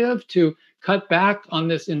imperative to cut back on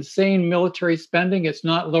this insane military spending. It's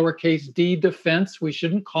not lowercase d defense. We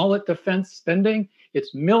shouldn't call it defense spending.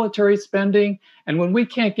 It's military spending. And when we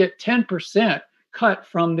can't get 10% cut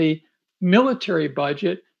from the military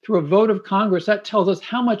budget through a vote of Congress, that tells us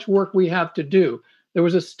how much work we have to do. There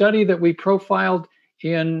was a study that we profiled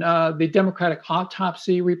in the Democratic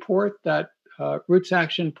Autopsy report that Roots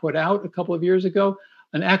Action put out a couple of years ago,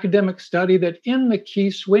 an academic study that in the key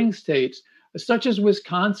swing states, such as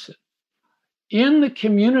Wisconsin, in the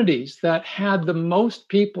communities that had the most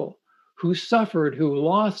people who suffered, who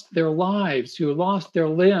lost their lives, who lost their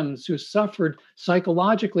limbs, who suffered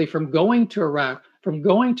psychologically from going to Iraq, from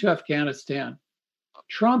going to Afghanistan,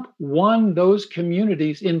 Trump won those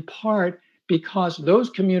communities in part because those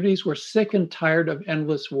communities were sick and tired of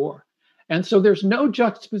endless war. And so there's no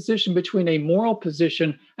juxtaposition between a moral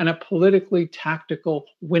position and a politically tactical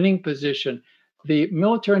winning position. The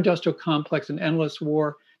military-industrial complex and endless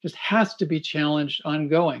war just has to be challenged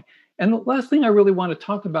ongoing. And the last thing I really want to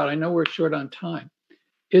talk about, I know we're short on time,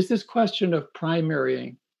 is this question of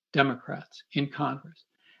primarying Democrats in Congress.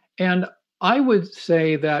 And I would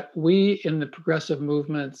say that we in the progressive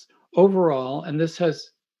movements overall, and this has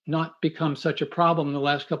not become such a problem in the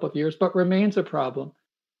last couple of years, but remains a problem,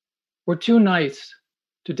 we're too nice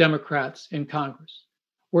to Democrats in Congress.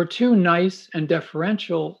 We're too nice and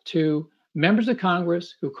deferential to members of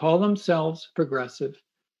Congress who call themselves progressive,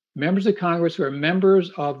 members of Congress who are members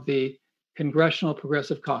of the Congressional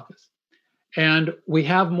Progressive Caucus. And we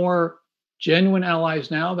have more genuine allies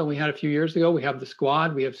now than we had a few years ago. We have the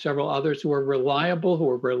Squad. We have several others who are reliable, who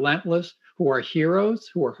are relentless, who are heroes,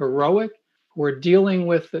 who are heroic, who are dealing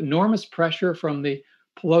with enormous pressure from the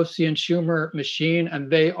Pelosi and Schumer machine,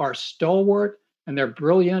 and they are stalwart, and they're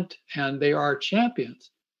brilliant, and they are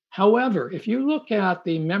champions. However, if you look at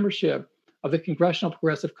the membership of the Congressional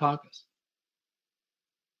Progressive Caucus,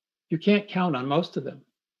 you can't count on most of them.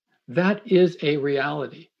 That is a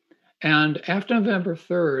reality. And after November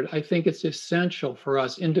 3rd, I think it's essential for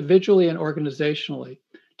us individually and organizationally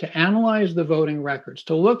to analyze the voting records,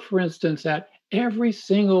 to look, for instance, at every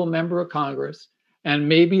single member of Congress and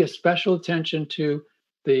maybe a special attention to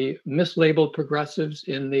the mislabeled progressives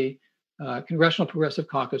in the Congressional Progressive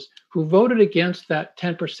Caucus who voted against that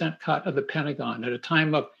 10% cut of the Pentagon at a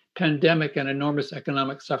time of pandemic and enormous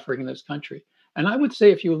economic suffering in this country. And I would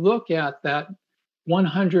say if you look at that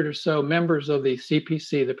 100 or so members of the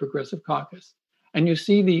CPC, the Progressive Caucus, and you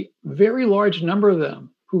see the very large number of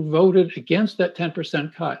them who voted against that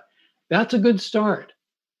 10% cut, that's a good start.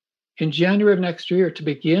 In January of next year, to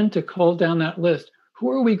begin to cull down that list, who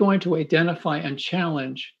are we going to identify and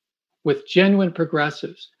challenge with genuine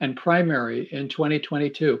progressives and primary in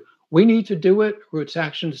 2022? We need to do it. Roots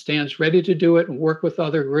Action stands ready to do it and work with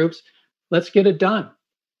other groups. Let's get it done.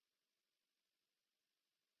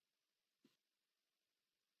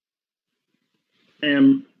 I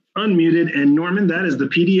am unmuted. And Norman, that is the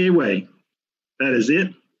PDA way. That is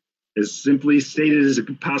it. As simply stated as it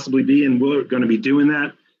could possibly be, and we're going to be doing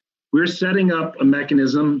that. We're setting up a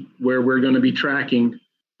mechanism where we're going to be tracking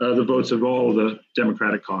the votes of all the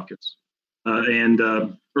Democratic caucus. And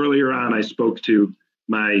earlier on, I spoke to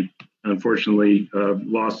my unfortunately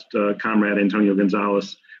lost comrade Antonio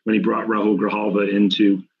Gonzalez when he brought Rahul Grijalva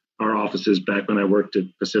into our offices back when I worked at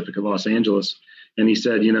Pacifica Los Angeles. And he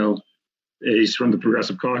said, you know, he's from the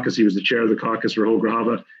Progressive Caucus. He was the chair of the caucus, Rahul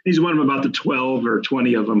Grijalva. He's one of about the 12 or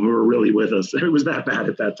 20 of them who are really with us. It was that bad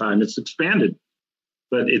at that time. It's expanded,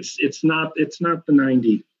 but it's not the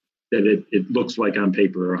 90 that it looks like on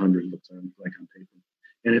paper, or 100 looks like on paper.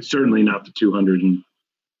 And it's certainly not the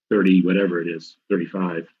 230, whatever it is,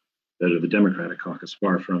 35 that are the Democratic caucus,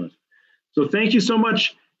 far from it. So thank you so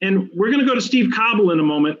much. And we're going to go to Steve Cobble in a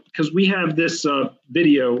moment because we have this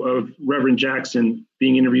video of Reverend Jackson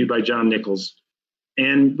being interviewed by John Nichols.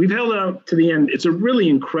 And we've held out to the end. It's a really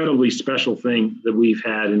incredibly special thing that we've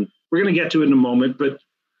had. And we're going to get to it in a moment, but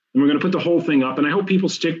we're going to put the whole thing up. And I hope people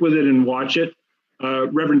stick with it and watch it.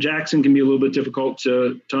 Reverend Jackson can be a little bit difficult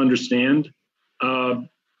to understand.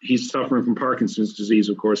 He's suffering from Parkinson's disease,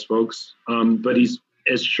 of course, folks. But he's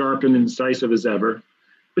as sharp and incisive as ever.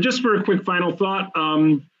 But just for a quick final thought,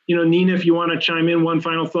 Nina, if you want to chime in one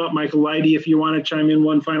final thought, Michael Leidy, if you want to chime in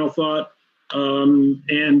one final thought.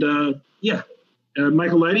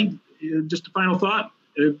 Michael Leidy, just a final thought.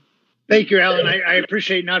 Thank you, Alan. I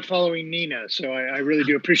appreciate not following Nina, so I really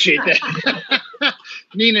do appreciate that.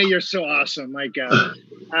 Nina, you're so awesome. My God,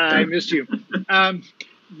 I missed you.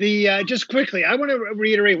 Just quickly, I want to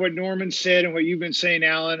reiterate what Norman said and what you've been saying,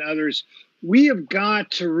 Alan, others. We have got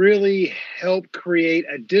to really help create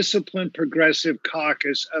a disciplined progressive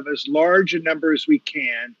caucus of as large a number as we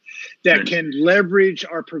can that can leverage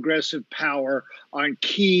our progressive power on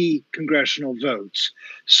key congressional votes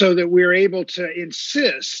so that we're able to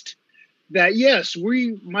insist that, yes,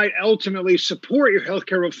 we might ultimately support your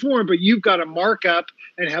healthcare reform, but you've got to mark up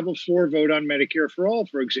and have a floor vote on Medicare for all,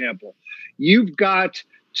 for example. You've got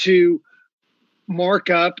to mark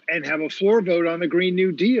up and have a floor vote on the Green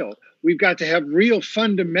New Deal. We've got to have real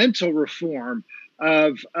fundamental reform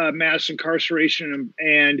of mass incarceration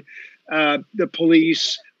and the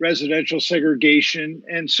police, residential segregation,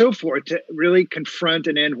 and so forth to really confront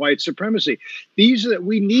and end white supremacy.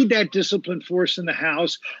 We need that disciplined force in the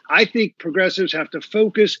House. I think progressives have to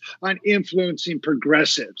focus on influencing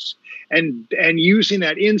progressives and using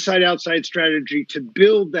that inside-outside strategy to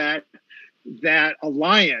build that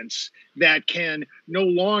alliance that can no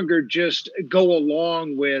longer just go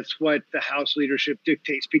along with what the House leadership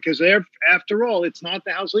dictates, because after all, it's not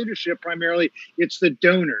the House leadership primarily, it's the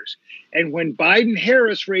donors. And when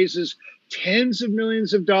Biden-Harris raises tens of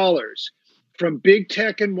millions of dollars from big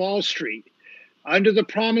tech and Wall Street under the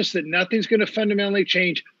promise that nothing's going to fundamentally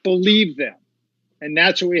change, believe them. And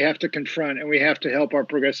that's what we have to confront, and we have to help our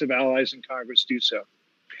progressive allies in Congress do so.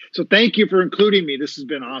 So thank you for including me. This has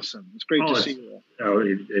been awesome. It's great to see you all.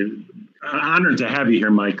 Honored to have you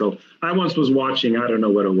here, Michael. I once was watching, I don't know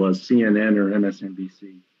what it was, CNN or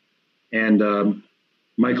MSNBC, and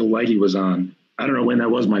Michael Leidy was on. I don't know when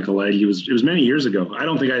that was, Michael Leidy. It was many years ago. I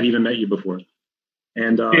don't think I'd even met you before.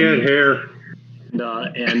 And he had hair. And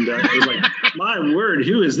it was like, my word,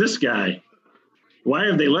 who is this guy? Why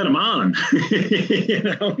have they let him on?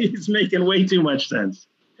 He's making way too much sense.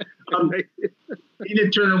 Nina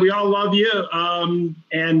Turner, we all love you,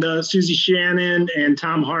 and Susie Shannon and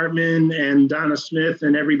Tom Hartman and Donna Smith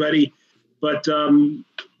and everybody. But unless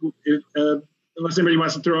anybody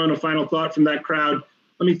wants to throw in a final thought from that crowd,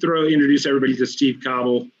 let me introduce everybody to Steve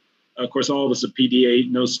Cobble. Of course, all of us at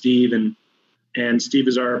PD8 know Steve, and Steve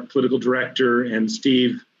is our political director. And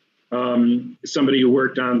Steve is somebody who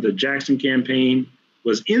worked on the Jackson campaign,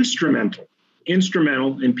 was instrumental in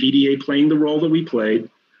PD8 playing the role that we played.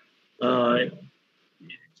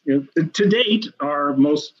 To date, our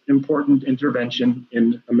most important intervention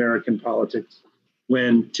in American politics,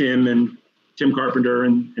 when Tim Carpenter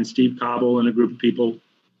and Steve Cobble and a group of people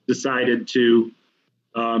decided to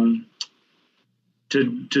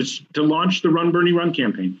launch the Run Bernie Run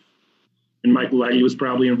campaign. And Michael Leidy was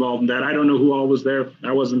probably involved in that. I don't know who all was there.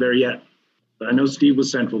 I wasn't there yet, but I know Steve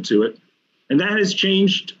was central to it. And that has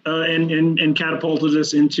changed and catapulted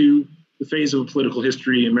us into the phase of political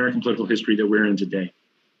history, American political history that we're in today.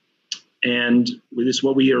 And this is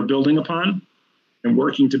what we are building upon and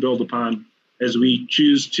working to build upon as we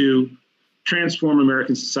choose to transform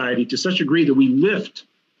American society to such a degree that we lift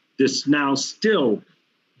this now still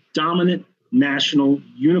dominant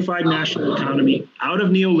unified national economy out of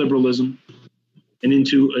neoliberalism and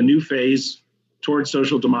into a new phase towards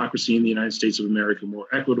social democracy in the United States of America, more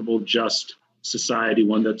equitable, just society,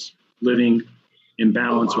 one that's living in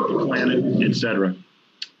balance with the planet, et cetera.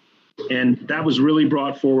 And that was really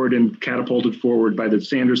brought forward and catapulted forward by the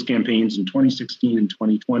Sanders campaigns in 2016 and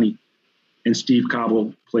 2020. And Steve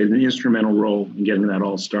Cobble played an instrumental role in getting that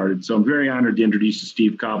all started. So I'm very honored to introduce you,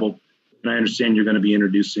 Steve Cobble. And I understand you're going to be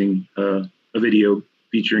introducing a video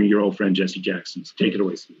featuring your old friend, Jesse Jackson. So take it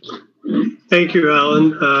away, Steve. Thank you,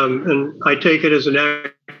 Alan. And I take it as an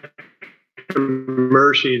act of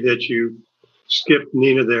mercy that you skipped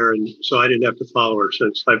Nina there, and so I didn't have to follow her,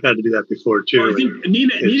 since I've had to do that before too. Well, I think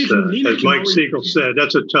Nina as Mike Siegel said,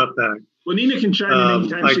 that's a tough act. Well, Nina can chime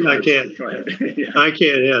in anytime she wants. I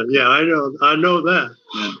can't. Yeah, I know that.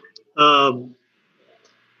 Yeah.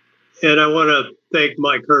 And I want to thank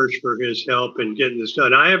Mike Hirsch for his help in getting this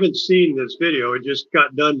done. I haven't seen this video. It just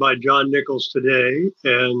got done by John Nichols today,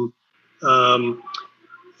 and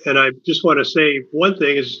I just want to say one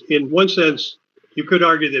thing is, in one sense, you could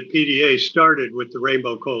argue that PDA started with the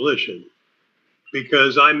Rainbow Coalition,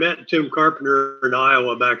 because I met Tim Carpenter in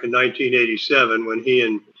Iowa back in 1987 when he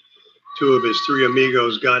and two of his three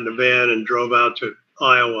amigos got in a van and drove out to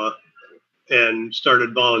Iowa and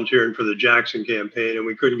started volunteering for the Jackson campaign, and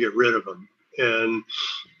we couldn't get rid of him.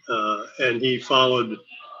 And he followed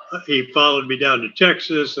me down to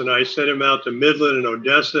Texas, and I sent him out to Midland and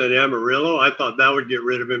Odessa and Amarillo. I thought that would get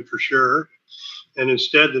rid of him for sure. And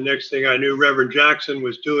instead, the next thing I knew, Reverend Jackson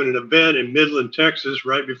was doing an event in Midland, Texas,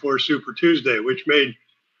 right before Super Tuesday, which made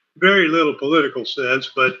very little political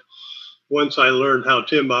sense. But once I learned how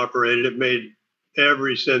Tim operated, it made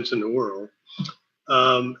every sense in the world.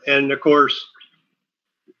 And of course,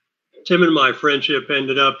 Tim and my friendship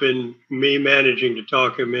ended up in me managing to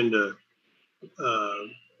talk him into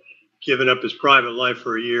giving up his private life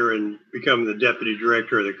for a year and becoming the deputy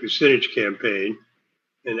director of the Kucinich campaign.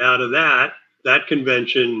 And out of that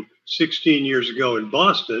convention 16 years ago in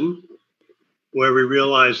Boston, where we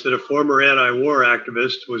realized that a former anti-war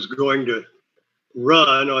activist was going to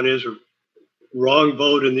run on his wrong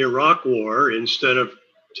vote in the Iraq War instead of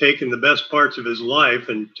taking the best parts of his life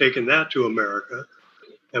and taking that to America.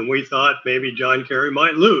 And we thought maybe John Kerry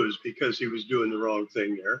might lose because he was doing the wrong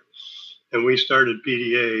thing there. And we started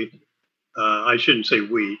PDA. I shouldn't say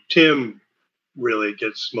we. Tim really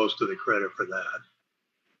gets most of the credit for that.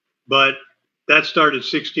 But that started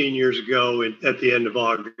 16 years ago at the end of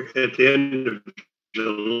August, at the end of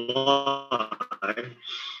July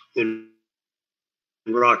in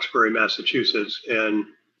Roxbury, Massachusetts. And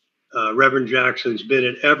Reverend Jackson's been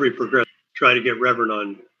at every progressive, try to get Reverend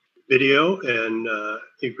on video. And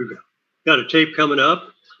we've got a tape coming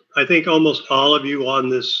up. I think almost all of you on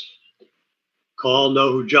this call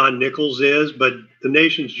know who John Nichols is, but the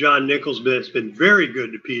nation's John Nichols has been very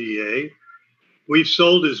good to PDA. We've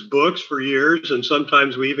sold his books for years, and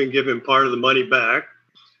sometimes we even give him part of the money back.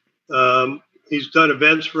 He's done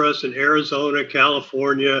events for us in Arizona,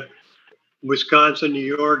 California, Wisconsin, New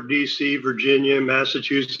York, D.C., Virginia,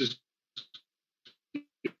 Massachusetts,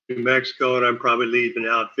 New Mexico, and I'm probably leaving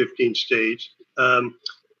out 15 states.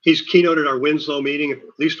 He's keynoted our Winslow meeting at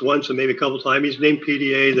least once and maybe a couple times. He's named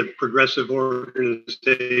PDA the Progressive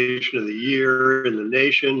Organization of the Year in the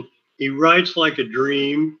nation. He writes like a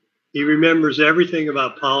dream. He remembers everything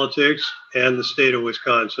about politics and the state of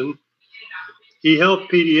Wisconsin. He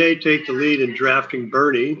helped PDA take the lead in drafting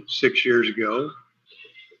Bernie 6 years ago.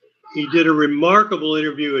 He did a remarkable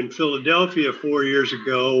interview in Philadelphia 4 years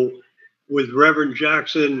ago with Reverend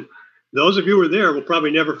Jackson. Those of you who were there will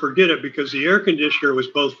probably never forget it because the air conditioner was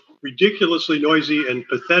both ridiculously noisy and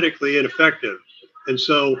pathetically ineffective. And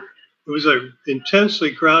so it was an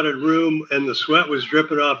intensely crowded room and the sweat was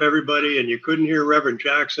dripping off everybody and you couldn't hear Reverend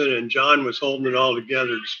Jackson, and John was holding it all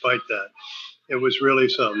together despite that. It was really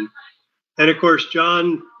something. And of course,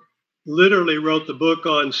 John literally wrote the book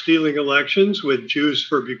on stealing elections with Jews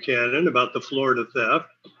for Buchanan about the Florida theft.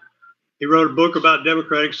 He wrote a book about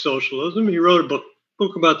democratic socialism. He wrote a book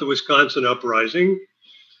about the Wisconsin uprising.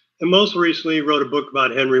 And most recently, he wrote a book about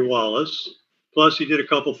Henry Wallace. Plus, he did a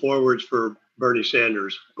couple forewords for Bernie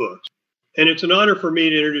Sanders' books. And it's an honor for me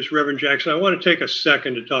to introduce Reverend Jackson. I want to take a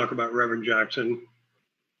second to talk about Reverend Jackson.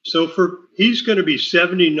 So he's going to be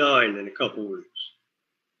 79 in a couple weeks.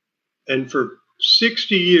 And for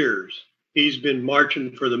 60 years, he's been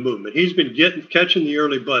marching for the movement. He's been catching the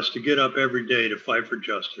early bus to get up every day to fight for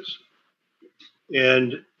justice.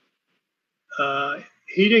 And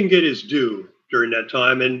he didn't get his due during that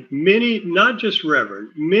time. And many, not just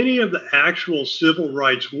Reverend, many of the actual civil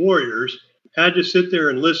rights warriors had to sit there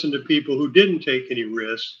and listen to people who didn't take any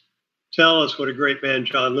risks tell us what a great man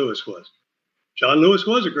John Lewis was. John Lewis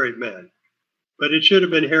was a great man, but it should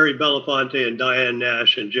have been Harry Belafonte and Diane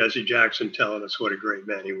Nash and Jesse Jackson telling us what a great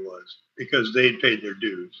man he was, because they'd paid their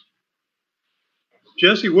dues.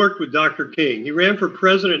 Jesse worked with Dr. King. He ran for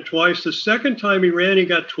president twice. The second time he ran, he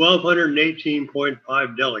got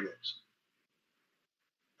 1,218.5 delegates.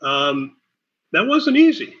 That wasn't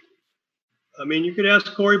easy. I mean, you could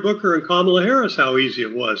ask Cory Booker and Kamala Harris how easy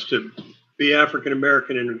it was to be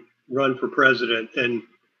African-American and run for president and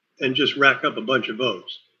just rack up a bunch of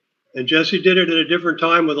votes. And Jesse did it at a different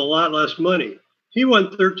time with a lot less money. He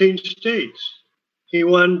won 13 states. He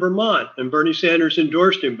won Vermont, and Bernie Sanders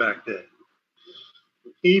endorsed him back then.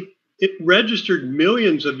 It registered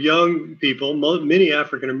millions of young people, many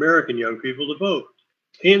African-American young people, to vote.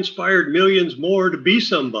 He inspired millions more to be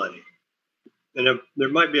somebody. And there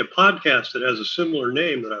might be a podcast that has a similar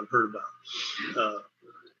name that I've heard about.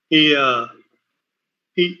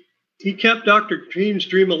 He kept Dr. King's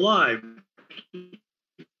dream alive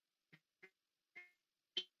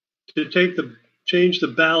to take the changed the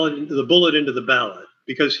bullet into the ballot,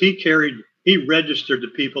 because he registered the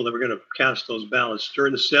people that were going to cast those ballots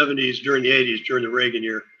during the 70s, during the 80s, during the Reagan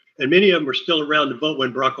year. And many of them were still around to vote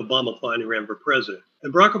when Barack Obama finally ran for president.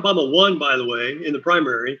 And Barack Obama won, by the way, in the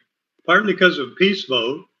primary, partly because of a peace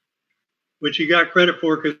vote, which he got credit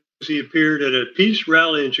for because he appeared at a peace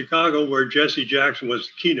rally in Chicago where Jesse Jackson was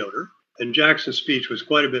the keynoter. And Jackson's speech was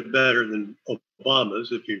quite a bit better than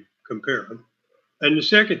Obama's, if you compare them. And the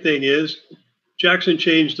second thing is, Jackson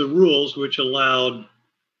changed the rules, which allowed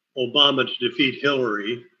Obama to defeat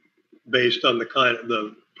Hillary based on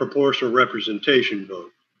the proportional representation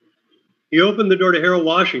vote. He opened the door to Harold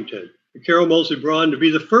Washington, Carol Moseley Braun, to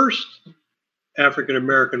be the first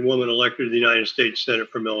African-American woman elected to the United States Senate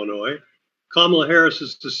from Illinois. Kamala Harris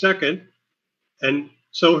is the second. And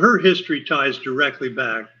so her history ties directly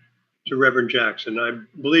back to Reverend Jackson. I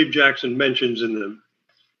believe Jackson mentions in the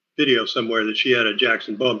video somewhere that she had a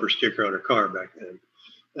Jackson bumper sticker on her car back then.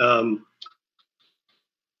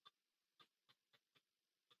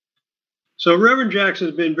 So Reverend Jackson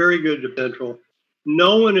has been very good to Central.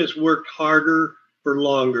 No one has worked harder for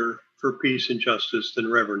longer for peace and justice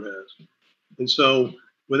than Reverend has. And so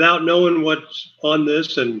without knowing what's on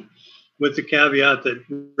this, and with the caveat that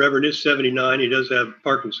Reverend is 79, he does have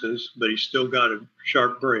Parkinson's, but he's still got a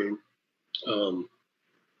sharp brain.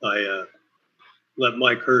 I let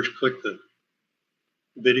Mike Hirsch click the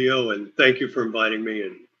video, and thank you for inviting me,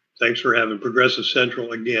 and thanks for having Progressive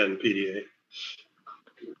Central again, PDA.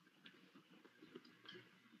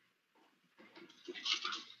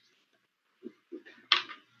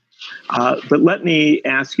 But let me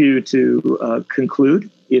ask you to conclude,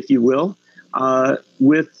 if you will,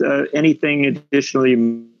 with anything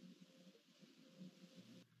additionally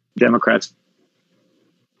Democrats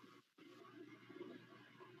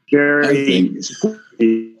carry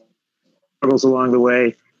struggles along the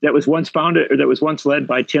way that was once founded, or that was once led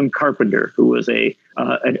by Tim Carpenter, who was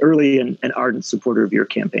an early and ardent supporter of your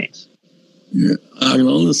campaigns. Yeah, I can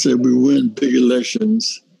only say we win big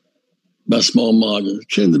elections by small margins.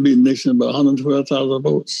 Kennedy beat Nixon by 112,000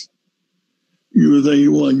 votes. You would think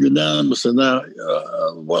you won unanimous, and now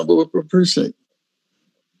 1 vote per precinct.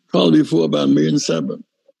 Probably before about 1.7 million.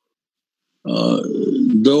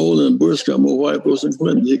 Dole and Bush got more white votes than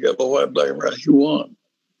Clinton. He got more white, black, and white. He won.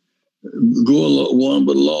 Gore won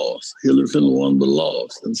but lost. Hillary Clinton won but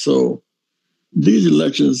lost. And so these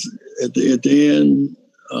elections at the end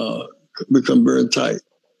become very tight.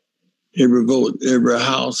 Every vote, every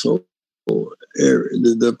household,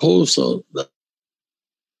 the post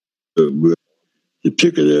the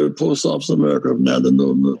picket every post office in America from now to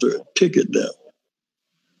November 3rd. Picket them.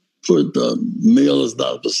 Put mail is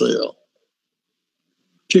not for sale.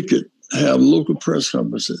 Picket. Have local press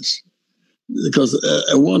conferences. Because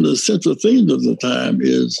one of the central themes of the time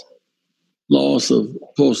is loss of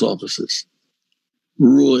post offices.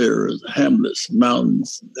 Rural areas, hamlets,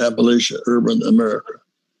 mountains, Appalachia, urban America.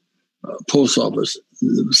 Post office.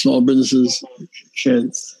 Small businesses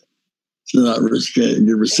can't get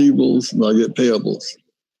receivables, not get payables.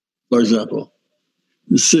 For example,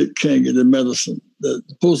 the sick can't get their medicine. The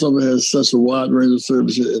post office has such a wide range of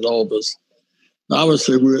services in all of us. I would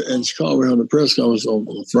say we're in Chicago, we're having a press conference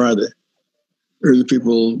on Friday. Urging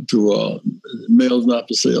people to mail's not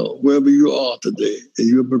for sale. Wherever you are today, and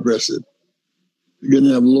you're progressive, you're going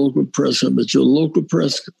to have local press, but your local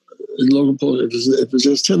press, local post, if it's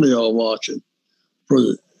just 10 of y'all watching,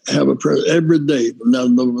 have a press every day from now to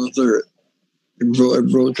November 3rd.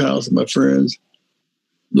 Every vote counts, my friends.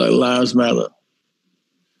 Black Lives Matter.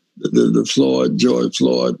 The George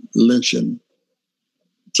Floyd lynching.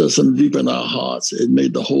 Just something deep in our hearts. It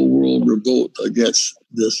made the whole world revolt against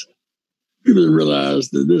this. People realize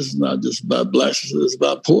that this is not just about blacks, it's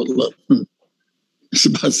about Portland. It's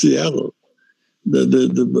about Seattle.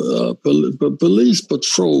 The police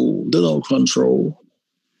patrol, they don't control.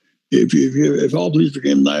 If all police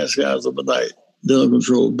became nice guys overnight, they don't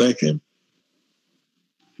control banking,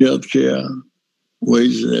 healthcare,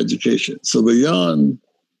 wages, and education. So beyond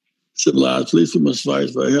civilized police, we must fight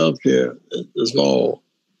for healthcare as all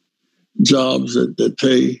jobs that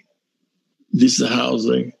pay, decent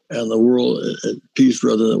housing, and the world at peace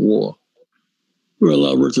rather than war. We're a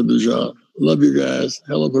lot of work to do, John. Love you guys.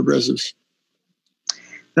 Hello, progressives.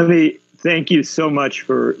 Let me thank you so much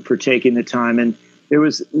for taking the time. And there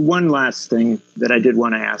was one last thing that I did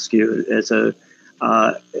want to ask you. As a,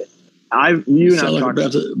 you and I talked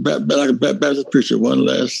like a Baptist preacher. One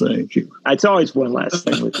last thing. It's always one last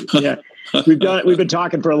thing with you. Yeah, we've been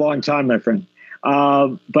talking for a long time, my friend.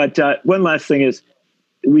 But one last thing is,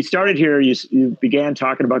 we started here. You began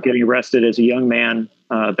talking about getting arrested as a young man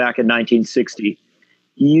back in 1960,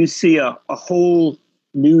 you see a whole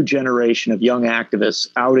new generation of young activists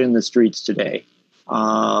out in the streets today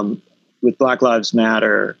with Black Lives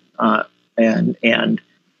Matter and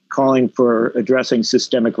calling for addressing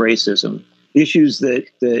systemic racism, issues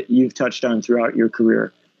that you've touched on throughout your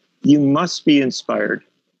career. You must be inspired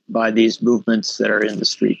by these movements that are in the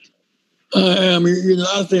street. I mean,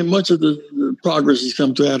 I think much of the progress has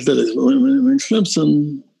come to athletics. When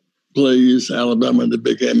Clemson plays Alabama in the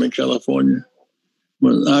big game in California,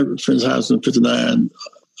 when I finished high school in 59,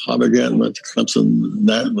 I began went to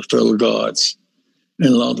Clemson with Federal Guards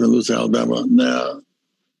in Longton, Alabama. Now,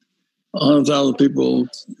 100,000 people,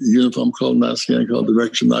 uniform color, not skin color,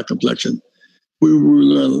 direction, not complexion. We were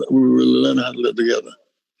learning how to live together.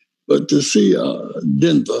 But to see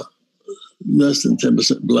Denver, less than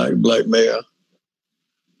 10% black mayor,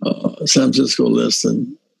 San Francisco, less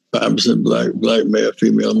than 5% black mayor,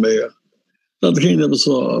 female mayor. Dr. King never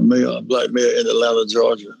saw a black mayor in Atlanta,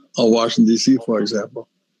 Georgia, or Washington, D.C., for example.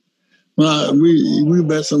 We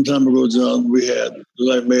met some time ago, John. We had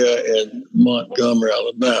black mayor in Montgomery,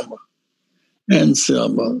 Alabama, and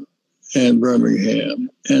Selma, and Birmingham,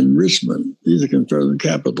 and Richmond. These are Confederate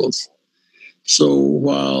capitals. So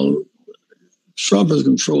while Trump has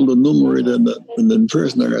controlled the numerator and the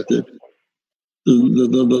first narrative,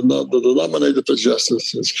 the denominator for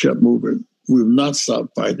justice has kept moving. We've not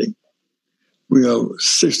stopped fighting. We have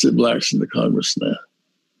 60 blacks in the Congress now,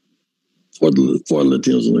 40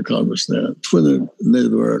 Latinos in the Congress now, 20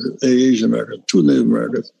 Native Americans, Asian Americans, 2 Native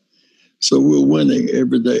Americans. So we're winning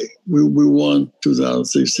every day. We won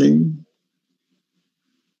 2016.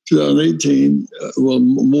 2018,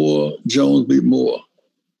 Moore, Jones beat Moore.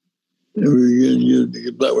 And we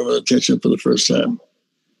get black women attention for the first time.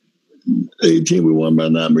 18, we won by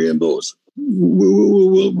 9 million votes.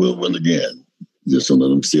 We'll win again. Just don't let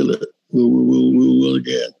them steal it. We'll win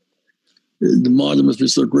again. The margin must be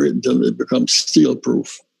so great until it becomes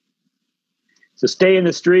steel-proof. So stay in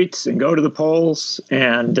the streets and go to the polls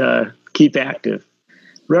and keep active.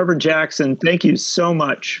 Reverend Jackson, thank you so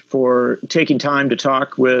much for taking time to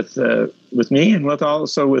talk with me and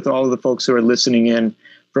also with all of the folks who are listening in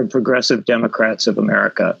from Progressive Democrats of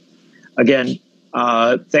America. Again,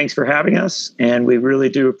 thanks for having us, and we really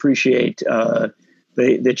do appreciate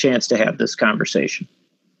the chance to have this conversation.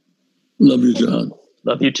 Love you, John.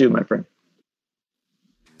 Love you too, my friend.